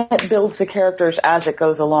 And it builds the characters as it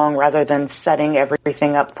goes along rather than setting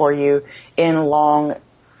everything up for you in long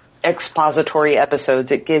expository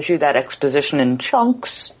episodes. It gives you that exposition in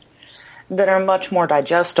chunks that are much more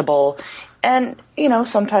digestible. And, you know,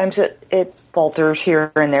 sometimes it falters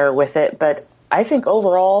here and there with it, but I think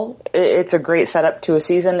overall it's a great setup to a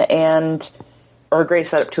season or a great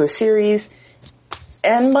setup to a series,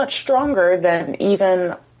 and much stronger than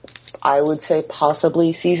even, I would say,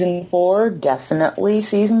 possibly season 4, definitely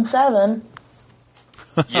season 7.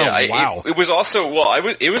 Yeah, wow. It was also,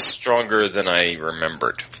 it was stronger than I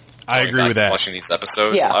remembered. I agree with that. Watching these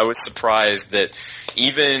episodes, yeah. I was surprised that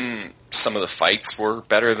even some of the fights were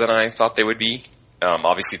better than I thought they would be.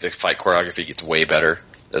 Obviously, the fight choreography gets way better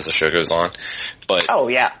as the show goes on. But oh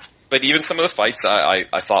yeah. But even some of the fights I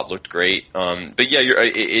thought looked great. But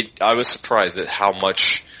yeah, I was surprised at how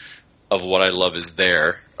much of what I love is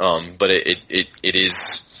there. But it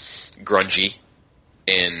is grungy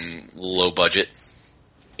and low budget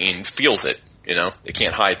and feels it. You know, it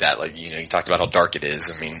can't hide that. Like, you know, you talked about how dark it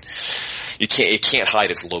is. I mean, it can't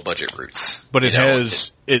hide its low budget roots. But it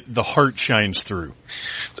has the heart shines through.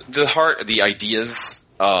 The heart, the ideas.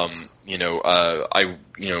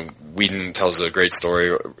 Whedon tells a great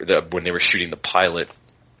story that when they were shooting the pilot,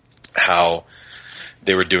 how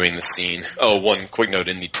they were doing the scene. Oh, one quick note,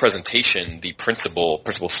 in the presentation, the Principal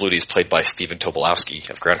Flutie is played by Stephen Tobolowsky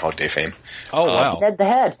of Groundhog Day fame. Oh, wow. Ned the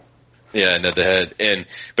Head. Yeah, Ned the Head.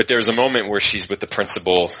 But there's a moment where she's with the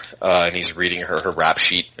principal, and he's reading her rap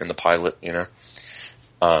sheet in the pilot, you know.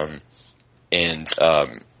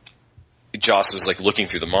 Joss was like looking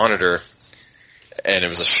through the monitor, and it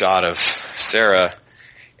was a shot of Sarah,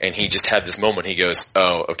 and he just had this moment. He goes,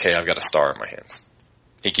 "Oh, okay, I've got a star in my hands."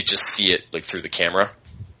 He could just see it like through the camera,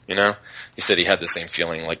 you know. He said he had the same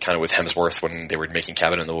feeling, like kind of with Hemsworth when they were making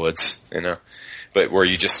Cabin in the Woods, you know. But where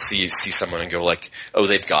you just see someone and go like, "Oh,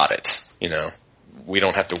 they've got it," you know. We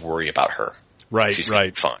don't have to worry about her. Right, She's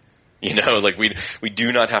right. Fine. You know, like we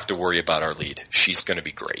do not have to worry about our lead. She's going to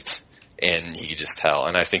be great, and you can just tell.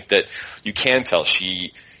 And I think that you can tell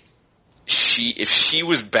she if she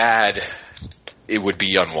was bad, it would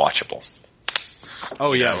be unwatchable.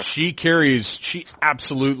 Oh yeah, she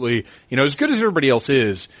absolutely, you know, as good as everybody else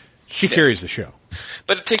is, she carries the show.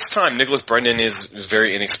 But it takes time. Nicholas Brendan is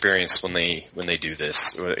very inexperienced when they do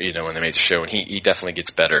this, you know, when they make the show, and he definitely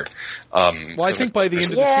gets better. Well, I think by the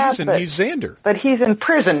end of the season, he's Xander. But he's in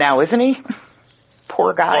prison now, isn't he?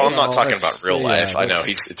 Poor guy. Well, I'm not talking about real life. I know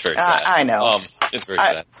it's very sad. I know. It's very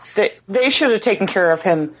sad. They should have taken care of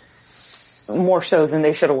him more so than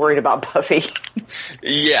they should have worried about Buffy.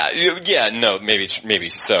 No, maybe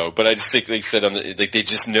so. But I just think they said they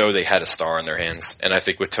just know they had a star on their hands, and I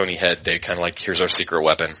think with Tony Head, they kind of like, here's our secret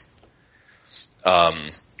weapon.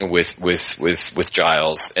 With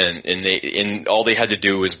Giles, and all they had to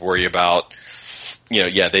do was worry about, you know,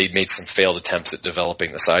 yeah, they made some failed attempts at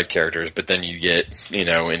developing the side characters, but then you get, you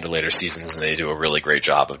know, into later seasons and they do a really great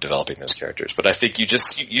job of developing those characters. But I think you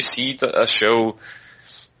see a show.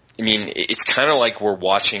 I mean, it's kind of like we're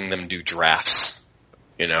watching them do drafts,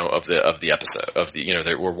 you know, of the episode, you know,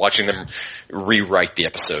 we're watching them rewrite the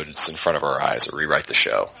episodes in front of our eyes, or rewrite the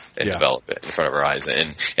show and develop it in front of our eyes.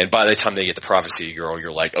 And by the time they get the Prophecy Girl,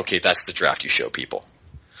 you're like, okay, that's the draft you show people.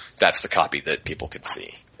 That's the copy that people can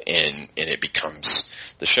see. And it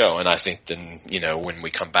becomes the show. And I think then, you know, when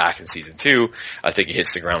we come back in season 2, I think it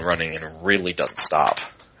hits the ground running and really doesn't stop.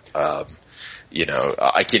 You know,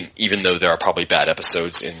 I can, even though there are probably bad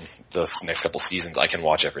episodes in the next couple seasons, I can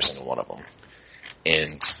watch every single one of them.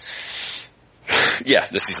 And Yeah,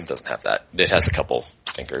 this season doesn't have that. It has a couple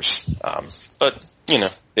stinkers. But, you know,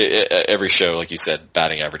 every show, like you said,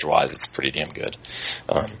 batting average wise, it's pretty damn good.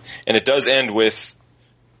 And it does end with,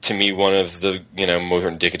 to me, one of the, you know, more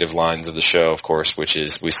indicative lines of the show, of course, which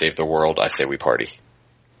is, we save the world, I say we party.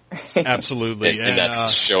 Absolutely. And that's the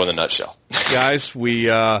show in a nutshell. Guys,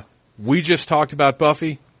 we just talked about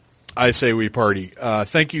Buffy. I say we party.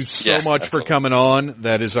 Thank you so much for coming on.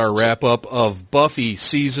 That is our wrap up of Buffy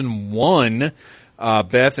season 1.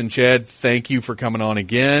 Beth and Chad, thank you for coming on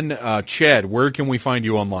again. Chad, where can we find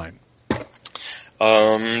you online?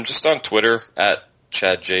 Just on Twitter at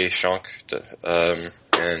Chad J. Shonk.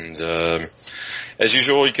 As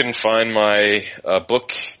usual, you can find my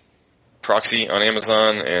book Proxy on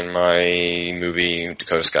Amazon and my movie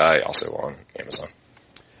Dakota Sky also on Amazon.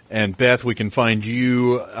 And Beth, we can find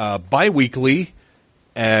you bi-weekly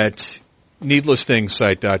at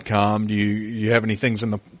needlessthingssite.com. Do you have any things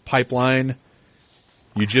in the pipeline?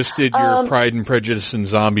 You just did your Pride and Prejudice and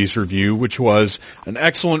Zombies review, which was an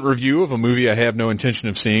excellent review of a movie I have no intention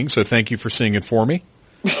of seeing, so thank you for seeing it for me.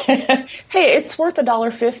 Hey, it's worth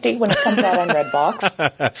 $1.50 when it comes out on Redbox.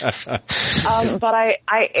 But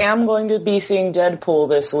I am going to be seeing Deadpool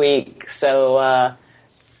this week, so I'm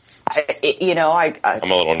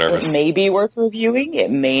a little nervous. It may be worth reviewing.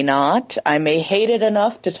 It may not. I may hate it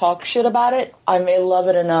enough to talk shit about it. I may love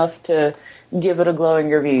it enough to give it a glowing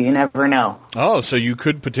review. You never know. Oh, so you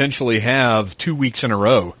could potentially have 2 weeks in a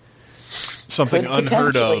row. Something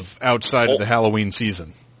unheard of outside of the Halloween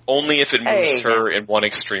season. Only if it moves her in one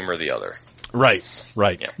extreme or the other. Right.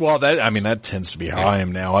 Yeah. Well, that tends to be how I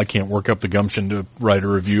am now. I can't work up the gumption to write a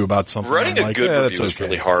review about something. Writing a good review is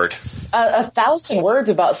really hard. 1,000 words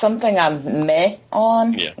about something I'm meh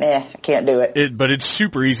on? Yeah. I can't do it. But it's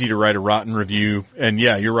super easy to write a rotten review. And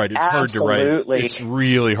yeah, you're right. It's hard to write. It's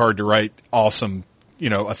really hard to write awesome,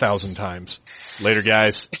 1,000 times. Later,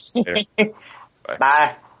 guys. Later.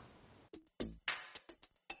 Bye.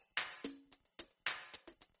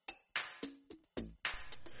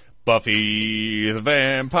 Buffy the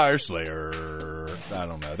Vampire Slayer. I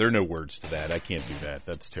don't know. There are no words to that. I can't do that.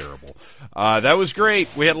 That's terrible. That was great.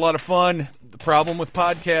 We had a lot of fun. The problem with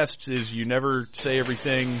podcasts is you never say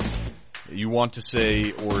everything you want to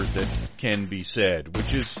say or that can be said,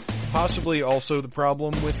 which is possibly also the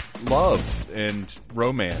problem with love and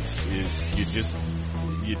romance is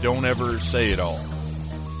you don't ever say it all.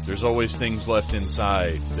 There's always things left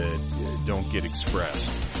inside that don't get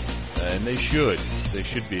expressed. And they should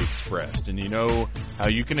be expressed. And you know how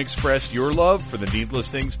you can express your love for the Needless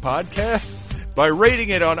Things podcast? By rating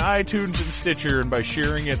it on iTunes and Stitcher and by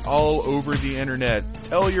sharing it all over the internet.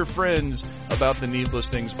 Tell your friends about the Needless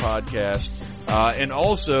Things podcast. And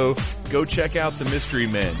also, go check out the Mystery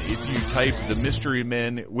Men. If you type the Mystery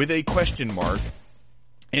Men with a question mark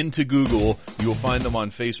into Google, you'll find them on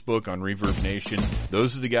Facebook, on Reverb Nation.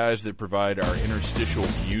 Those are the guys that provide our interstitial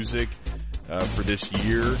music for this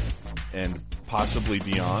year and possibly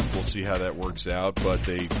beyond. We'll see how that works out, but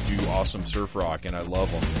they do awesome surf rock, and I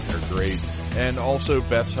love them. They're great. And also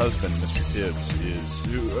Beth's husband, Mr. Tibbs,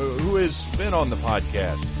 who has been on the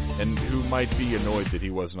podcast and who might be annoyed that he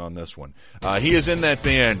wasn't on this one. He is in that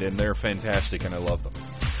band, and they're fantastic, and I love them.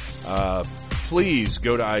 Please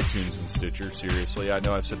go to iTunes and Stitcher, seriously. I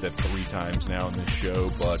know I've said that 3 times now in this show,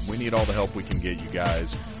 but we need all the help we can get, you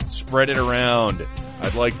guys. Spread it around.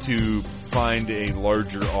 I'd like to find a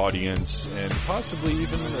larger audience and possibly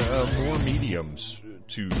even more mediums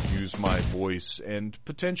to use my voice and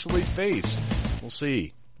potentially face. We'll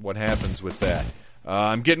see what happens with that.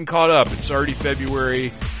 I'm getting caught up. It's already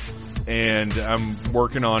February, and I'm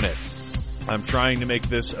working on it. I'm trying to make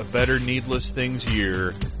this a better Needless Things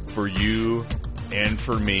year for you and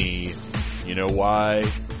for me. You know why?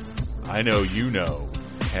 I know you know.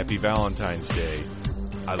 Happy Valentine's Day.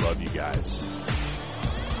 I love you guys.